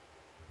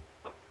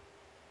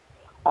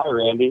 Hi,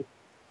 Randy.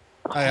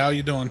 Hi, how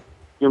you doing?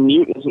 Your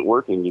mute isn't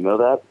working. You know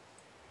that?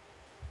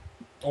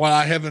 Well,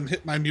 I haven't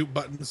hit my mute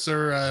button,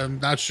 sir. I'm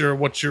not sure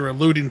what you're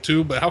alluding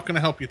to, but how can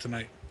I help you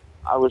tonight?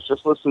 I was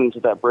just listening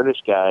to that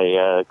British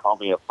guy call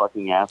me a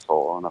fucking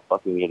asshole and a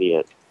fucking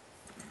idiot.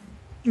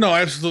 No,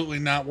 absolutely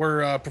not.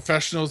 We're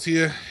professionals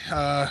here.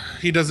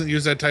 He doesn't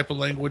use that type of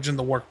language in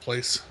the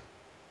workplace.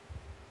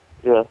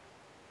 Yeah.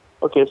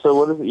 Okay, so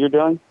what is it you're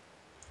doing?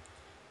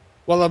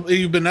 Well,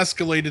 you've been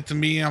escalated to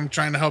me. I'm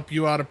trying to help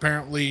you out.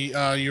 Apparently,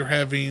 you're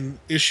having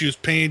issues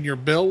paying your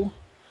bill,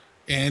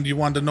 and you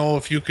wanted to know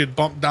if you could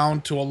bump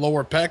down to a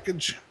lower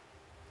package?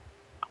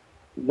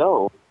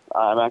 No,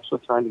 I'm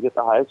actually trying to get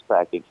the highest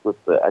package with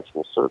the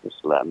actual service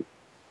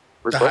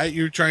that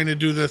You're trying to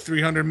do the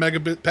 300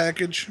 megabit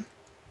package?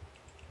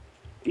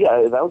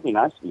 Yeah, that would be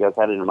nice if you guys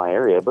had it in my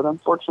area, but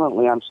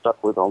unfortunately I'm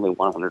stuck with only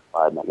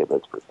 105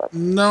 megabits per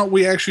second. No,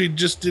 we actually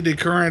just did a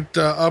current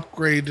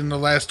upgrade in the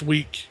last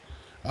week,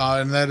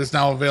 and that is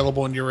now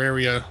available in your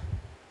area.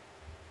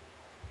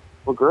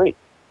 Well, great.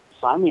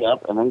 Sign me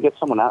up and then get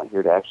someone out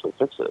here to actually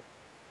fix it.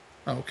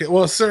 Okay.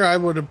 Well, sir, I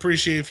would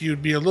appreciate if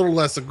you'd be a little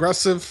less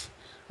aggressive.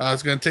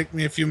 It's going to take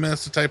me a few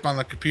minutes to type on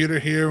the computer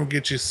here and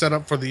get you set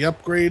up for the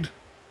upgrade.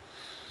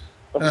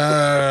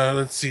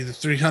 Let's see, the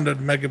 300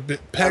 megabit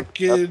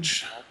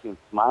package. I'm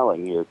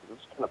smiling here because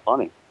it's kind of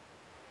funny.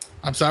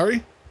 I'm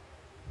sorry?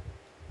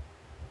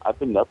 I've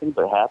been nothing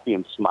but happy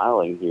and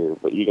smiling here,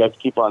 but you guys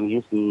keep on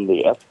using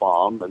the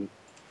F-bomb and...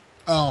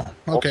 Oh,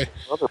 okay.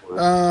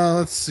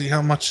 Let's see,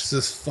 how much is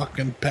this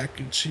fucking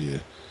package here?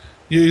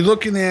 You're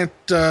looking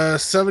at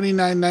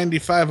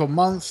 $79.95 a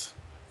month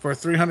for a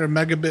 300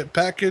 megabit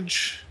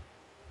package.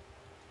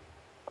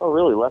 Oh,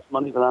 really? Less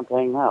money than I'm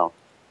paying now?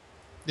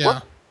 Yeah.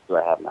 What do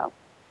I have now?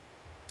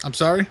 I'm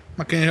sorry?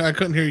 I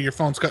couldn't hear you. Your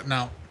phone's cutting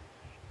out.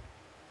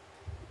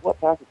 What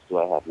package do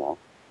I have now?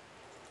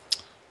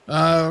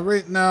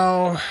 Right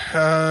now,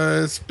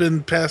 it's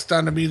been passed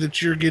on to me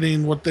that you're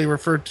getting what they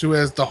refer to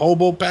as the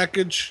hobo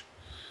package,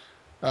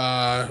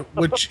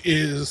 which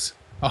is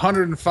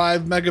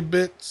 105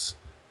 megabits,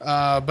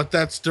 but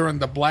that's during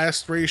the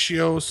blast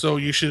ratio, so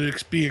you should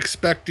be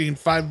expecting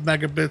 5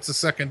 megabits a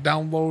second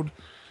download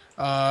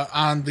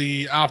on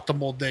the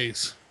optimal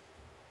days.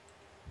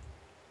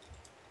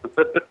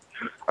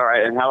 All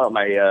right, and how about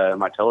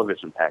my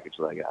television package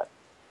that I got?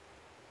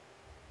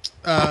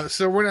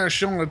 So we're not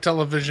showing a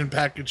television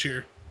package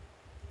here.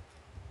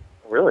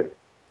 Really?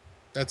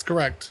 That's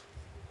correct.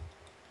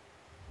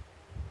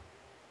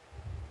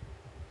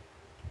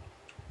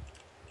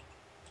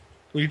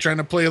 Were you trying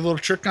to play a little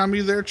trick on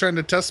me there, trying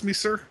to test me,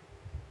 sir?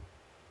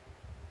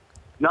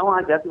 No, I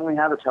definitely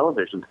have a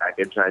television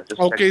package. I just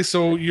Okay,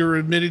 so you're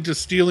admitting to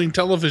stealing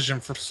television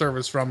for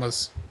service from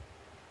us.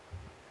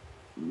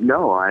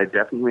 No, I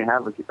definitely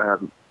have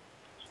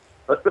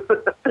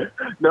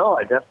no,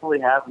 I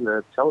definitely have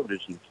the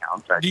television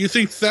account. Do you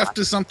think theft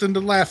is something to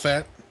laugh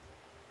at?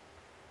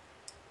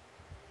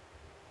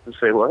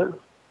 Say what?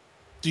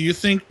 Do you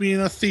think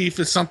being a thief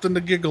is something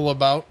to giggle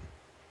about?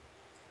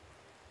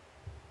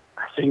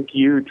 I think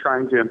you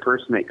trying to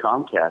impersonate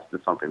Comcast is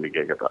something to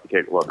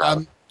giggle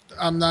about.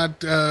 I'm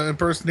not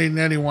impersonating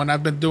anyone.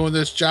 I've been doing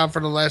this job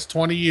for the last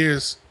 20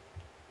 years.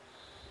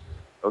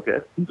 Okay.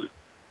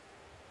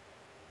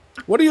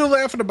 What are you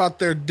laughing about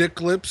there,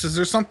 Dick Lips? Is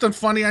there something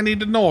funny I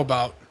need to know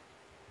about?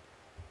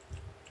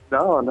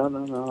 No.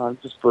 I'm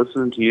just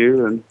listening to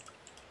you and.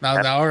 No.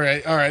 All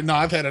right. No,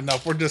 I've had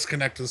enough. We're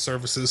disconnecting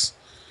services.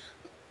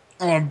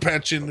 I'm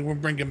patching. We're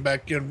bringing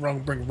back in. We're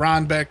bring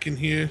Ron back in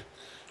here.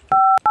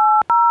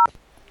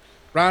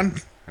 Ron.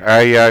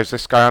 Yeah, is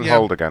this guy on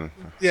hold again?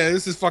 Yeah,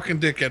 this is fucking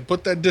dickhead.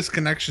 Put that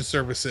disconnection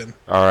service in.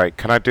 All right,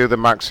 can I do the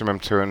maximum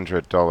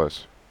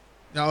 $200?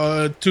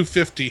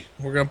 $250.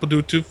 We're gonna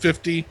do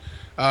 $250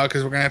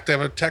 because we're gonna have to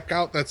have a tech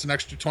out. That's an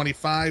extra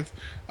 $25,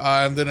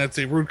 and then it's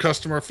a rude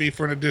customer fee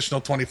for an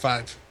additional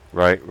 $25.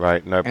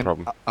 Right, no and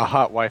problem. A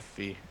hot wife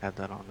fee. Add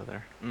that onto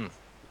there.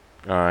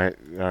 All right,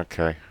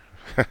 okay.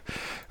 All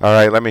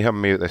right, let me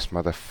unmute this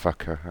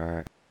motherfucker. All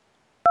right.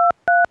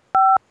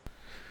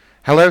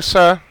 Hello,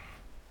 sir.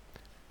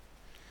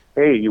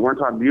 Hey, you weren't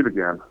on mute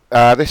again.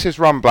 This is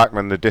Ron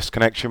Blackman, the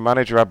disconnection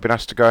manager. I've been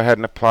asked to go ahead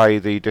and apply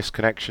the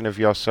disconnection of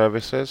your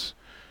services.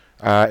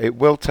 It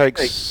will take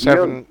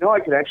You know, I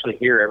could actually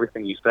hear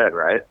everything you said,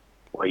 right?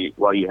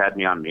 While you had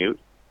me on mute.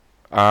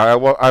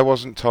 I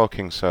wasn't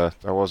talking, sir.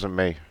 That wasn't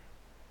me.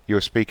 You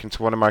were speaking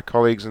to one of my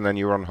colleagues, and then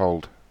you were on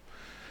hold.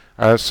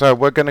 So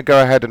we're going to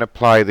go ahead and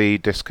apply the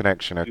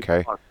disconnection,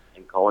 okay?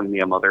 And calling me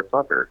a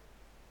motherfucker.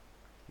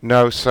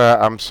 No, sir,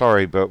 I'm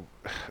sorry, but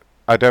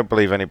I don't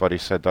believe anybody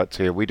said that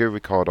to you. We do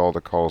record all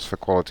the calls for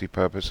quality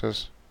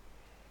purposes.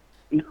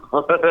 You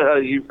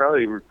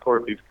probably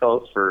record these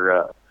calls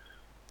for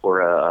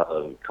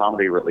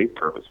comedy relief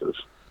purposes.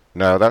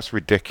 No, that's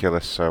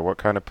ridiculous, sir. What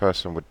kind of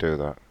person would do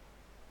that?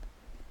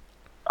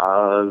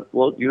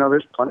 Well,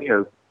 there's plenty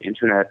of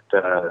internet,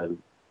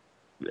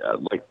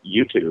 like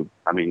YouTube.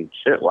 I mean,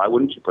 shit, why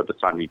wouldn't you put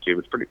this on YouTube?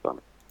 It's pretty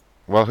funny.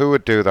 Well, who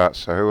would do that,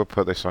 sir? Who would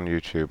put this on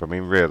YouTube? I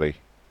mean, really?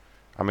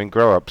 I mean,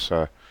 grow up,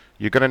 sir.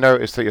 You're going to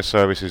notice that your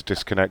service is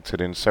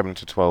disconnected in 7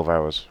 to 12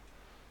 hours.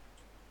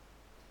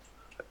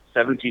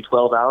 7 to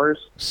 12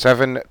 hours?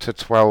 7 to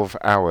 12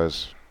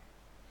 hours.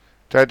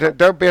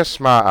 Don't be a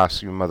smart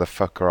ass, you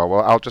motherfucker,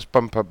 or I'll just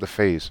bump up the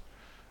fees.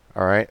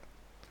 All right?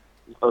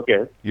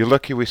 Okay. You're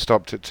lucky we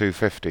stopped at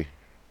 $250.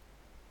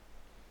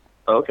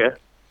 Okay.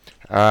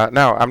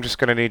 Now, I'm just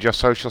going to need your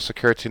social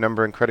security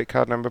number and credit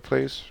card number,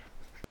 please.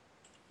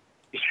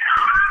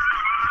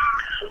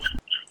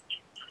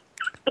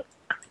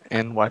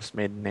 And wife's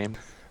maiden name.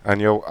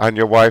 And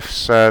your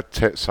wife's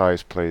tit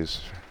size, please.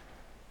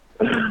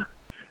 Yeah.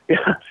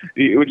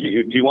 Do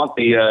you want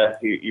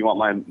you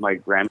want my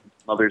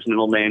grandmother's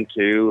middle name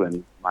too,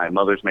 and my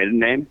mother's maiden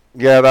name?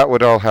 Yeah, that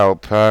would all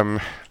help. Why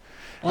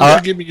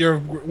don't you give me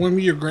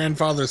your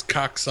grandfather's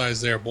cock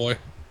size there, boy?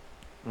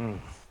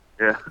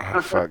 Yeah. Oh,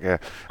 fuck yeah.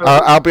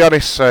 I'll be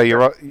honest, sir.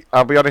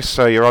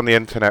 You're on the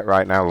internet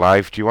right now,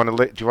 live. Do you want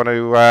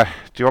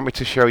me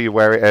to show you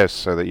where it is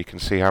so that you can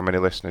see how many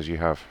listeners you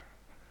have?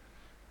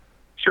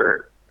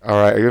 Sure.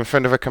 All right. Are you in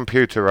front of a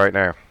computer right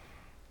now?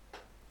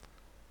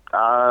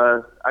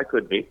 I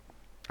could be.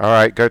 All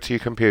right. Go to your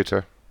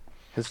computer.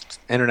 His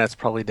internet's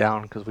probably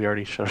down because we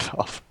already shut it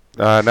off.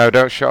 No,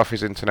 don't shut off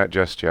his internet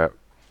just yet.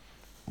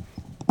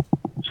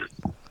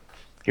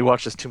 He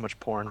watches too much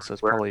porn, so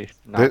it's probably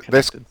not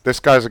connected.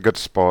 This guy's a good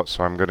sport,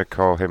 so I'm going to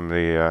call him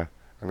I'm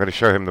going to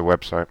show him the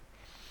website.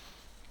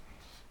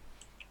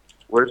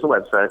 Where's the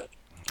website?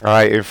 All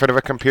right, in front of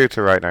a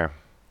computer right now.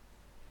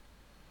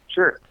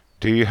 Sure.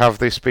 Do you have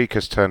the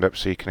speakers turned up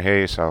so you can hear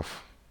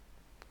yourself?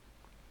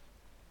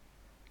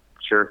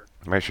 Sure.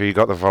 Make sure you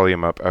got the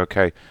volume up.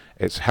 Okay.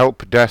 It's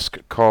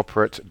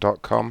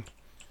helpdeskcorporate.com.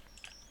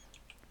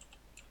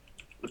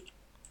 All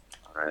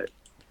right.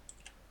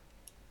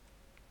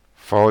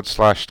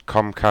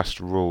 /Comcast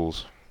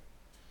rules.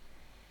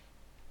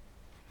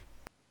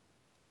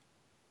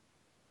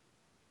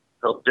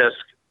 Help desk.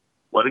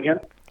 What again?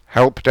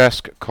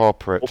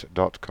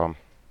 Helpdeskcorporate.com.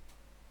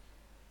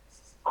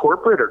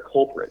 Corporate or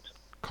culprit?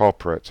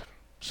 Corporate.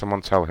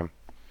 Someone tell him.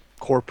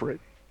 Corporate.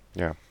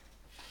 Yeah.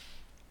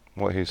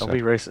 What he said. Don't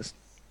be racist.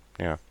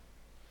 Yeah.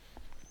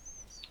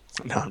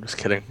 No, I'm just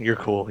kidding. You're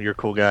cool. You're a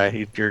cool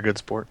guy. You're a good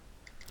sport.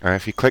 And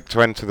if you click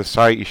to enter the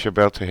site, you should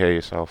be able to hear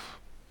yourself.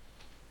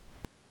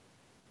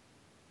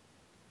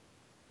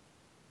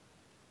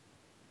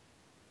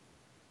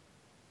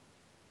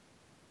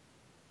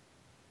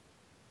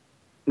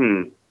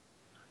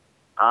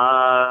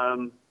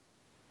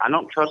 I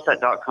don't trust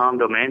that .com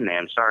domain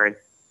name. Sorry.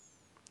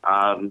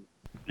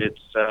 It's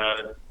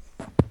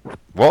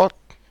What?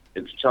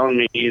 It's telling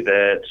me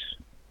that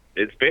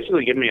it's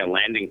basically giving me a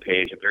landing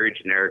page, a very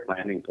generic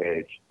landing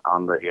page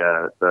on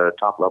the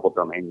top level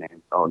domain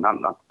name. Oh,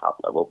 not the top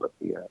level, but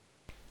the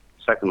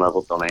second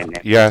level domain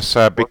name. Yes,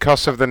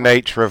 because of the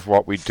nature of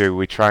what we do,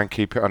 we try and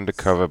keep it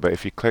undercover, but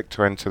if you click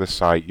to enter the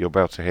site, you'll be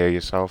able to hear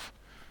yourself.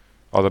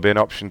 Or there'll be an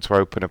option to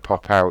open a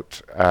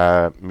pop-out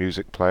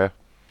music player.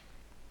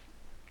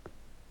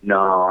 No,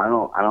 I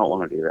don't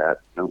want to do that.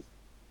 No.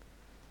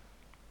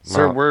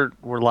 Sir,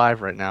 we're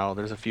live right now.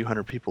 There's a few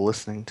hundred people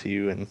listening to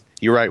you, and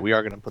you're right. We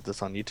are going to put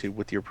this on YouTube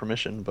with your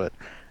permission, but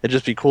it'd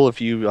just be cool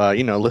if you,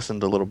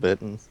 listened a little bit.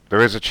 And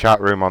there is a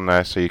chat room on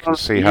there, so you can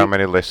see how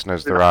many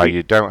listeners there are.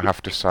 You don't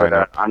have to sign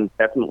up. I'm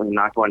definitely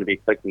not going to be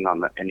clicking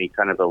on any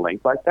kind of a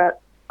link like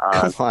that.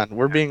 Come on,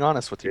 we're being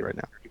honest with you right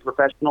now.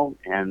 Professional,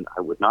 and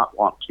I would not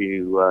want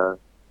to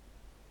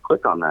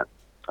click on that.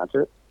 That's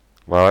it.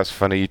 Well, that's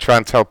funny. You try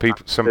and tell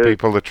some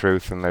people the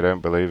truth, and they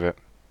don't believe it.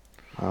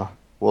 Oh,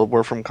 well,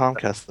 we're from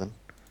Comcast then.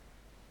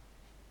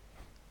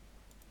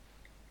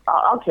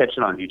 I'll catch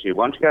it on YouTube.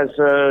 Why don't you guys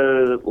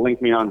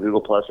link me on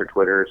Google Plus or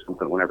Twitter or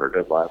something whenever it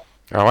goes live?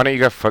 Oh, why don't you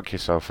go fuck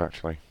yourself,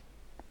 actually?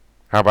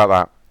 How about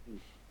that?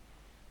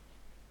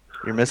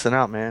 You're missing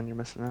out, man. You're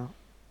missing out.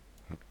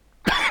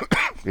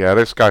 Yeah,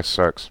 this guy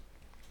sucks.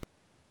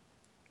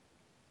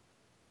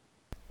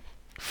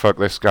 Fuck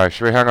this guy.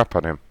 Should we hang up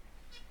on him?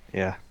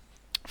 Yeah.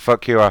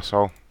 Fuck you,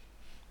 asshole.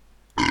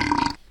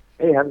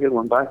 Hey, have a good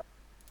one. Bye.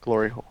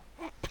 Glory hole.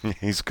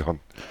 He's gone.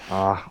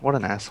 Ah, what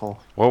an asshole.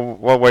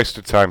 What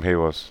wasted time he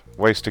was.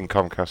 Wasting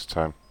Comcast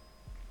time.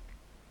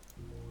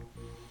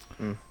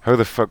 Who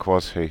the fuck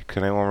was he?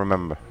 Can anyone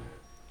remember?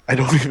 I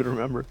don't even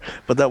remember.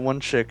 But that one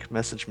chick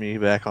messaged me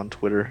back on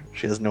Twitter.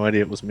 She has no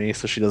idea it was me,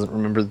 so she doesn't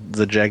remember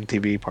the Jag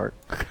TV part.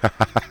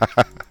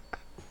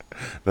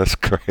 That's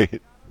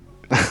great.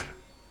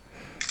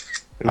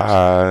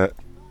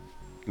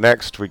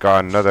 Next, we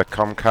got another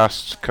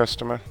Comcast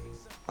customer.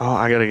 Oh,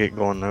 I gotta get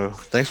going though.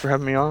 Thanks for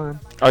having me on.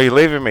 Oh, you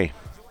leaving me?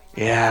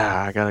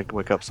 Yeah, I gotta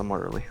wake up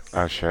somewhat early.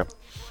 Oh shit.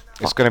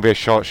 It's gonna be a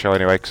short show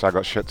anyway, because I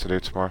got shit to do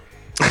tomorrow.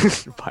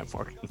 Bye,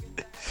 Morgan.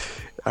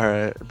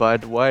 Alright, bye,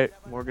 Dwight,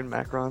 Morgan,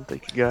 Macron.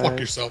 Thank you guys. Fuck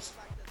yourself.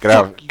 Get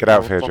out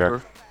of here,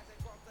 Jack.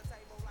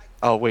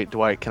 Oh wait,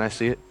 Dwight, can I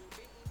see it?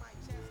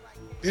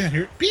 Yeah,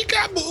 here.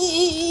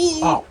 Peekaboo!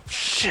 Oh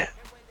shit.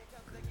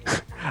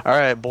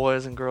 Alright,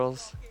 boys and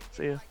girls.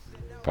 See ya.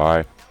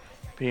 Bye.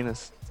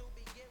 Penis.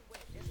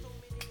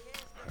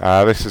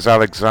 This is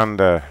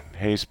Alexander.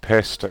 He's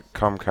pissed at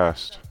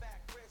Comcast.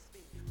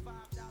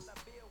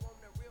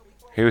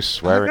 He was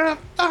swearing.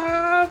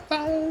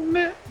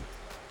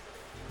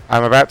 I'm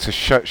about to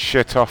shut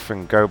shit off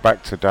and go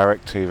back to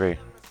DirecTV.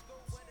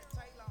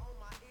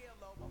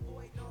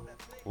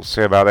 We'll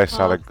see about this,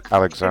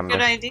 Alexander.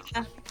 Good idea.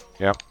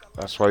 Yep,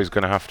 that's what he's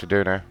going to have to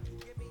do now.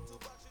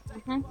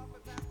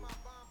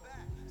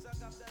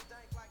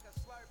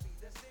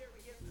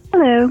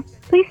 Hello.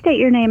 Please state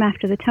your name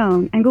after the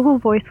tone, and Google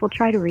Voice will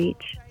try to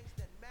reach.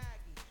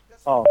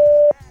 Oh.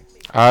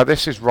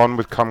 This is Ron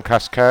with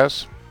Comcast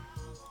Cares.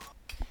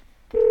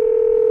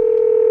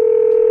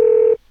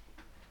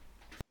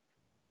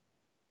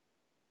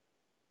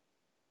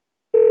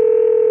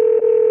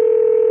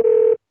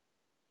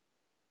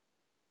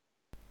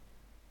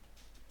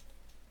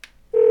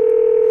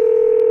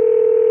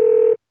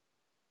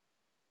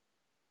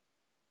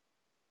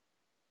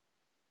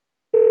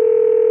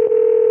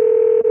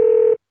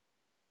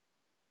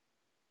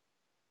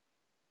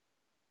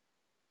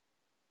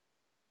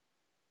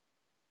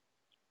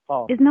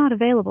 Is not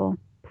available.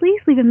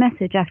 Please leave a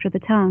message after the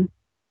tone.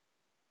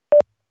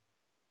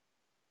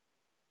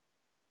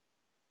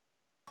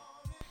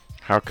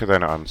 How could they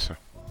not answer?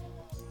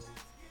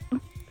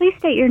 Please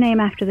state your name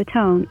after the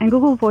tone, and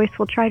Google Voice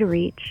will try to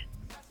reach.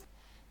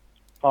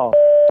 Oh.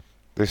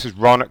 This is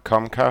Ron at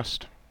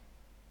Comcast.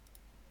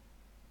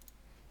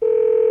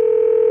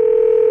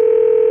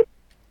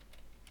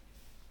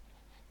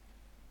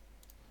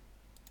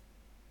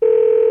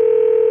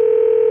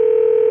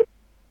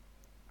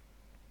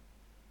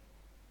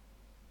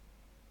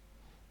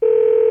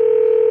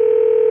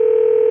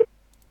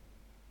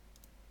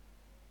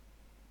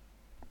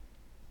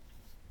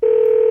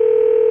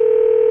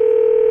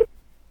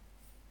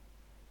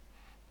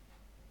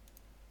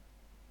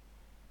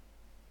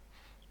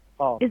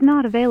 Is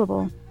not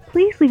available.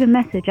 Please leave a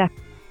message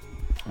after.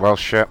 Well,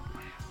 shit.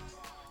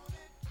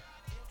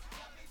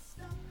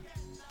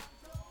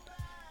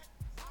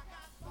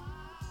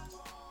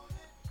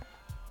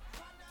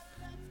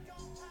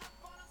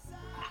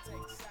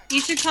 You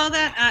should call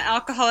that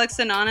Alcoholics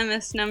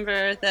Anonymous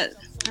number that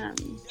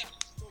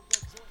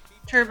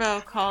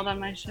Turbo called on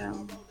my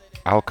show.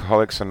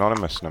 Alcoholics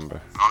Anonymous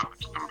number.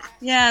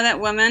 Yeah, that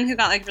woman who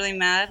got like really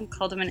mad and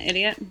called him an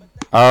idiot.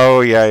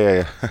 Oh,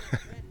 yeah.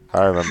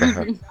 I remember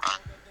her.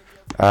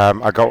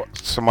 I got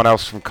someone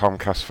else from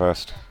Comcast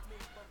first.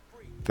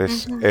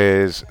 This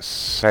is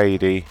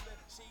Sadie.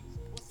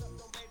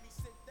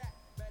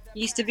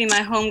 Used to be my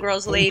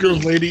homegirl's lady.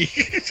 Homegirl lady.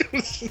 I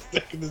was just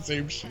thinking the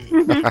same shit.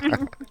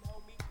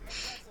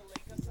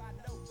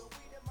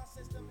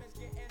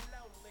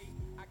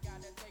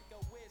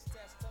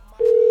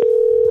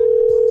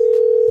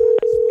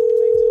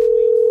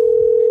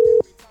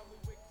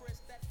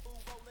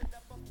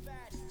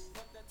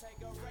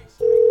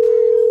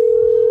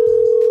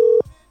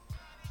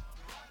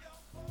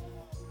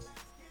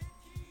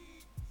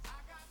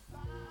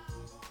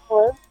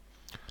 Hello?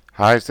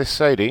 Hi, is this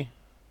Sadie?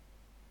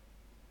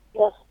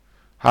 Yes.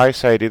 Hi,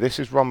 Sadie. This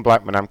is Ron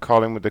Blackman. I'm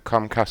calling with the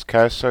Comcast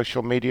Cares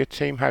social media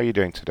team. How are you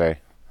doing today?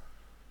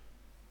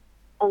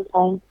 I'm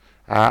fine.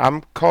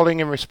 I'm calling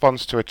in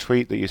response to a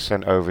tweet that you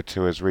sent over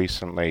to us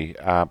recently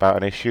about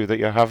an issue that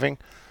you're having.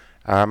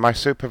 My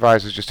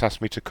supervisor just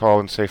asked me to call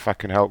and see if I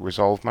can help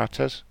resolve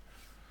matters.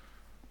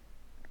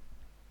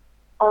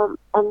 I'm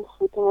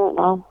sleeping right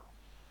now.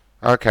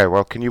 Okay,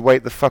 well, can you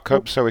wake the fuck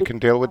up so we can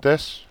deal with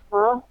this?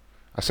 Huh?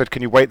 I said,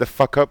 can you wake the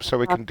fuck up so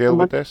we can deal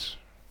with this?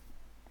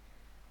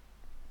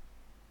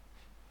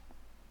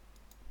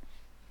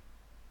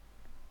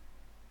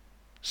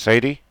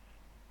 Sadie?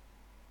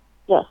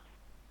 Yes.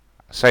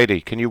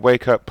 Sadie, can you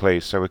wake up,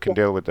 please, so we can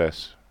deal with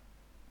this?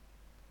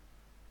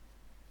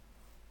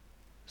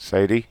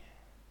 Sadie?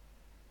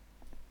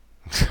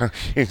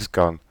 She's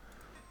gone.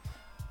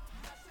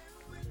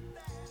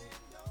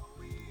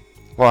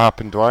 What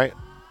happened, Dwight?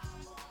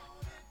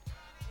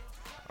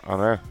 I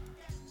know.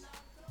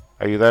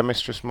 Are you there,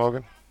 Mistress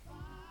Morgan?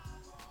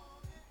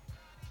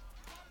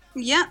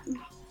 Yep.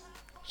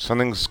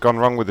 Something's gone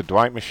wrong with the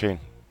Dwight machine.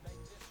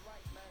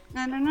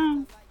 I don't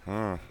know.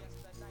 Hmm.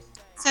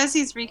 It says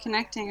he's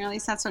reconnecting, or at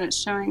least that's what it's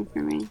showing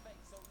for me.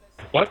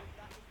 What?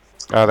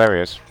 Oh, there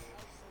he is.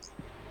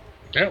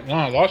 Yeah, well,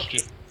 I lost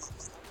you.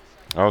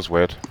 That was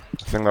weird.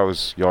 I think that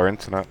was your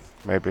internet,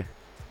 maybe.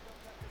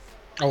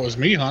 Oh, it was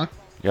me, huh?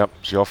 Yep,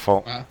 it's your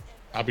fault.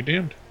 I'll be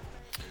damned.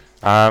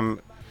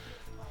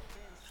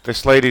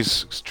 This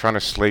lady's trying to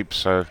sleep,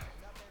 so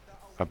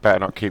I better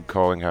not keep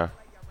calling her.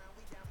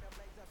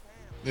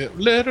 Yeah,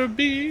 let her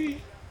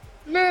be.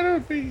 Let her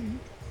be.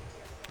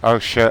 Oh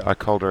shit, I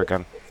called her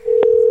again.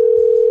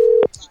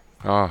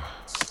 Oh.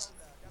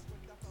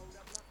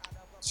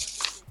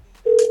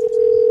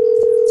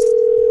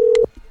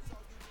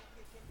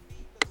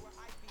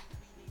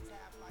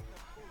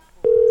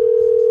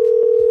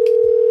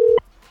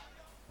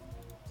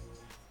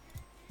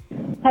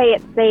 Hey,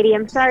 it's Sadie.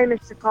 I'm sorry I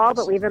missed your call,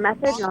 but leave a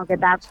message and I'll get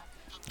back.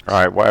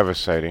 Alright, whatever,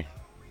 Sadie.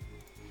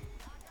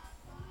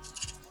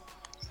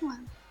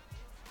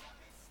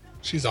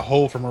 She's a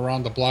hoe from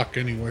around the block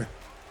anyway.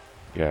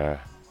 Yeah.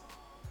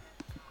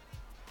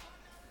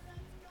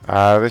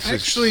 This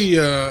Actually,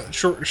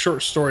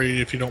 short story,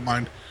 if you don't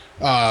mind.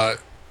 I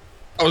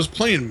was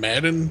playing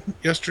Madden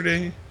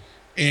yesterday,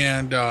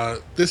 and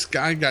this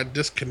guy got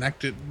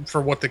disconnected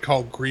for what they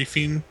call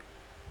griefing.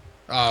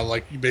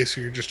 Like, you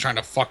basically are just trying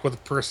to fuck with the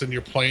person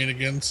you're playing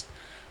against.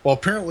 Well,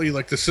 apparently,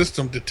 like, the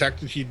system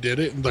detected he did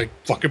it and, like,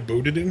 fucking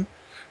booted him.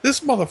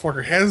 This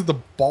motherfucker has the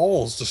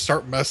balls to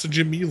start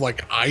messaging me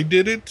like I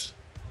did it.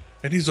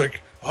 And he's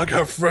like, I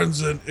got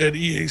friends at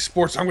EA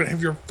Sports. I'm going to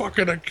have your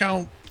fucking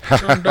account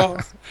turned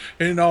off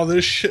and all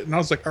this shit. And I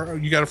was like,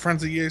 you got a friend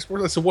at EA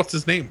Sports? I said, what's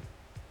his name?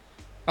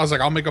 I was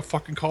like, I'll make a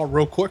fucking call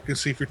real quick and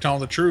see if you're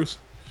telling the truth.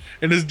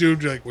 And this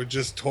dude like would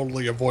just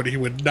totally avoid it. He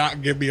would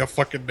not give me a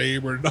fucking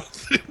name or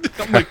nothing.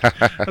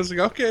 I was like,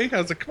 okay.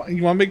 I was like, come on,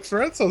 you want to make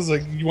threats? I was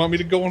like, you want me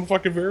to go and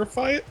fucking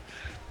verify it?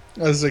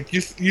 I was like, you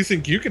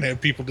think you can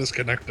have people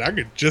disconnected? I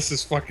could just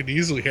as fucking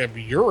easily have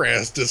your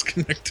ass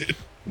disconnected.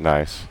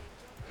 Nice.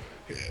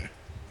 Yeah.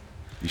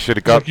 You should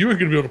have got... Like, you weren't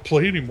going to be able to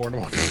play anymore.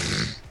 No.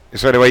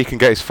 Is there any way you can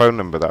get his phone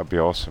number? That would be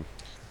awesome.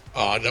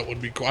 That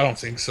would be cool. I don't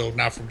think so.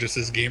 Not from just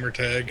his gamer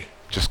tag.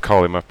 Just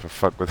call him up and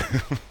fuck with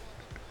him.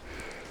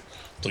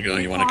 Like,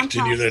 you want to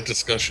continue that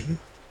discussion?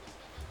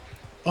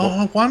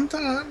 Oh,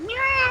 Wonton.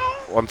 Meow.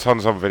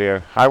 Wonton's on video.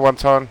 Hi,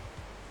 Wonton.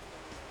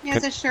 He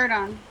has a shirt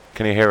on.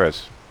 Can you hear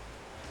us?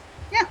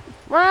 Yeah.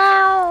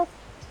 Wow.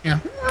 Yeah.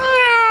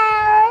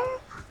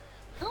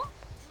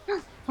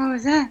 What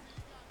was that?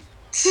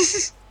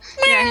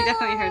 Yeah, he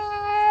definitely heard.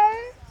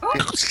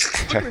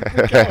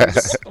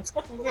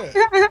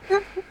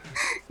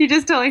 He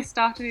just totally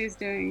stopped what he was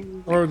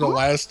doing. Or the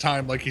last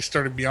time, like, he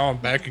started meowing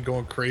back and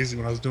going crazy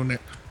when I was doing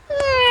it.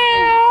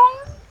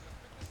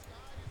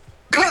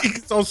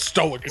 He's all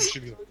stoic and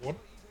shit. He's like, what?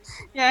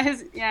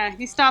 Yeah,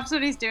 he stops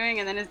what he's doing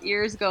and then his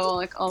ears go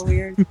like all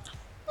weird.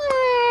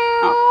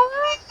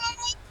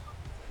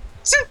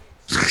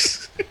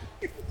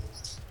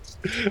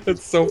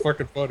 That's so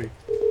fucking funny.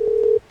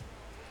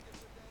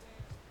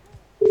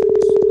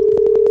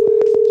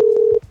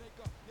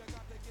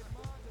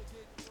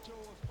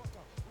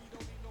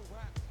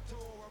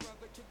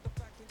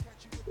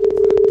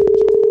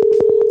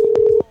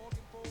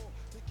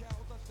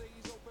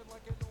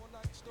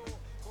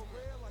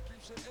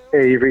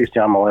 Hey, you've reached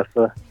John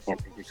Melissa.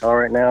 Can't take your call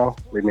right now.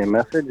 Leave me a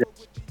message.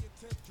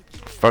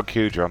 Fuck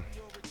you, John.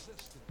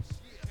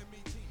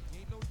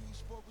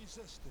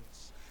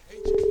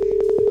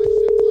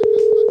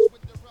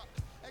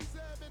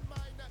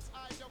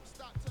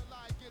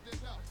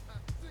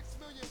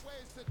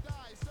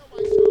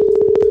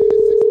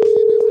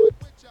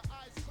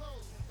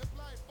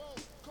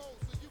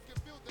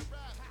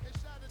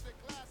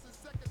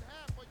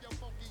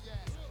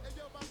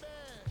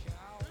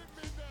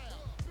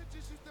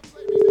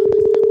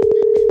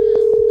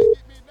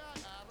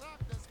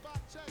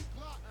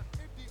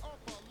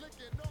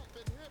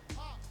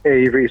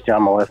 Hey, you've reached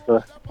John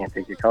Melissa. Can't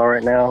take your call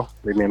right now.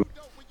 Leave me a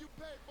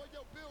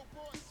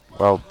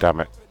Well, damn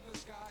it.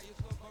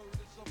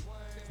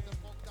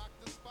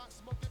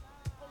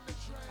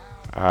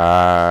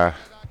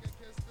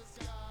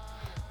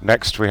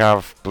 Next we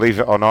have, believe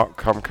it or not,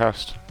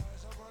 Comcast.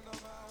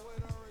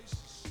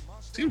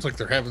 Seems like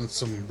they're having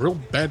some real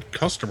bad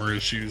customer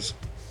issues.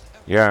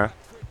 Yeah.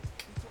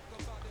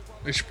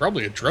 They should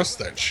probably address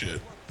that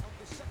shit.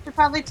 Should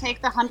probably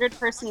take the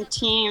 100-person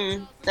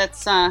team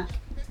that's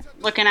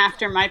looking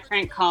after my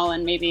prank call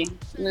and maybe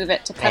move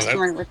it to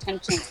customer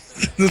retention.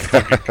 That's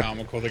fucking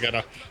comical. They got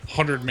a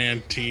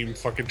 100-man team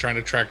fucking trying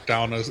to track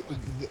down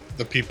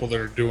the people that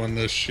are doing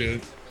this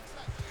shit.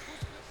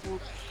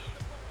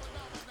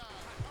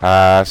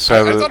 I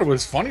thought it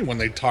was funny when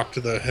they talked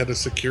to the head of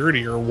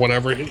security or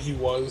whatever he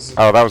was.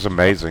 Oh, that was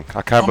amazing.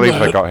 I can't believe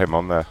they got him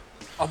on there.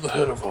 I'm the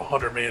head of a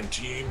 100-man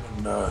team,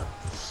 and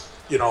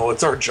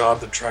it's our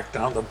job to track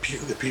down the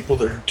people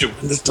that are doing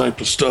this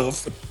type of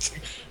stuff.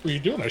 Well,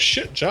 you're doing a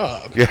shit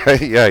job.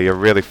 Yeah, you're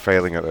really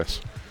failing at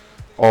this.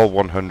 All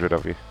 100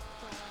 of you.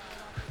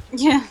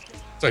 Yeah.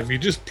 It's like if you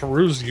just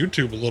peruse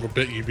YouTube a little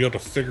bit, you'd be able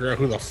to figure out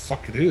who the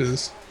fuck it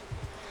is.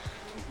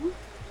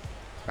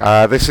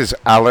 This is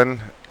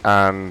Alan,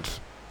 and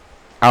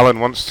Alan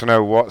wants to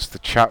know what's the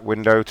chat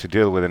window to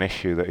deal with an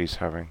issue that he's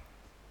having.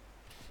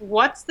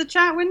 What's the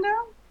chat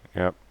window?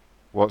 Yep.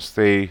 What's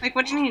the... Like,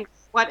 what do you mean?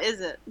 What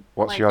is it?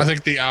 I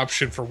think the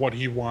option for what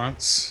he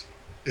wants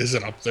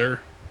isn't up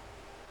there.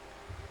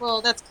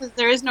 Well, that's because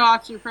there is no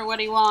option for what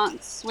he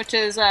wants, which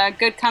is a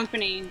good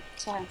company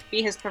to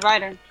be his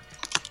provider.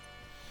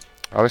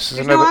 Oh, this is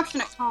There's another... no option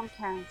at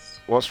Comcast.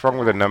 What's wrong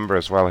with the number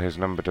as well? His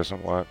number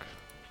doesn't work.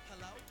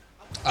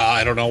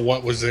 I don't know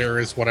what was there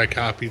is what I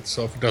copied,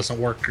 so if it doesn't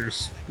work,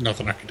 there's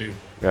nothing I can do.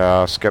 Yeah,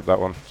 I'll skip that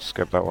one.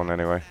 Skip that one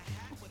anyway.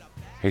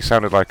 He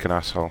sounded like an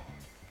asshole.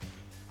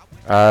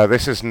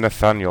 This is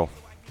Nathaniel.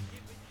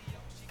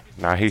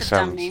 Nah, he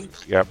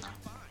sounds... Yep.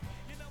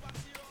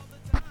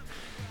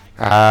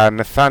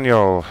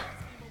 Nathaniel.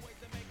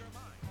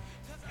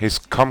 His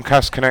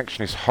Comcast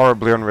connection is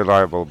horribly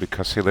unreliable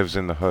because he lives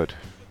in the hood.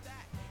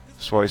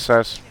 That's what he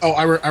says. Oh,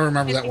 I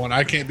remember that one.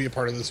 I can't be a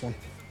part of this one.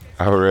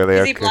 Oh, really?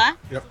 Is he black?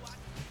 Yep.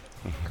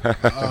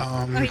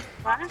 He's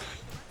black?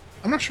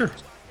 I'm not sure.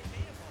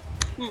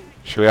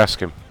 Should we ask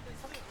him?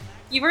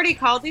 You've already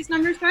called these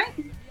numbers, right?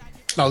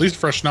 No, these are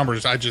fresh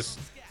numbers. I just,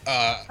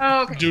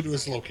 okay. due to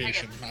his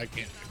location, I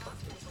can't.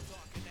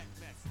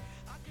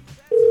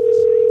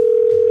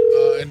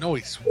 I know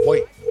he's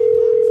white.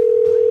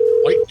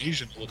 White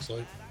Asian, it looks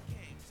like.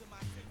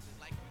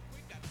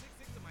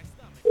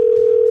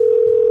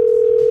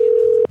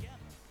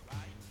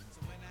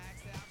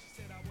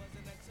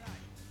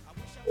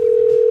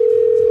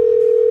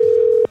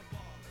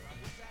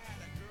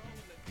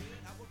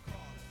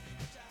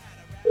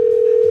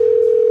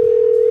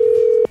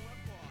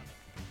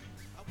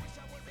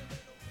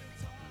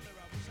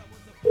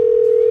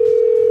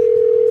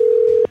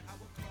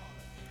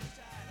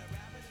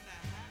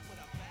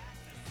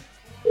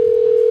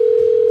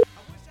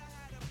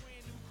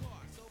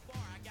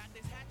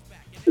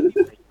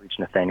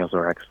 Nathaniel's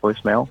RX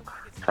voicemail.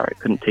 Sorry, I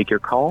couldn't take your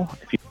call.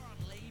 If you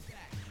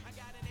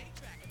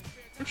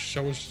wish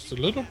I was just a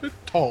little bit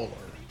taller.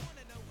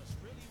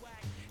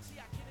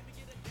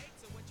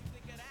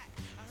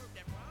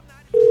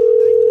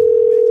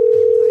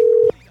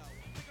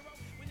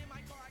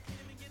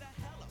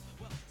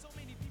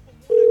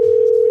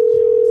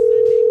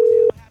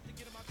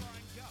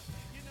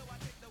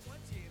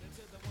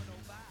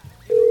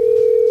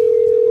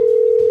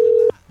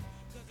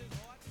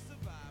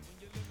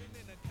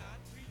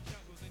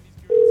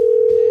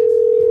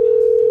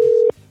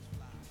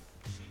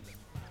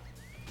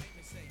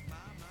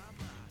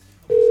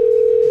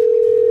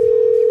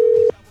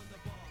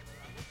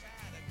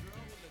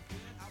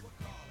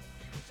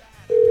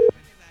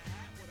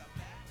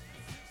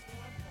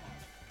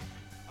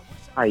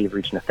 Hi, you've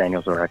reached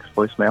Nathaniel's RX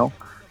voicemail.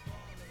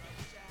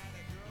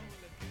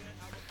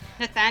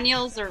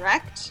 Nathaniel's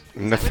erect?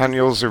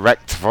 Nathaniel's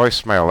erect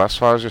voicemail.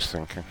 That's what I was just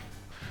thinking.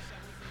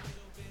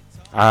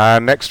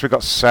 Next we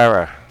got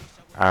Sarah.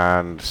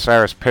 And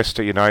Sarah's pissed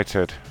at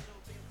United.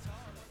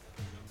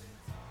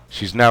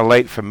 She's now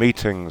late for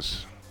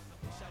meetings.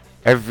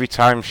 Every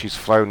time she's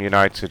flown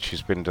United,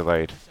 she's been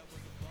delayed.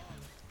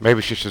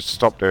 Maybe she should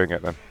stop doing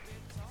it then.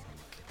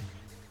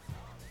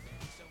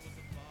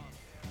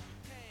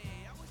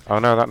 Oh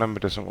no, that number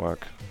doesn't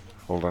work.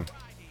 Hold on.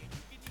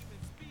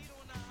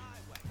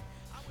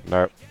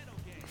 No.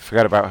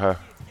 Forget about her.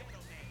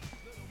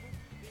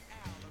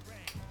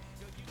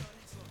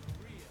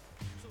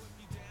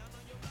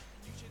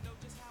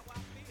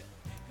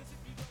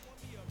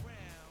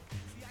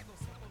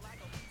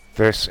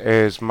 This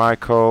is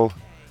Michael.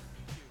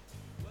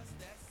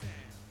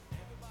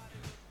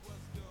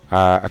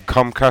 A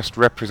Comcast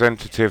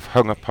representative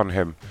hung up on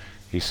him.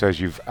 He says,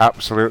 "You've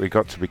absolutely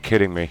got to be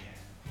kidding me."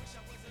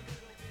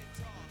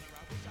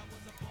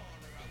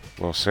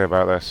 We'll see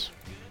about this.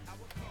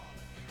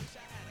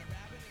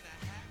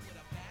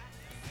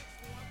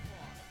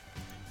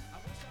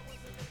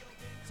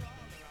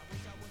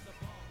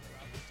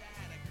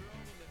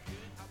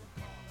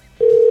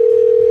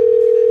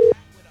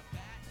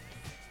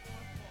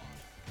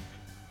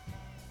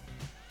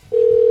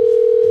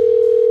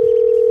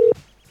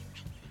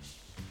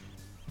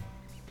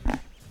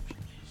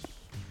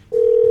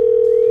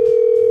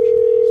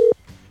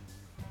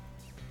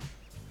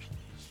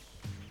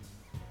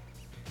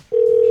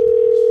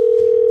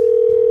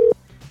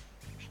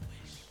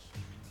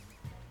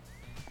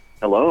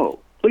 Hello.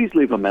 Please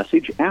leave a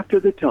message after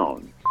the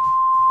tone.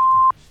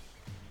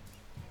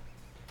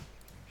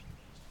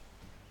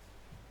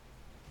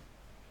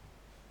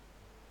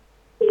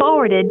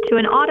 Forwarded to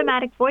an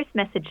automatic voice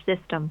message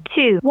system.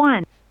 2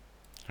 1.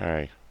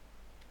 Hey.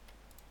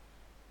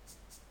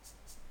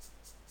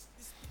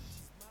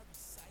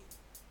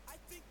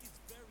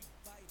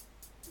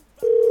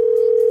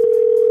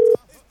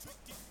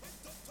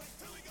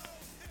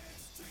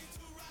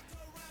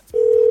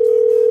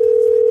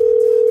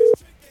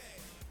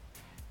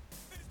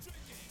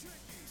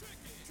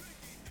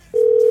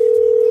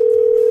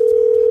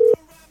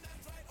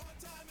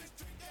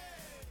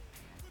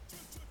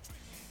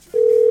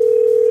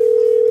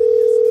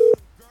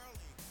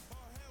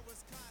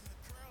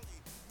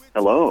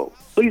 Hello.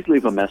 Please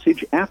leave a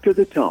message after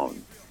the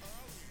tone.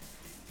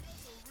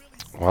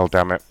 Well,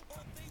 damn it.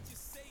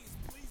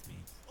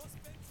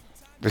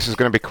 This is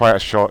going to be quite a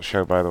short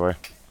show, by the way.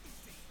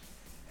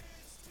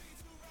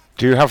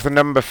 Do you have the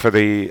number for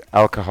the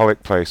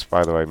alcoholic place,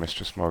 by the way,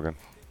 Mistress Morgan,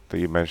 that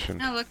you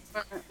mentioned? I'll look for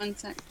it. 1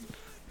 sec.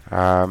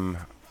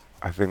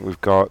 I think we've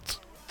got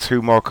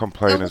 2 more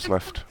complainers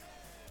left.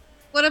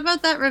 What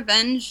about that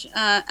revenge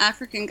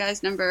African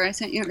guy's number I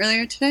sent you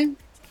earlier today?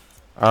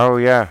 Oh,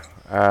 yeah.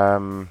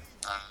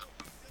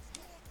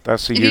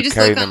 That's a If you just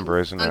UK look number,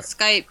 isn't on it?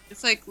 Skype,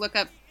 just like look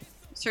up,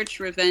 search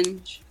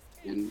revenge,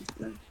 and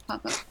it'll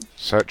pop up.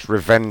 Search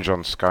revenge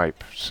on Skype.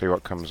 See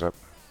what comes up.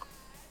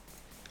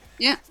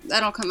 Yeah,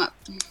 that'll come up.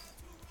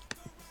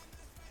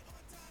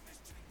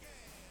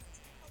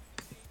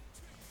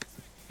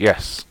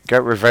 Yes.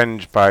 Get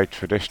revenge by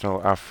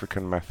traditional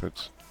African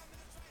methods.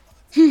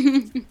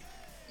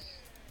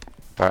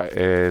 That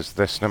is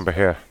this number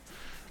here.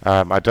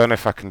 I don't know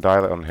if I can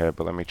dial it on here,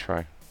 but let me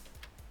try.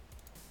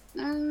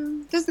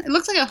 It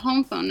looks like a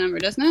home phone number,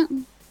 doesn't it?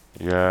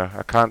 Yeah,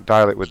 I can't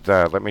dial it with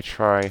there. Let me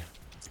try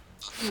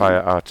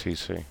Fire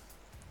RTC.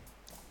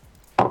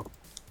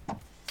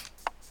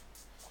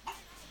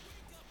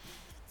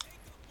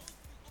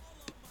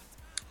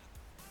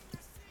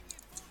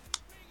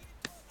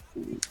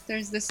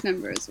 There's this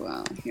number as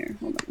well. Here,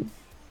 hold on.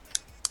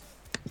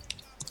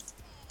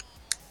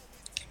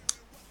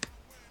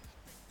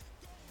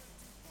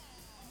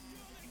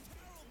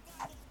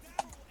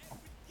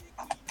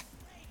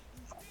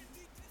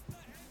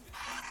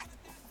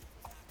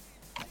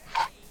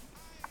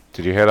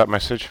 Did you hear that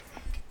message?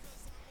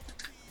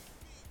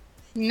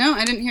 No,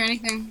 I didn't hear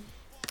anything.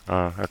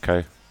 Oh,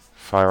 okay.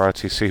 Fire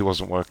RTC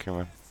wasn't working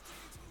then.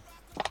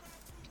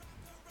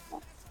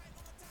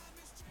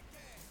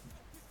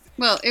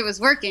 Well, it was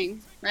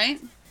working, right?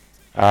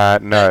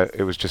 No,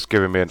 it was just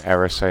giving me an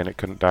error saying it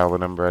couldn't dial the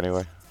number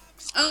anyway.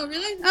 Oh,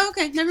 really? Oh,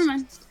 okay, never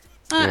mind.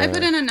 I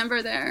put in a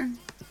number there.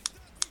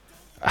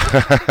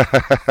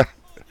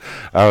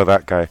 Oh,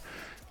 that guy.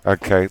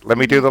 Okay, let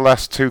me do the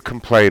last 2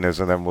 complainers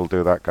and then we'll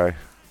do that guy.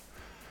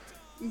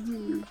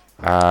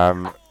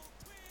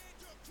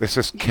 This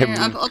is Kim. Here,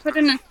 I'll put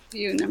in a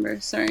few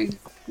numbers, sorry.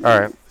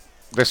 Alright.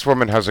 This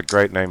woman has a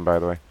great name, by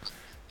the way.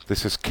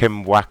 This is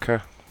Kim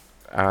Wacker.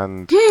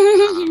 And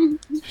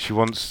she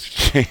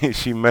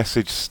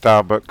messaged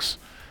Starbucks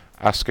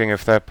asking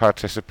if they're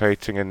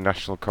participating in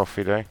National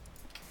Coffee Day.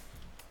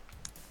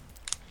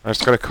 I'm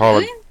just gonna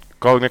call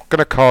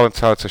gonna call and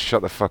tell her to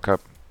shut the fuck up.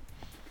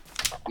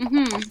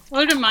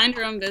 Well, to mind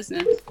your own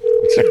business.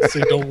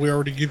 Say, don't we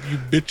already give you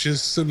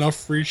bitches enough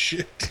free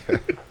shit?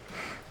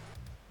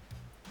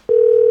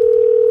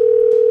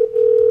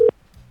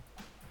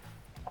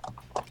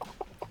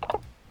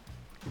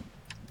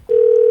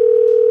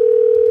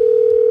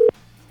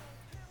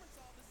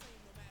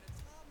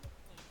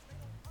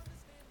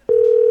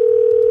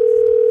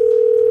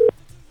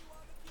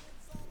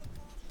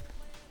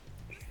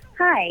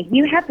 Hi,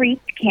 you have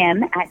reached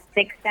Kim at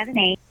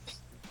 678.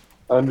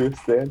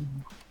 Understand.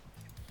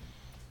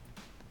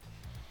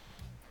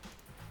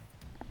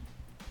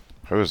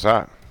 Who was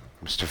that?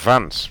 Mr.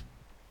 Vance.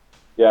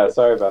 Yeah,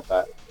 sorry about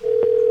that.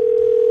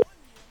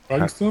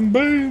 Thanks some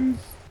beans.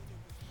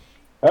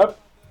 Yep.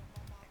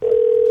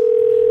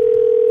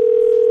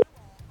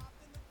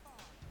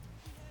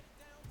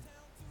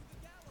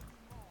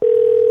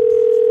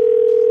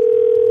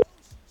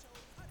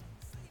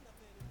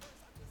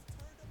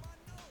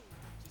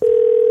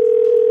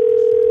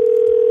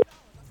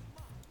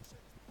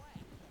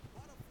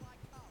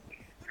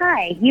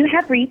 Hi, you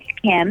have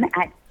reached Kim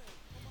at...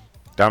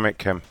 Damn it,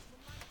 Kim.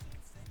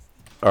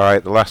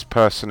 Alright, the last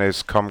person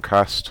is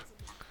Comcast.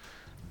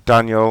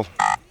 Daniel.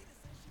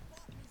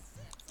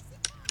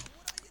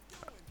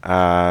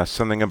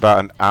 Something about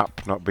an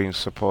app not being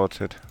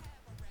supported.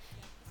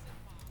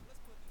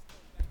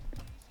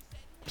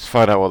 Let's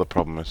find out what the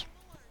problem is.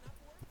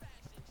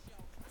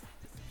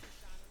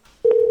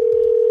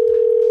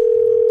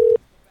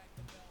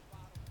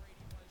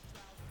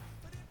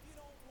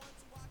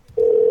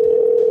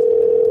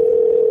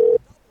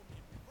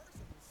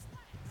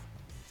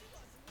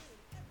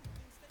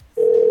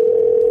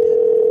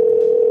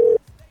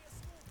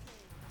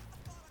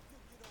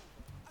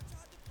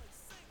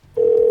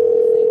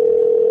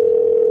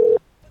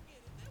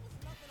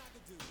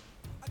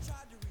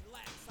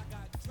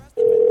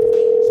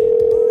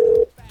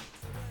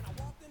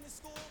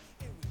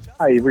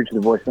 Hi, you've reached the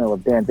voicemail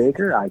of Dan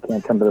Baker. I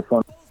can't come to the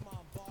phone.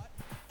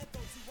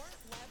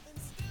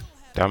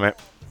 Damn it.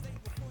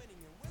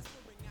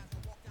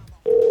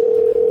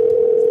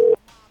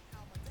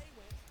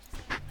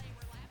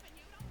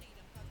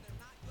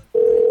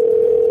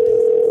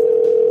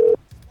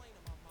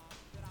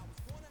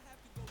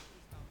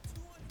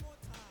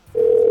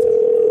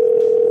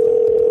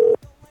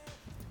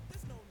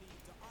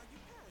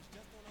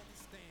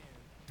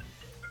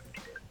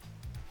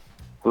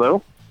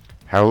 Hello?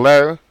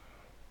 Hello?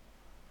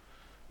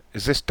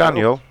 Is this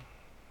Daniel?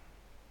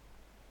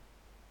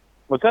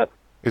 What's that?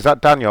 Is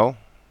that Daniel?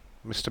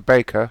 Mr.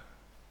 Baker?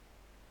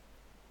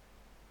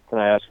 Can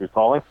I ask who's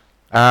calling?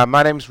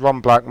 My name's Ron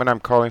Blackman. I'm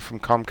calling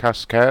from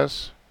Comcast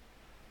Cares.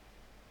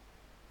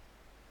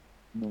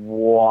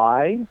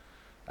 Why?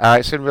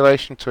 It's in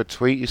relation to a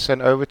tweet you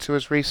sent over to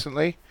us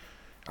recently.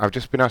 I've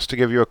just been asked to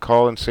give you a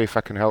call and see if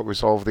I can help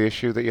resolve the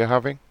issue that you're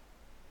having.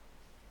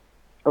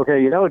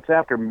 Okay, you know it's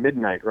after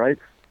midnight, right?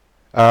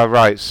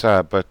 Right,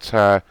 sir,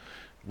 but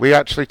we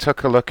actually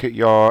took a look at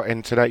your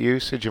internet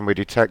usage and we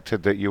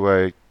detected that you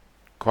were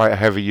quite a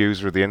heavy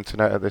user of the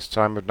internet at this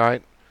time of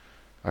night.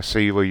 I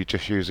see you were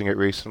just using it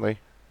recently.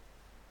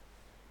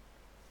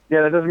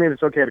 Yeah, that doesn't mean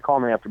it's okay to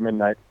call me after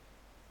midnight.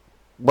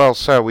 Well,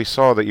 sir, we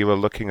saw that you were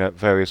looking at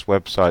various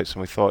websites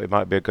and we thought it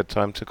might be a good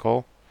time to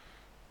call.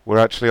 We're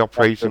actually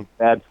operating...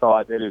 That's a bad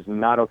thought. It is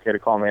not okay to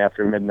call me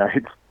after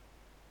midnight.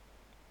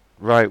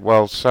 Right,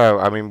 well, so,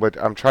 I mean,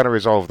 I'm trying to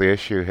resolve the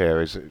issue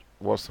here.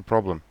 What's the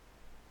problem?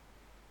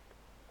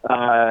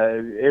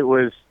 It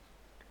was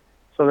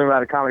something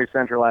about a Comedy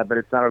Central ad, but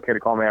it's not okay to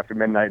call me after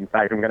midnight. In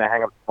fact, I'm going to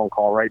hang up the phone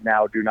call right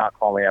now. Do not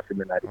call me after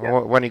midnight again.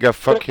 Well, when you go,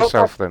 fuck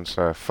yourself then,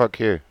 sir. Fuck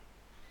you.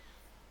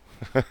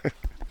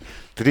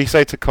 Did he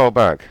say to call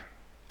back?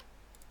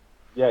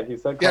 Yeah, he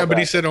said call Yeah, but back.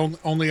 he said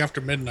only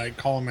after midnight.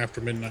 Call him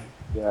after midnight.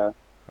 Yeah.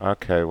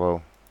 Okay,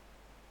 well...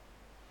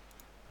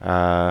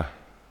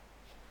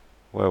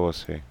 where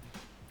was he?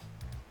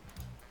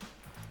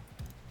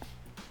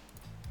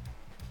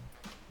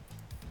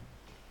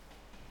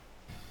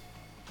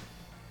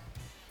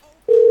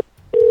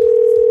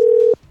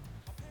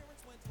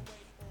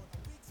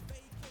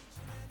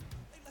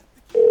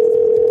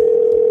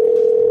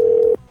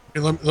 Hey,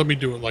 let me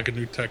do it like a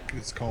new tech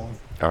is calling.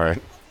 All right.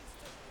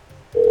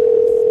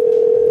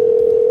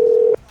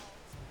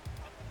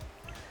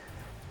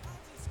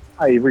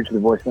 Hi, you've reached the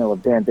voicemail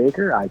of Dan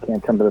Baker. I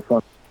can't come to the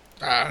phone.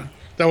 That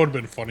would have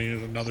been funny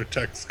as another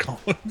text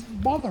calling.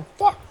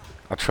 Motherfucker.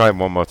 I'll try him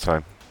one more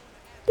time.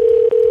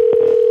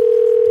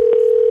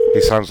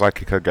 He sounds like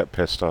he could get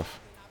pissed off.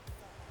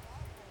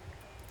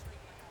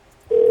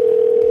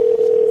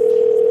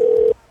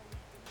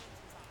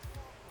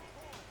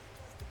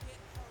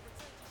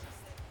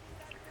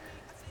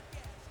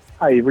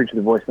 Hi, you've reached the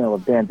voicemail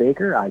of Dan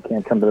Baker. I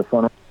can't come to the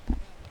phone.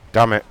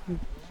 Damn it.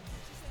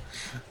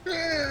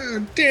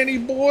 Danny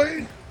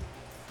boy.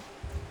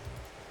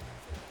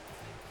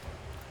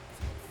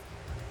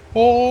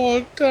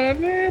 Oh,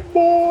 Danny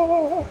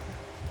boy.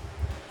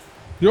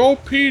 Your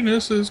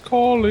penis is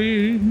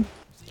calling.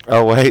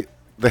 Oh, wait.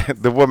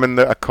 The woman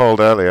that I called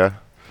earlier,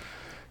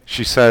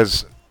 she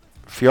says,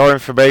 for your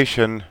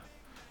information,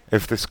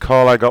 if this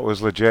call I got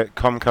was legit,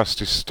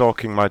 Comcast is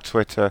stalking my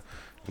Twitter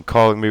and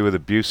calling me with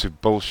abusive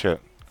bullshit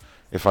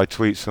if I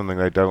tweet something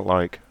they don't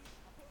like.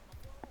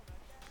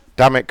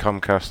 Damn it,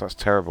 Comcast, that's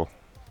terrible.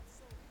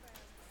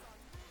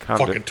 Can't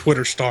Fucking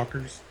Twitter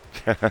stalkers.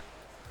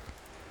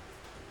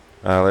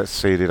 Let's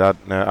see, no,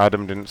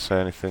 Adam didn't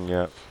say anything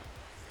yet.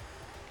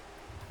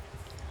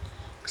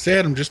 Because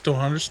Adam just don't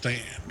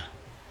understand.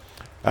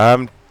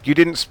 You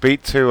didn't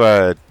speak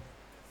to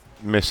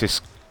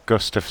Mrs.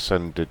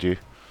 Gustafson, did you?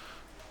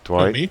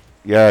 Dwight? Me?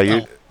 Yeah,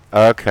 you.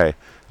 Okay.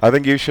 I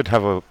think you should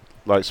have a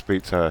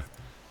speak to her.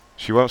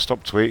 She won't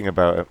stop tweeting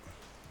about it.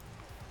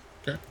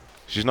 Okay.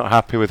 She's not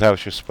happy with how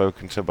she's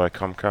spoken to by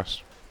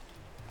Comcast.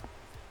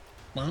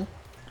 Well,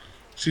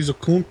 she's a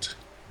cunt.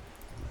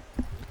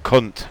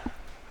 Cunt.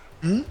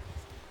 Hmm?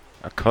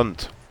 A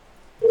cunt.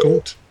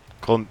 Cunt.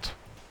 Cunt.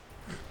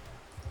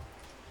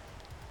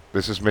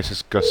 This is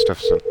Mrs.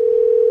 Gustafson.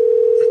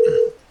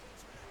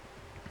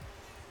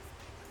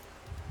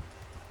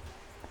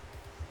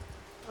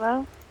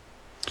 Hello?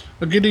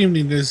 Good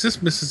evening. Is this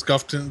Mrs.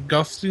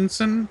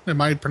 Gustinson?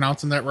 Am I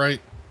pronouncing that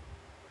right?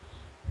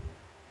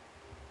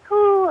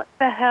 Who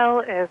the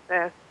hell is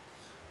this?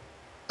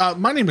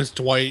 My name is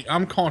Dwight.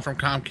 I'm calling from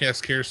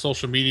Comcast Care's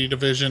social media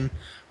division.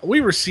 We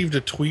received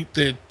a tweet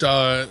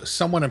that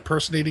someone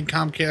impersonating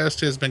Comcast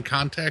has been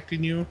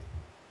contacting you.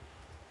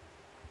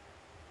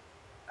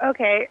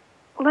 Okay,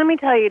 let me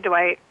tell you,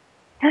 Dwight.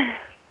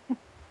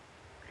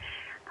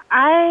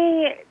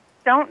 I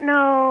don't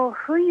know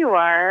who you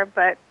are,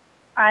 but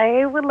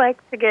I would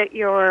like to get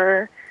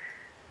your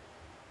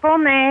full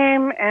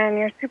name and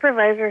your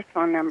supervisor's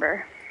phone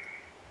number.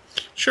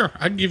 Sure,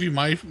 I'll give you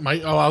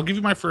I'll give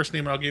you my first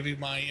name and I'll give you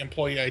my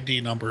employee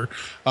ID number.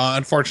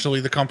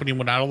 Unfortunately, the company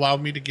would not allow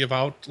me to give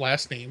out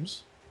last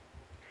names.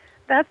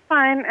 That's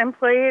fine.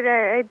 Employee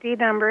ID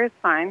number is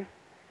fine.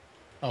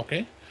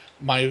 Okay.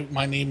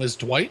 My name is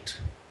Dwight.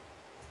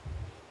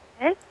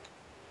 Okay.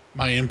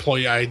 My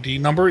employee ID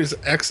number is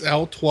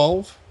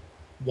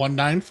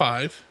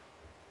XL12195.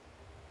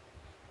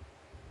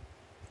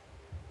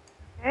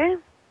 Okay.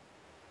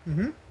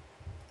 Mm-hmm.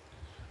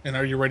 And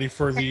are you ready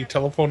for the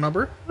telephone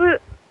number?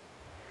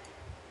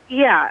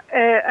 Yeah,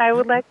 I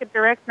would like a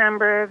direct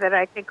number that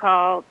I could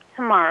call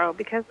tomorrow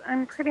because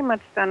I'm pretty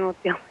much done with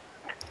you.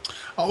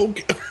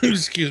 Okay.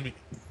 Excuse me.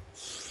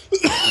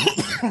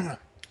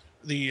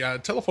 The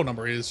telephone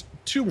number is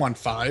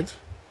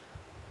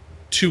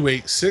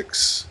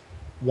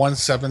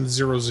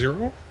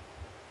 215-286-1700.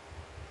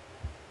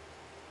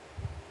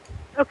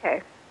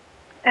 Okay.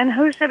 And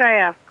who should I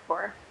ask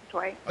for,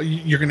 Dwight?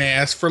 You're going to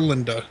ask for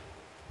Linda.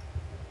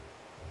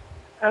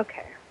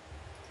 Okay.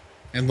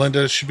 And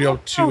Linda should be able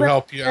to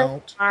help you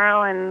out.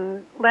 Tomorrow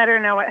and let her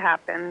know what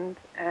happened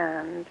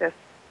and just...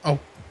 Oh.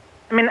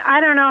 I mean, I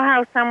don't know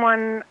how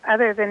someone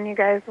other than you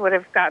guys would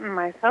have gotten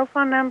my cell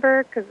phone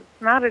number because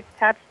it's not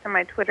attached to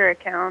my Twitter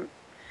account.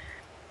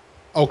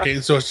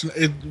 Okay, so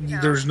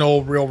there's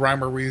no real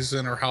rhyme or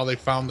reason or how they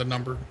found the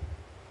number?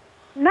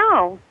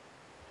 No.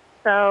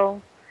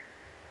 So,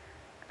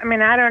 I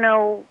mean, I don't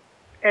know.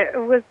 It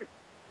was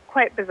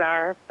quite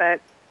bizarre,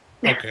 but...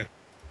 Okay.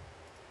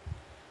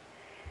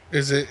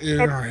 Is it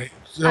all right?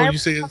 So you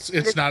say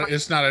it's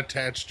not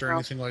attached or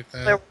anything like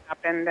that? What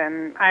happened,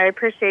 and I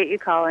appreciate you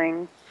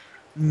calling.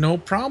 No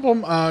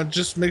problem.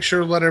 Just make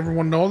sure to let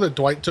everyone know that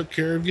Dwight took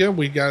care of you.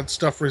 We got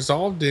stuff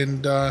resolved,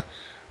 and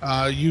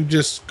you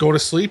just go to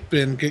sleep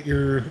and get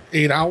your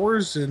 8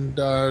 hours and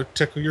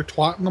tickle your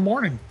twat in the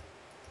morning.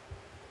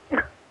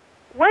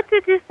 What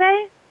did you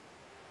say?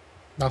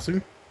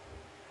 Nothing.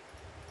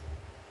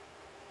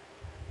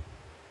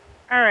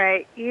 All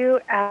right, you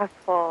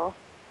asshole.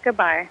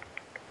 Goodbye.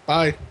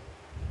 Bye.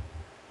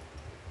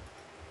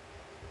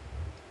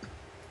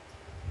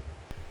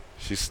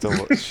 She's still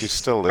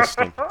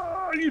listening.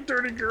 Oh, you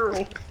dirty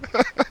girl.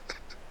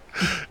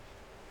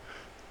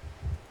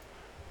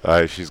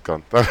 Alright, she's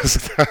gone.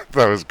 That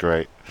was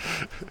great.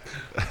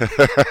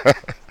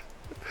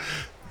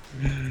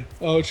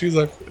 Oh, she's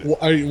like,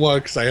 well,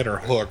 because I had her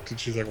hooked, and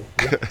she's like,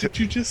 what did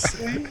you just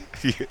say?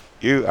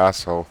 you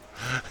asshole.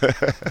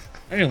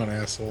 I am an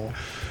asshole.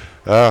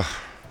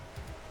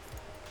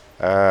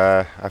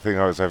 I think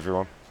that was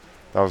everyone.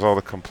 That was all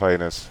the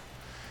complainers.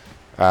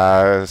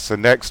 So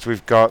next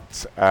we've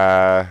got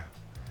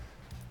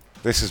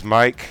this is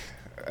Mike,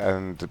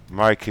 and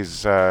Mike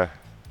has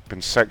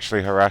been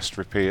sexually harassed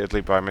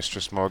repeatedly by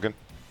Mistress Morgan.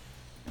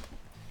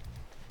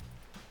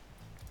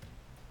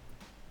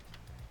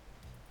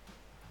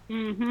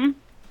 Mm-hmm.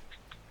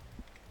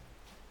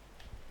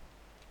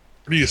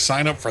 Where do you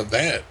sign up for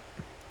that?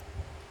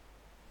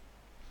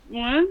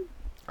 What?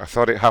 I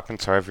thought it happened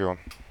to everyone.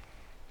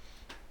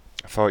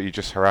 I thought you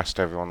just harassed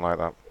everyone like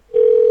that.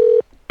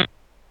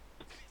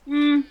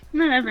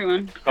 Not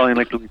everyone. Calling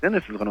Lake Louisiana,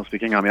 this is Renault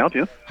speaking. How may I help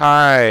you?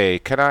 Hi,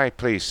 can I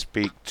please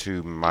speak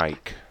to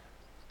Mike?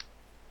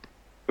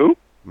 Who?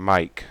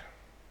 Mike.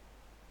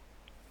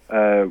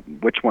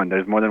 Which one?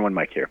 There's more than one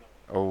Mike here.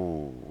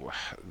 Oh,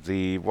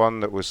 the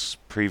one that was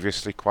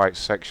previously quite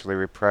sexually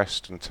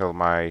repressed until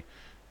my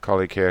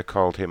colleague here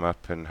called him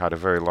up and had a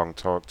very long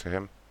talk to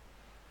him.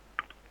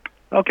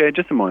 Okay,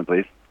 just a moment,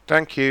 please.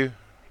 Thank you.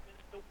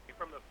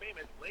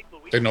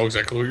 They know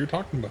exactly what you're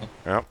talking about.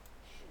 Yep.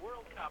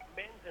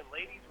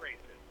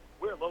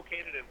 We're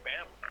located in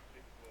Banff.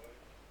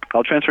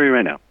 I'll transfer you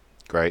right now.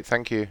 Great,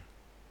 thank you.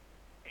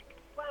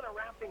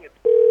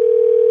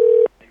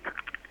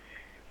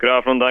 Good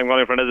afternoon, I'm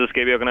calling from this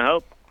KB. How can I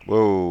help?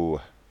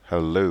 Whoa,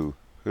 hello.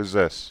 Who's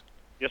this?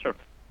 Yes, sir.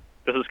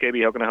 This is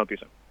KB. How can I help you,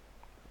 sir?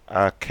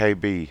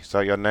 KB. Is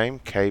that your name?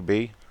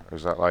 KB? Or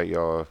is that like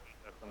your...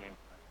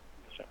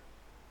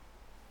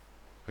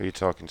 Who are you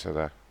talking to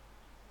there?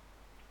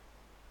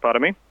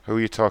 Pardon me? Who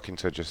are you talking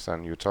to just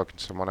then? You were talking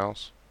to someone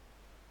else?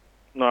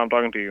 No, I'm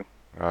talking to you.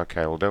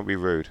 Okay, well, don't be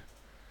rude.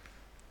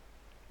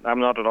 I'm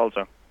not at all,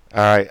 sir.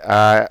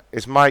 Alright,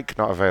 is Mike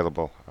not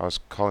available? I was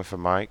calling for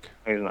Mike.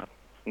 He's not.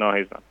 No,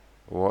 he's not.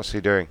 What's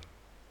he doing?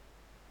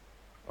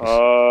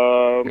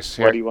 What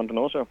do you want to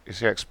know, sir? Is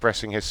he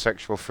expressing his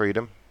sexual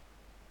freedom?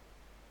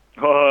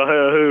 I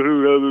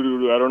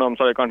don't know. I'm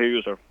sorry. I can't hear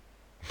you, sir.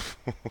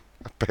 I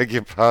beg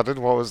your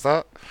pardon? What was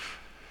that?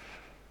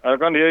 I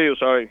can't hear you.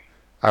 Sorry.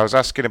 I was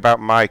asking about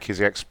Mike. Is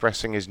he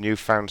expressing his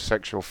newfound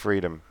sexual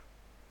freedom?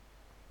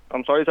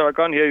 I'm sorry, sir. I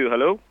can't hear you.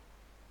 Hello?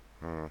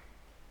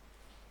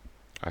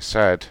 I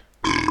said,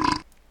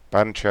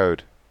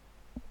 Banchode.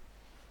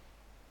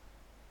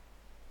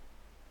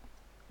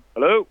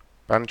 Hello?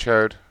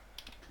 Banchode.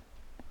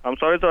 I'm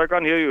sorry, sir. I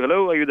can't hear you.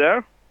 Hello? Are you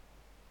there?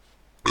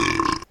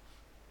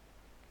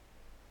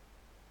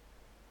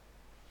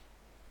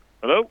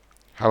 Hello?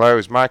 Hello,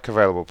 is Mike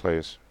available,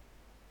 please?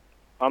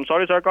 I'm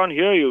sorry, sir. I can't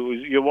hear you.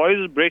 Your voice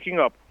is breaking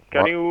up.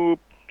 Can you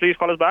please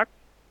call us back?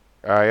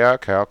 Yeah,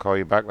 okay, I'll call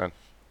you back then.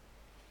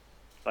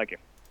 Thank you.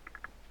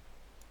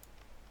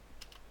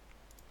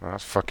 Well,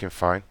 that's fucking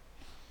fine.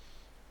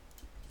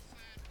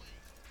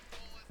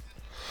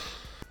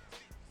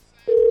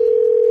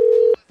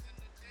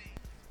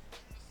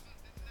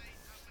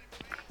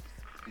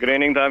 Good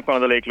evening, thanks for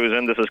the Lake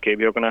Louisiana. This is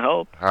KB. How can I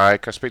help? Hi,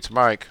 can I speak to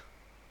Mike?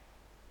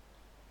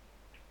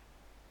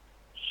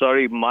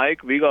 Sorry,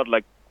 Mike. We got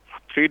like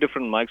 3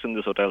 different mics in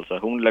this hotel, sir.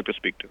 Whom would you like to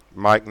speak to?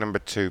 Mike number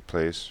 2,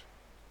 please.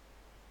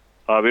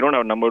 We don't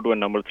have number 2 and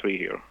number 3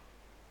 here.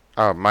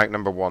 Oh, Mike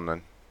number 1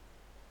 then.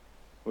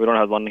 We don't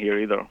have one here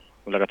either.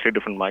 We got 3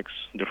 different mics,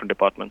 different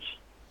departments.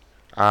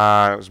 It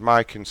was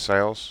Mike in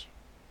sales.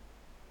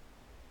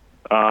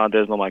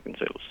 There's no mic in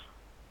sales.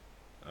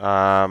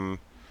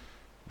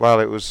 Well,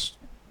 it was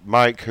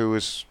Mike who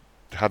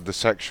had the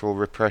sexual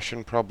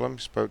repression problem.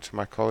 Spoke to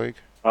my colleague.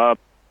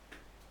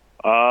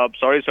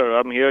 Sorry, sir.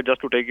 I'm here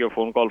just to take your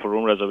phone call for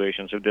room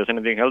reservations. If there's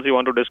anything else you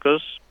want to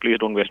discuss, please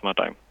don't waste my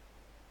time.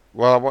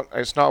 Well,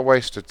 it's not a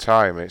waste of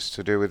time. It's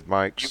to do with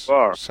Mike's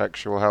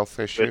sexual health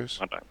issues.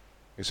 My time.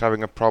 He's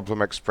having a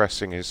problem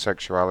expressing his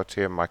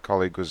sexuality, and my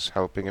colleague was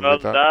helping him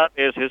with that. That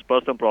is his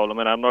personal problem,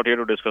 and I'm not here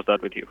to discuss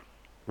that with you.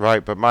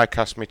 Right, but Mike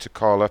asked me to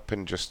call up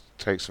and just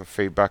take some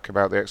feedback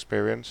about the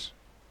experience.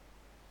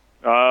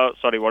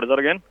 Sorry, what is that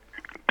again?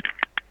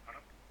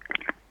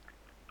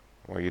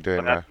 What are you doing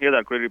I there? didn't hear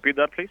that. Could you repeat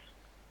that, please?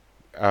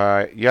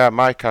 Yeah,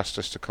 Mike asked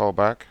us to call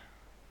back.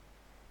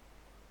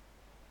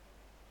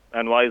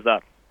 And why is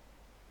that?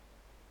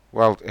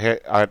 Well,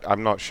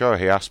 I'm not sure.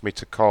 He asked me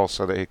to call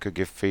so that he could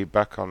give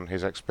feedback on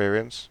his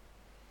experience.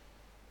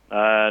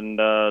 And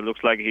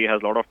looks like he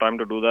has a lot of time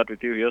to do that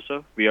with you here,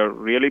 sir. We are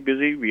really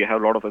busy. We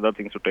have a lot of other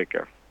things to take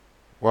care.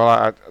 Well,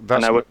 and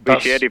I would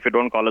appreciate if you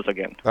don't call us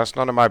again. That's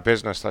none of my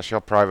business. That's your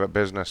private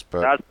business.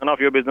 But that's none of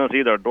your business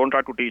either. Don't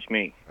try to teach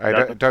me.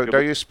 Hey, don't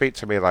you speak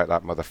to me like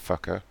that,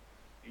 motherfucker.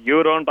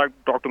 You don't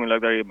talk to me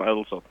like that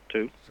also,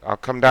 too. I'll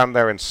come down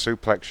there and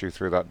suplex you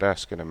through that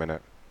desk in a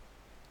minute.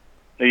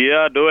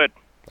 Yeah, do it.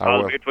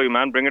 I'll will. wait for you,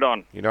 man. Bring it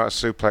on. You know what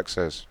a suplex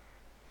is?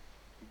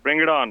 Bring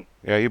it on.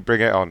 Yeah, you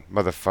bring it on,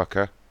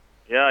 motherfucker.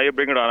 Yeah, you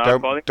bring it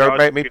on. Don't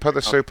make me put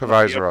the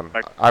supervisor on.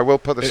 I will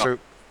put the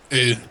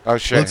Oh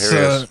shit!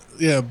 Here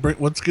he is.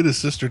 Let's get his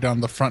sister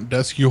down the front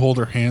desk. You hold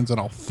her hands, and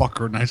I'll fuck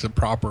her nice and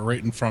proper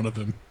right in front of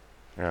him.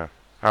 Yeah.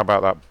 How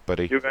about that,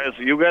 buddy? You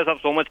guys have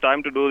so much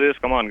time to do this.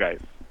 Come on,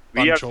 guys.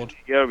 We have to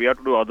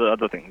do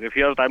other things. If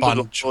you have time to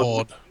do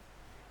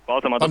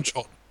call some other.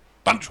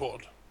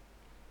 Bunchwood.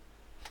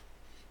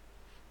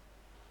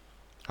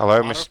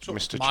 Hello, Mr.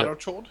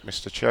 Chode.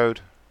 Mr.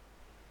 Chode.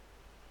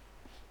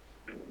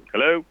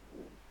 Hello.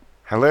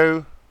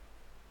 Hello.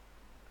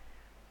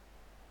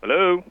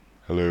 Hello.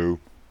 Hello.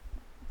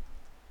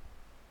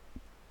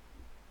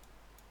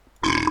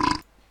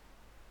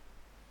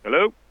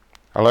 Hello.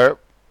 Hello.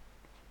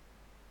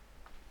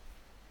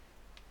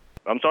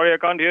 I'm sorry, I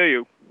can't hear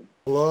you.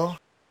 Hello?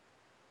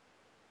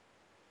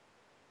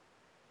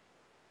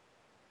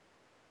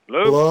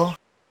 Hello? Hello?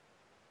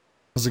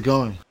 How's it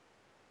going?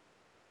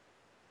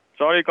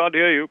 Sorry, can't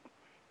hear you.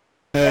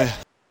 Hey.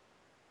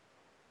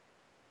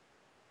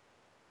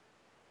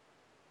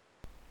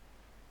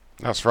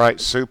 That's right,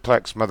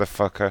 suplex,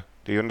 motherfucker.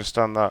 Do you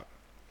understand that?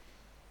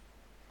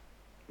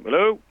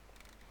 Hello?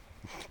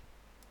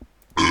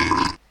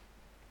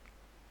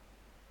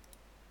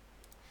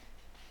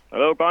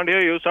 Hello, can't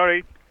hear you,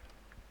 sorry.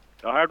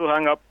 I have to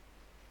hang up.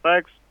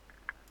 Thanks.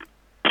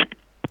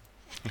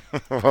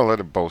 Well,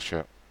 that is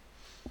bullshit.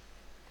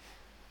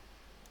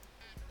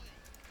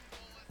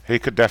 He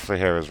could definitely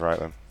hear us right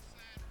then.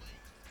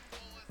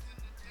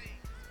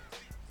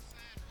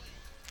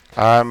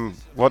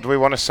 What do we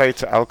want to say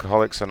to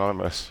Alcoholics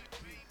Anonymous?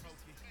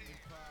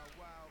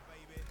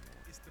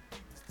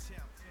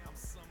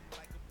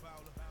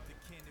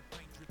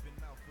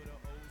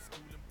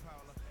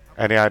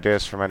 Any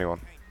ideas from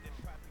anyone?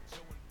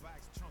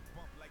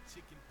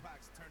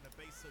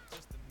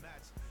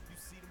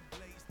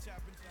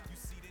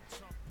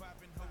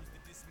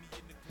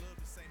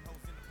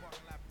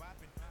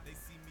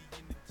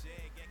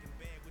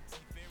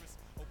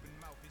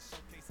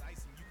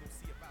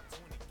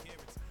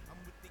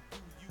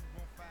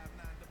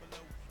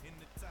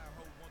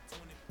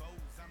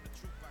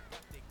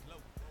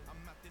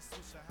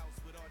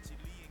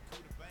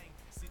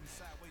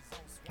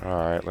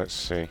 Alright, let's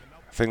see. I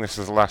think this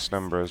is the last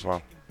number as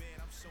well.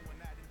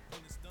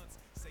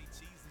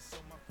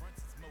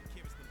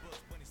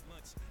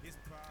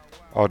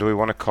 Or do we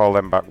want to call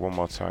them back one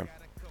more time?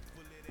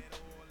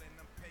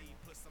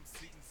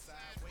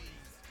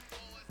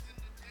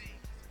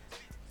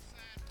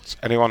 Does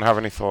anyone have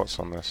any thoughts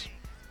on this?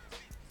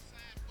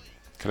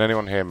 Can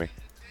anyone hear me?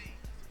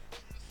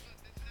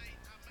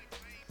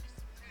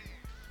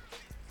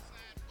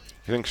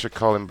 You think I should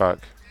call him back?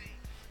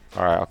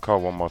 Alright, I'll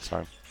call one more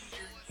time.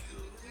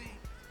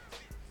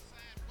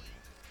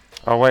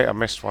 Oh wait, I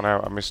missed one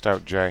out. I missed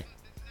out Jay.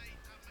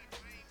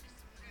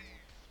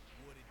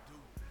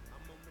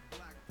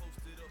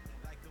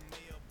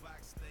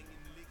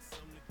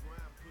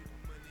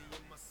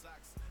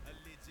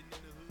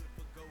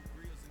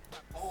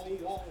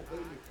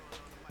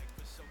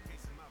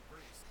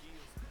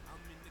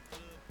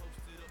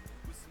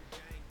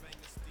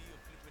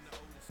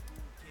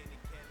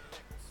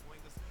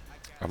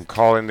 I'm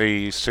calling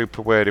the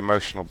super weird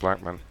emotional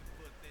black man.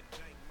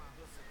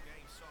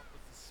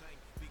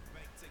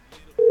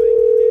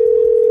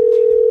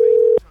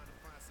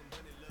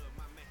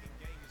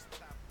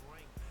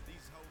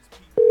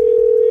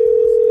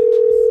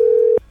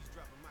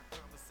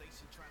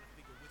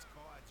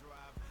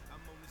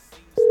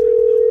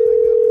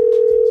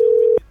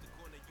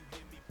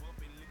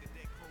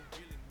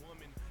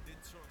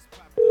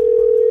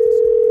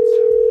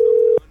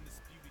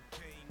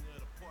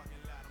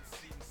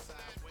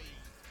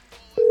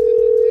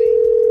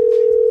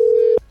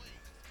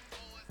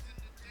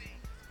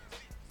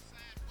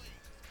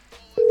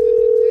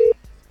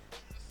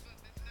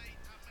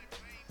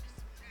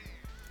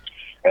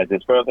 At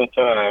this present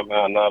time,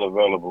 I'm not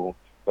available,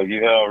 but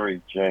you have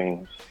reached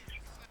James.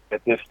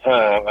 At this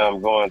time,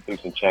 I'm going through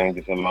some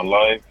changes in my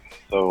life,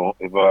 so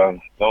if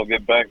I don't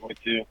get back with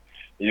you,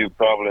 you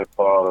probably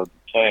follow the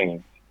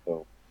change.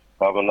 So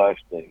have a nice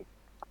day.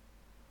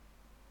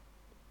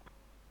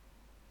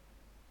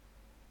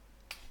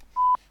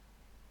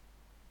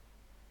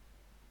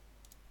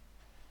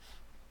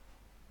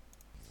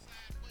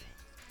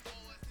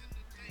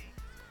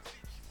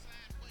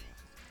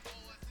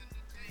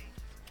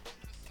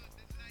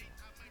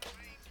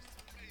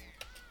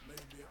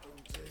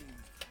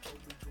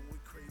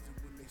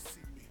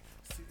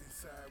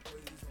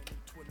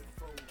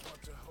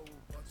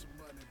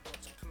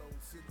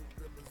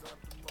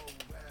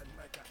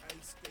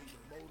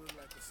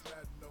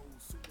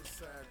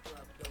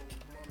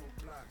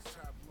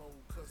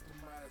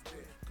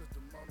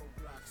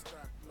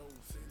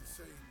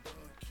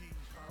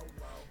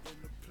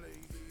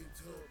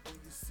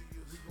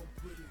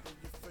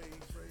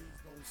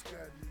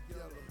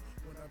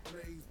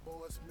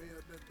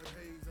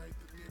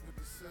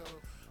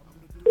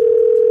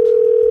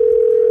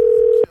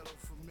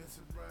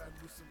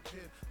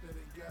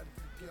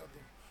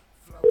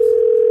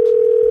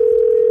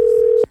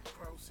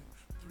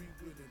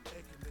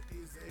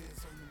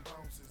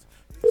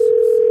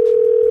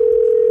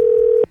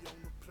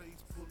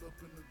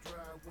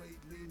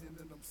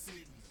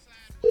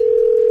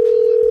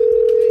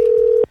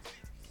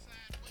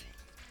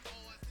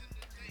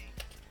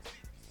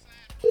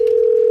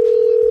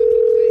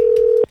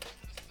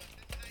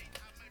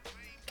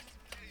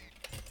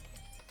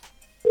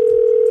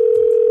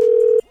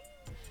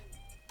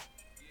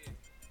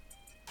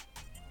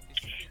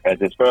 At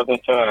this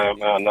present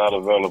time, I'm not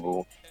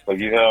available, but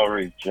you have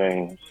reached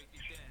James.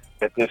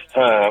 At this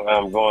time,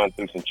 I'm going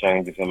through some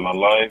changes in my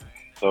life,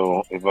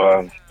 so if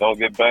I don't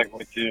get back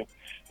with you,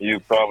 you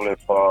probably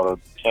follow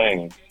the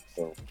change.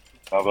 So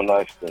have a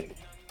nice day.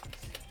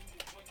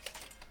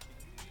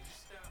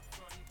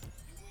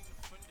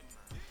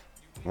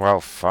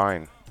 Well,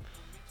 fine.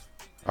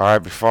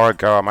 Alright, before I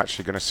go, I'm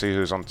actually going to see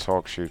who's on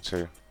Talk Show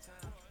too.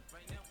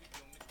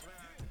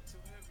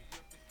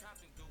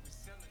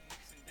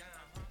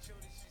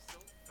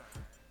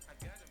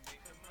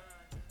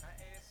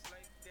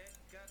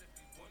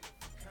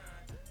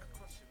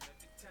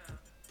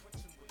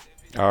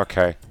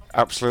 Okay,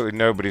 absolutely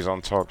nobody's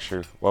on Talk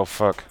Show. Well,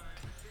 fuck.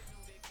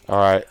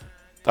 Alright,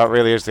 that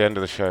really is the end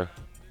of the show.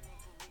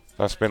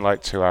 That's been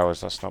like 2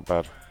 hours, that's not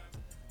bad.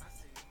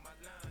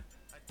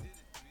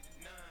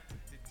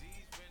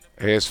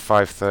 It is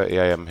 5:30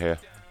 AM here,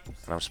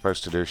 and I'm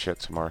supposed to do shit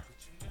tomorrow.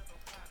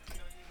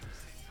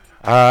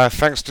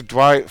 Thanks to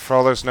Dwight for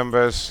all those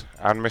numbers,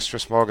 and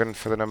Mistress Morgan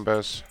for the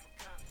numbers,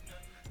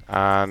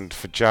 and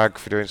for Jag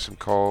for doing some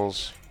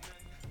calls,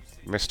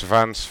 Mr.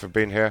 Vance for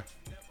being here.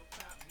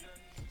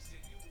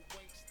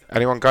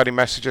 Anyone got any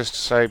messages to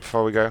say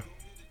before we go?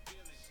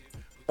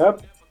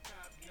 Yep.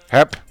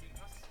 Hep.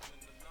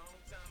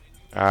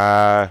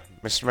 Mr.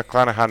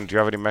 McClanahan, do you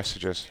have any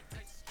messages?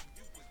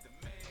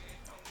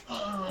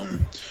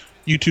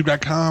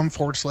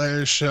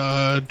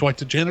 YouTube.com/Dwight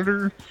the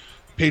Janitor,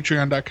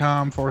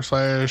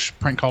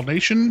 Patreon.com/Prank Call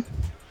Nation,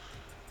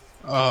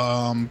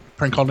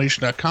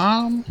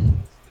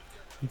 prankcallnation.com.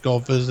 Go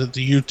visit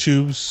the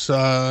YouTube's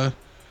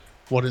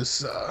what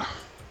is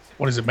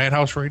it,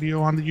 Madhouse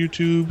Radio on the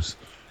YouTubes.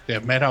 They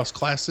have Madhouse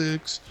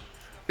Classics.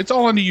 It's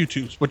all on the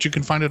YouTubes, but you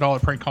can find it all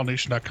at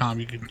prankcallnation.com.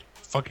 You can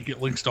fucking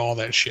get links to all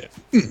that shit.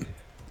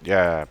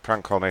 Yeah,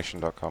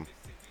 prankcallnation.com.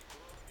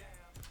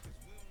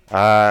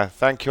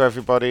 Thank you,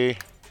 everybody.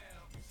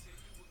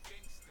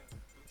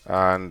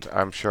 And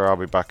I'm sure I'll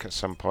be back at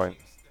some point.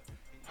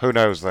 Who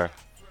knows, though?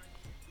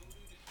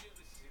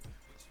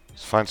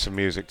 Let's find some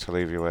music to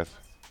leave you with.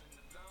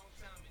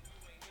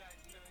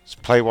 Let's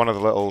play one of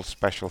the little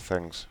special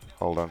things.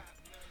 Hold on.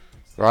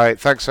 Right,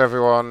 thanks,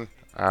 everyone.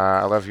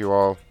 I love you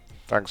all.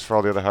 Thanks for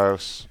all the other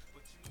hosts.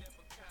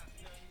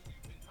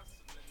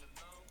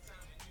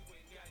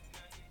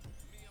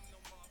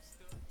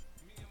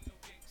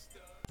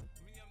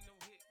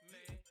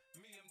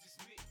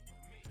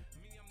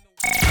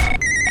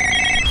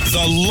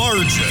 The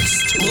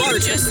largest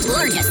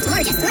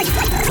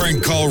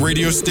prank call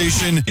radio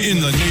station in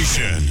the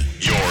nation.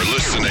 You're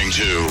listening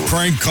to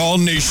Prank Call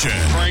Nation.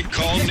 Prank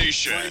Call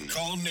Nation. Prank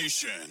Call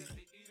Nation.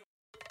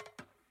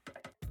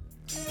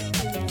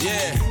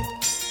 Yeah.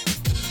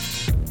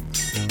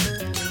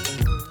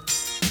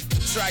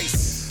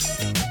 Trice.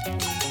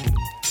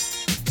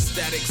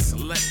 Static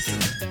Selector.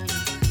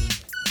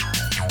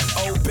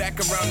 Oh, back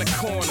around the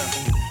corner.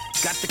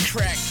 Got the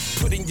crack,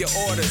 put in your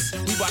orders.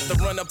 We about to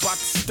run up out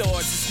the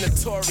stores. It's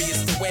notorious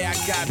the way I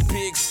got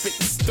big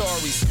spitting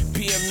stories.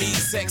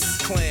 PME's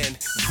X-Clan,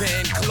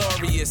 Van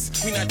Glorious.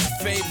 We not your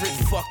favorite,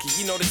 fuck it.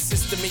 You know the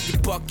system in your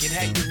bucket.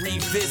 Had you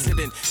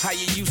revisiting how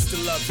you used to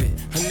love it.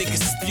 A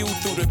nigga spew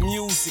through the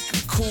music,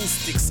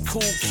 acoustics,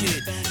 cool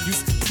kid.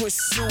 Used to push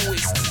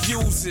sewage,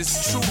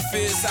 uses. Truth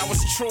is, I was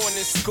truant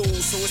in school,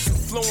 so its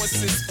influence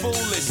is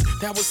foolish.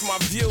 That was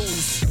my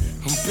views.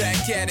 I'm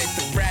back at it,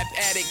 the rap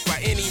addict by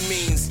any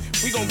means.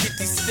 We gon' get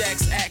these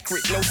stacks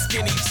accurate, no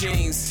skinny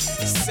jeans.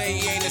 Say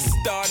he ain't a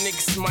star,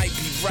 niggas might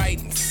be right.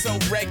 So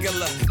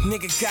regular,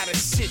 nigga got a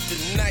shit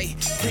tonight.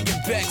 Bring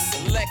it back,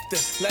 Selector,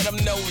 let them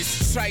know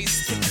it's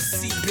Trice. Put the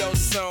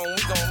seatbelts on,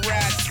 we gon'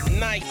 ride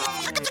tonight.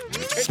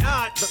 And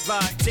I'd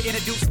like to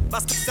introduce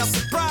myself,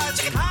 surprise.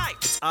 Hi,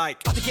 it's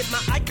Ike. About to get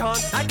my icon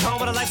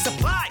with a life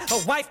supply. A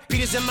wife,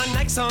 beaters in my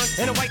Nikes on,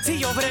 and a white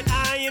tee over that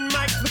iron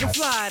mic. We can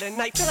fly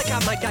tonight, feel like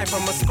I'm my guy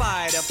from a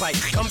spider bite.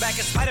 Come back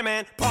as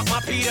Spider-Man, park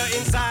my Peter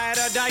inside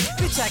a dike.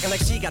 Bitch acting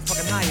like she got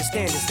fucking higher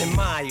standards than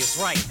Maya's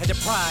right. Had to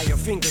pry your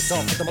fingers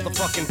off with the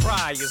motherfucking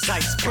priors.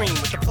 Ice cream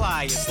with the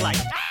pliers like...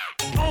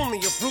 Only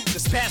a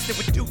ruthless bastard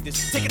would do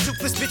this. Take a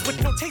toothless bitch with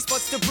no taste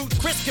buds to root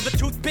Chris. Give her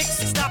toothpicks.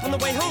 Stop on the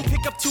way home.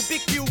 Pick up two big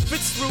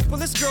Buicks.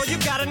 Ruthless girl, you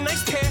got a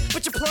nice pair,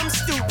 but you're plumb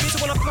stupid. So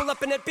when I pull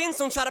up in that Benz,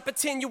 don't try to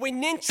pretend you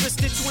ain't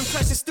interested. To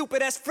impress your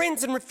stupid ass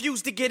friends and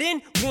refuse to get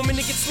in. Woman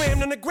to get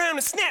slammed on the ground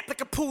and snap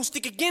like a pool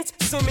stick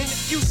against some in.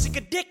 If you sick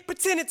a dick,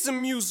 pretend it's a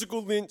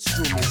musical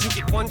instrument. You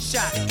get one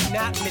shot, do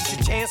not miss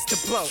your chance to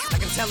blow. I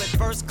can tell at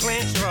first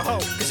glance you're a hoe,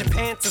 cause your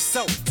pants are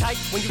so tight.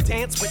 When you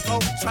dance with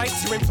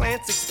Trice, your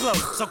implants explode.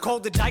 So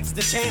cold the dikes,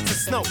 the chance of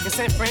snow in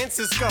San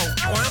Francisco.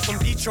 Oh, I'm from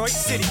Detroit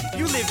City,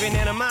 you live in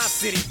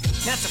Animosity.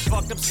 That's a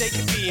fucked up state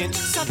to be in,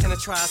 stuck in a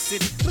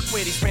tri-city. Look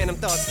where these random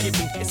thoughts give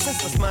me, it's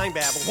senseless mind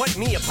babble. What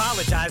me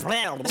apologize,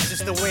 well, it's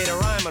just the way the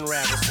rhyme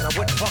unravels. And I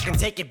wouldn't fucking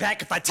take it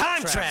back if I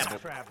time travel.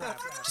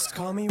 Just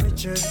call me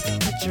Richard,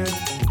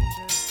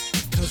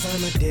 cause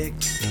I'm a dick.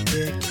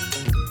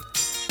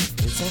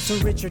 It's also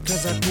Richard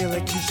cause I feel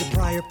like you should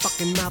pry your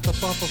fucking mouth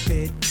up off a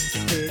bit.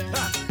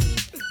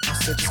 I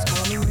said just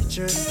call me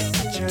Richard,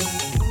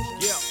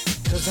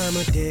 cause I'm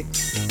a dick.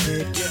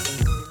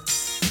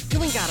 You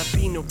ain't gotta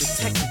be no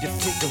detective to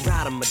figure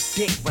out I'm a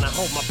dick. When I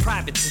hold my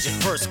privates as your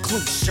first clue,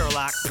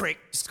 Sherlock prick.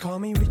 Just call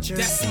me Richard.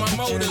 That's my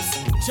motives,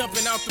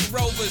 jumping out the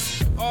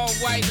Rovers. All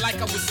white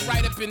like I was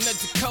right up in the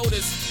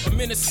Dakotas or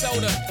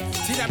Minnesota.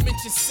 Did I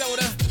mention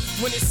soda?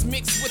 When it's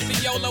mixed with the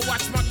YOLO,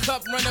 watch my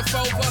cup run up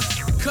over.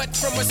 Cut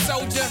from a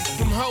soldier,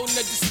 from holding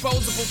a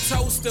disposable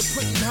toaster.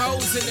 Putting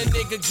hoes in a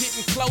nigga,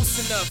 getting close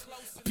enough.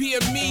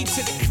 PME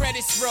to the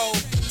credits roll.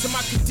 To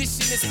my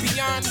condition is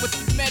beyond what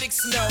the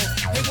medics know.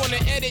 They wanna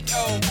edit,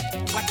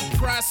 like a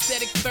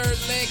prosthetic third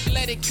leg,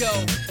 let it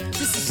go.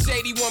 This is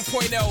Shady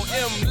 1.0,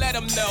 let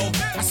them know.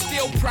 I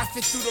still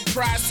profit through the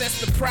process,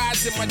 the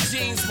prize in my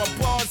jeans, my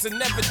balls will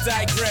never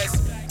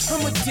digress.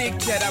 I'm a dick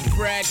that I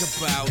brag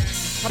about.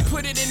 I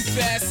put it in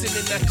fast and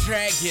then I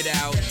drag it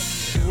out.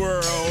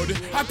 World,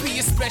 I be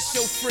a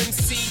special friend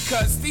C,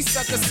 cause these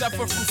suckers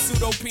suffer from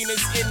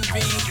pseudo-penis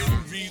envy.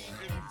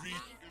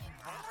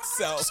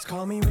 So just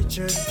call me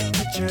Richard,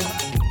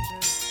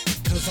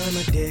 cause I'm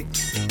a dick.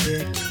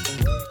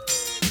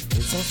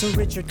 It's also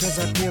Richard cause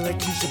I feel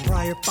like you should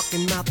pry your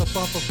fucking mouth up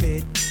off a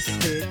bit.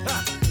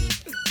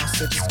 I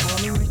said just call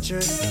me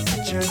Richard,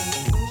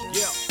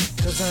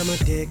 cause I'm a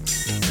dick.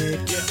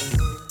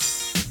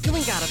 You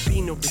ain't gotta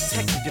be no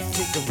detective to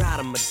figure out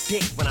I'm a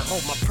dick. When I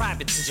hold my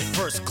privates as your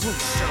first clue,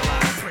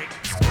 Sherlock prick.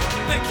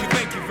 Thank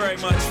you very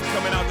much for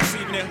coming out this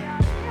evening.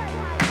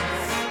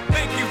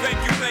 Thank you.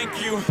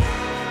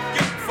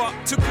 You're far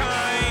too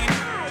kind.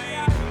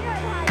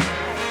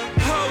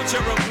 Hold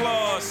your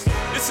applause.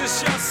 This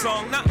is your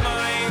song, not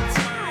mine.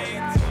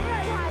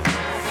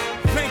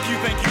 Thank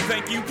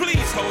you.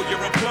 Please hold hold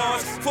your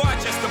applause. For I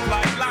just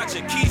applied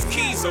logic,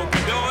 keys,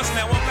 open doors.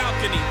 Now a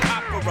balcony,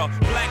 opera,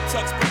 black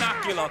tux,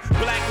 binocular,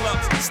 black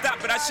lux.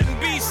 Stop it, I shouldn't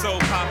be so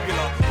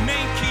popular.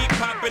 Name keep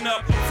popping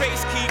up,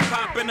 face keep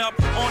popping up.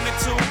 On the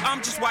tube,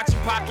 I'm just watching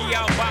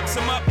Pacquiao box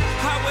him up.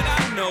 How would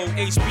I know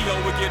HBO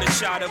would get a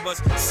shot of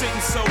us?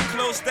 Sitting so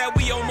close that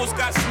we almost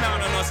got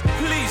snout on us.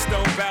 Please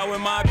don't bow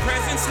in my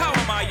presence, how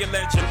am I a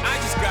legend? I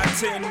just got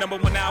 10 number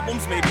 1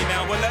 albums, maybe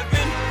now 11.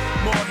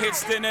 More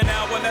hits than an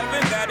hour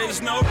 11. That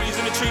is no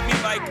reason to treat me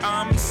like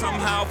I'm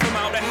somehow from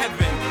out of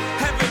heaven.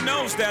 Heaven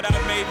knows that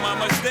I've made my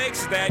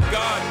mistakes. That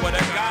God, what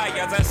a guy,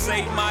 as I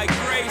say my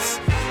grace.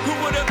 Who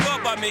would have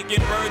thought by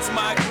making birds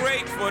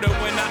migrate? For the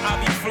winter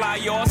I'll be fly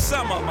all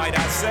summer, might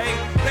I say.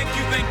 Thank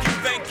you, thank you,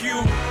 thank you.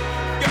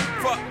 You're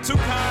fuck too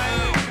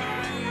kind.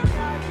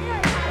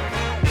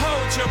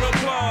 Hold your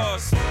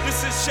applause.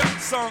 This is your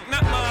song,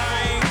 not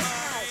mine.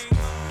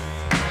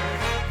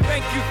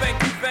 Thank you,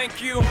 thank you,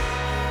 thank you.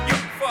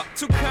 You're fuck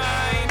too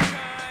kind.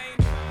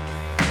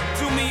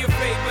 Do me a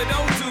favor,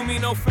 don't do me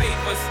no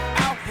favors.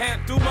 I'll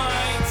handle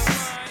mine.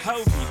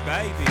 Hold me,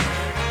 baby.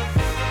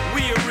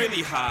 We are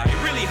really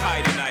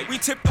high tonight. We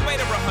tip the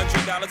waiter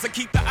 $100 to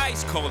keep the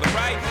ice colder,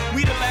 right?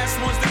 We the last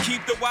ones to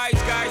keep the wise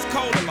guys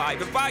cold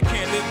alive. If I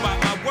can't live by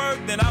my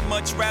word, then I'd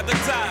much rather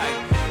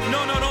die.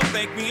 No, don't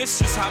thank me, it's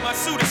just how my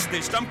suit is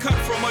stitched. I'm cut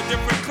from a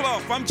different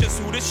cloth, I'm just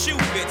who the shoe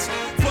fits.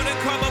 For the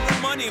color of the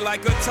money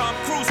like a Tom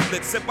Cruise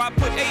blitz. If I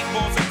put 8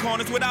 balls in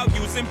corners without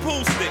using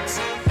pool sticks.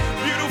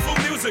 Beautiful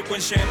music when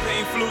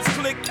champagne flutes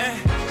click,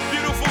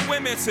 Beautiful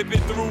women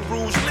sipping through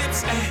rouge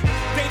lips,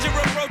 Danger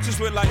approaches,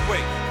 we're like,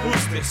 wait,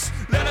 who's this?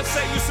 Let us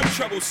say you some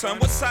trouble, son,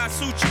 what size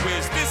suit you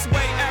is? This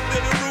way,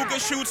 after the Ruger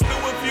shoots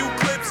through a few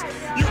clips,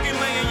 you can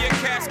lay in your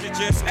casket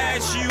just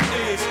as you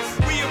is.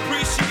 We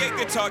appreciate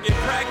the target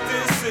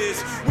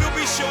practices. We'll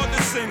be sure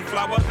to send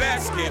flower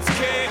baskets,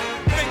 kid.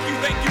 Thank you,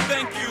 thank you,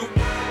 thank you.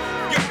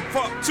 You're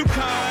fuck too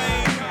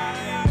kind.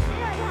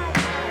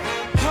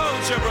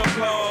 Hold your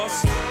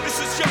applause. This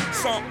is your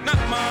song, not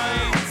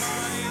mine.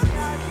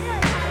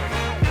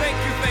 Thank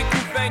you, thank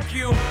you, thank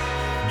you.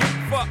 You're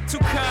fuck too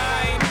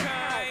kind.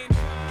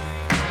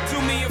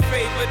 Do me a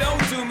favor,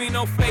 don't do me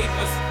no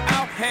favors.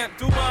 I'll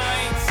handle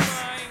mine.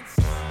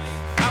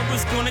 I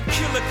was gonna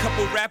kill a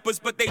couple rappers,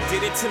 but they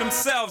did it to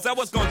themselves. I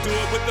was gonna do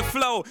it with the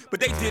flow, but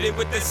they did it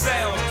with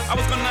themselves. I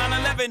was gonna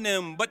 9/11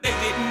 them, but they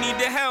didn't need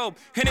the help.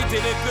 And they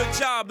did a good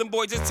job, them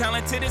boys is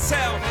talented as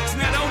hell. So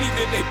not only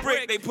did they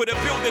brick, they put a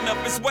building up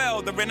as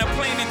well. They ran a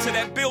plane into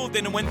that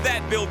building, and when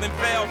that building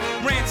fell,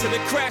 ran to the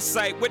crash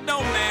site with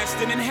no mask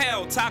and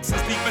inhaled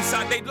toxins deep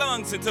inside their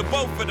lungs until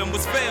both of them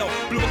was failed.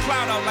 Blew a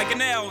cloud out like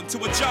an L into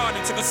a jar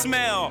and took a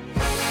smell.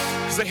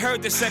 Cause they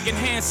heard the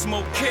secondhand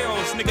smoke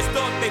kills. Niggas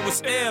thought they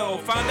was ill,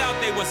 found out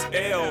they was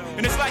ill.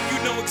 And it's like you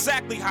know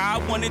exactly how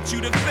I wanted you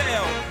to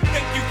feel.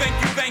 Thank you, thank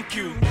you, thank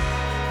you.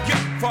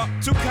 You're fuck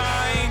too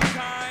kind.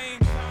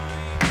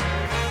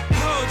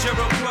 Hold your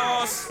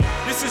applause.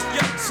 This is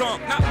your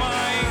song, not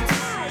mine.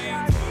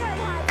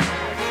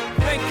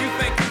 Thank you,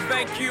 thank you,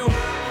 thank you.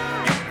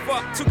 You're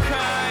fuck too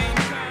kind.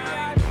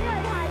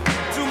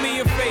 Do me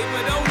a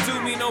favor, don't do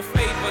me no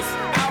favors.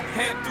 I'll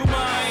handle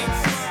mine.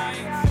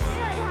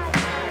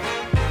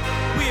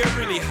 We are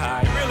really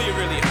high,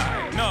 really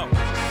high. No,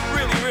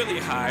 really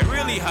high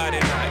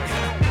tonight.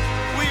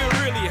 We are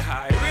really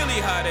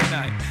high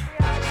tonight.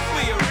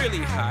 We are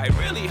really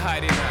high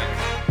tonight.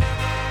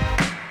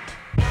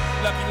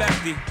 Lucky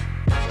Lefty,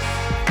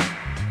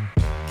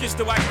 kiss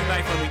the wife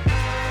tonight for me.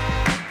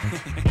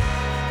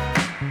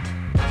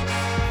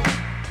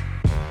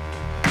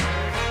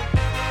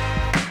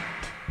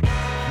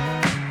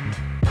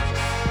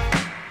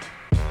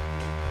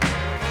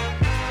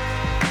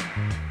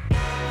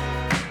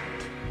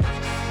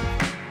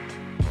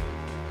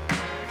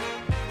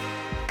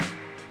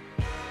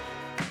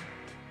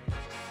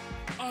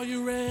 Are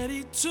you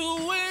ready to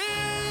win?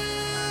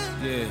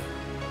 Yeah.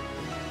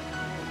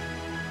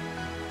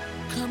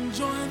 Come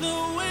join the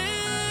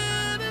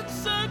winning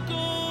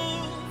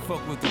circle.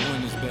 Fuck with the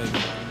winners,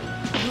 baby.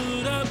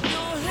 Put up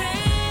your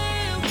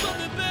hands for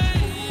me,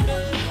 baby.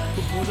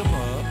 Put them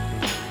up.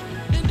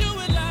 And do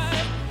it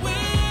like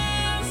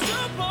we're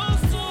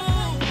supposed to.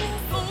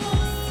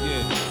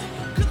 Yeah.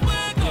 Cause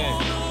we're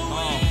gonna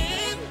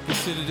win.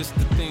 Consider this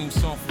the theme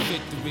song for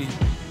victory.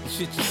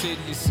 Shit you say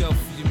to yourself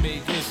when you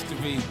made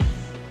history.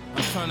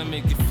 I'm trying to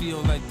make it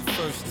feel like the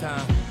first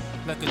time.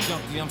 Like a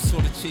junkie, I'm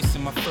sort of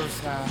chasing my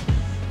first high.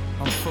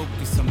 I'm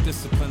focused, I'm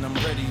disciplined, I'm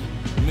ready.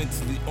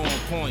 Mentally on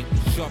point,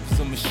 sharp as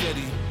a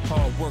machete.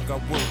 Hard work, I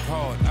work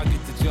hard, I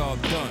get the job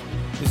done.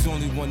 There's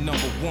only one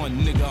number one,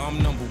 nigga,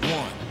 I'm number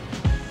one.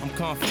 I'm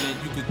confident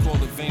you could call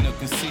it vain or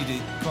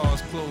conceited.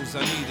 Cars, clothes,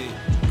 I need it.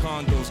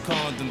 Condos,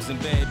 condoms, and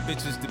bad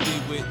bitches to be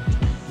with.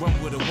 Run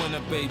with a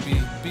winner, baby.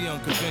 Be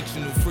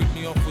unconventional, freak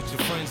me off with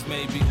your friends,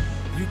 maybe.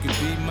 You could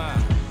be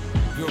mine,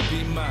 girl,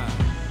 be mine.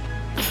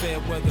 Fair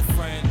weather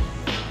friend,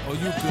 or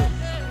you could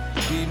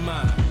be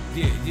mine.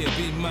 Yeah,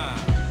 be mine.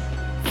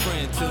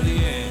 Friend till the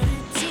end.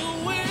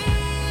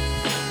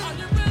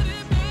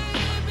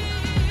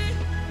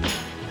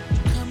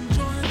 Come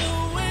join the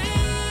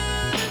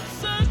winning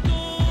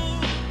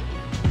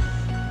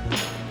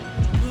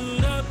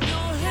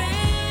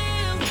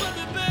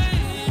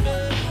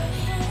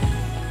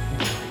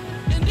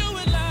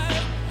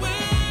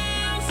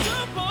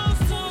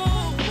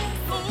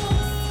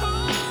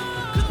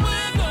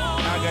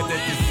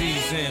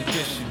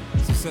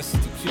success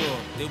is the cure.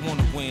 They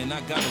wanna win, I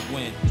gotta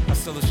win. I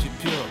sell a shit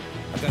pure.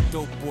 I got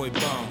dope boy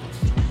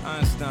bombs,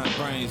 Einstein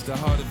brains. The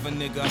heart of a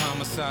nigga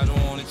homicidal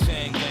on a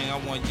chain gang. I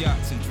want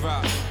yachts and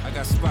drops. I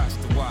got spots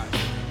to watch.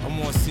 I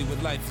wanna see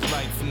what life is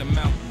like from the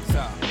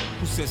mountaintop.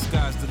 Who said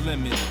sky's the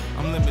limit?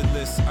 I'm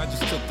limitless, I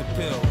just took the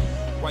pill.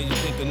 Why you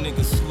think a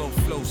nigga slow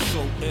flow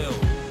so ill?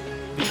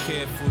 Be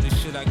careful, this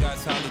shit I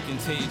got's highly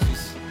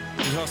contagious.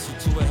 We hustle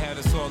to it, had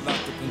us all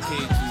locked up in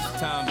cages.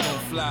 Time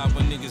don't fly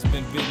when niggas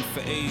been bitten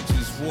for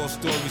ages. War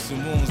stories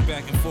and wounds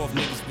back and forth,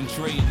 niggas been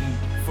trading.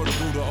 For the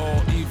root of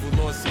all evil,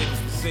 Lord save us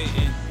from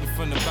Satan. And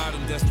from the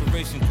bottom,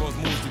 desperation cause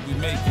moves that we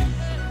making.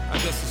 I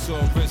guess it's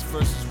all risk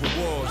versus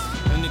rewards.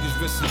 And niggas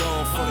risk it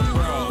all for the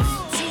bros.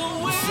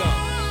 What's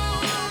up?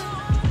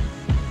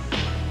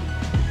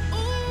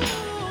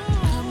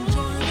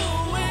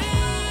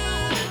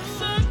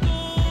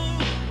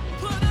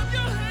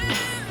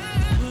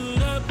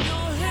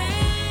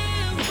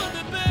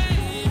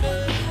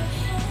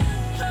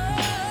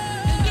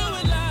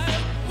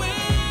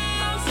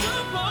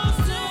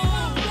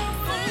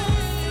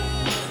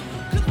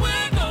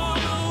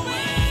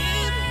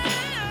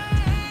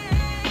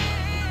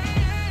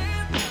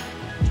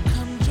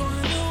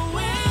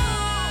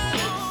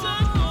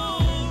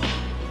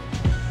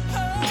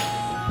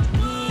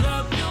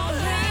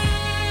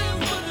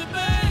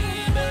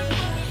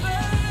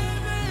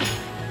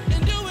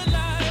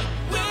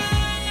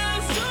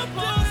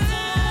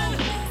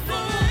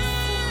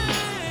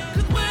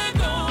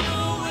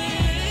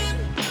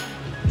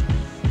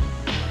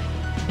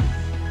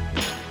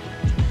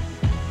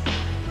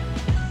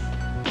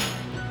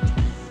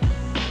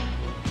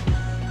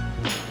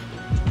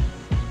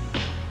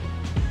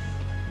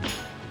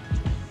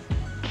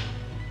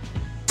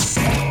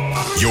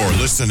 You're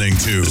listening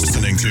to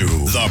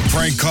the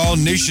Prank Call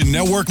Nation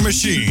Network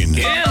machine.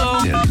 Hello.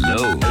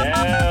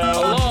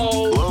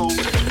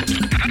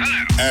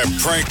 At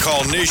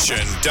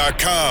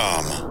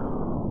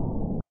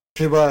prankcallnation.com.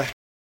 Okay, bye.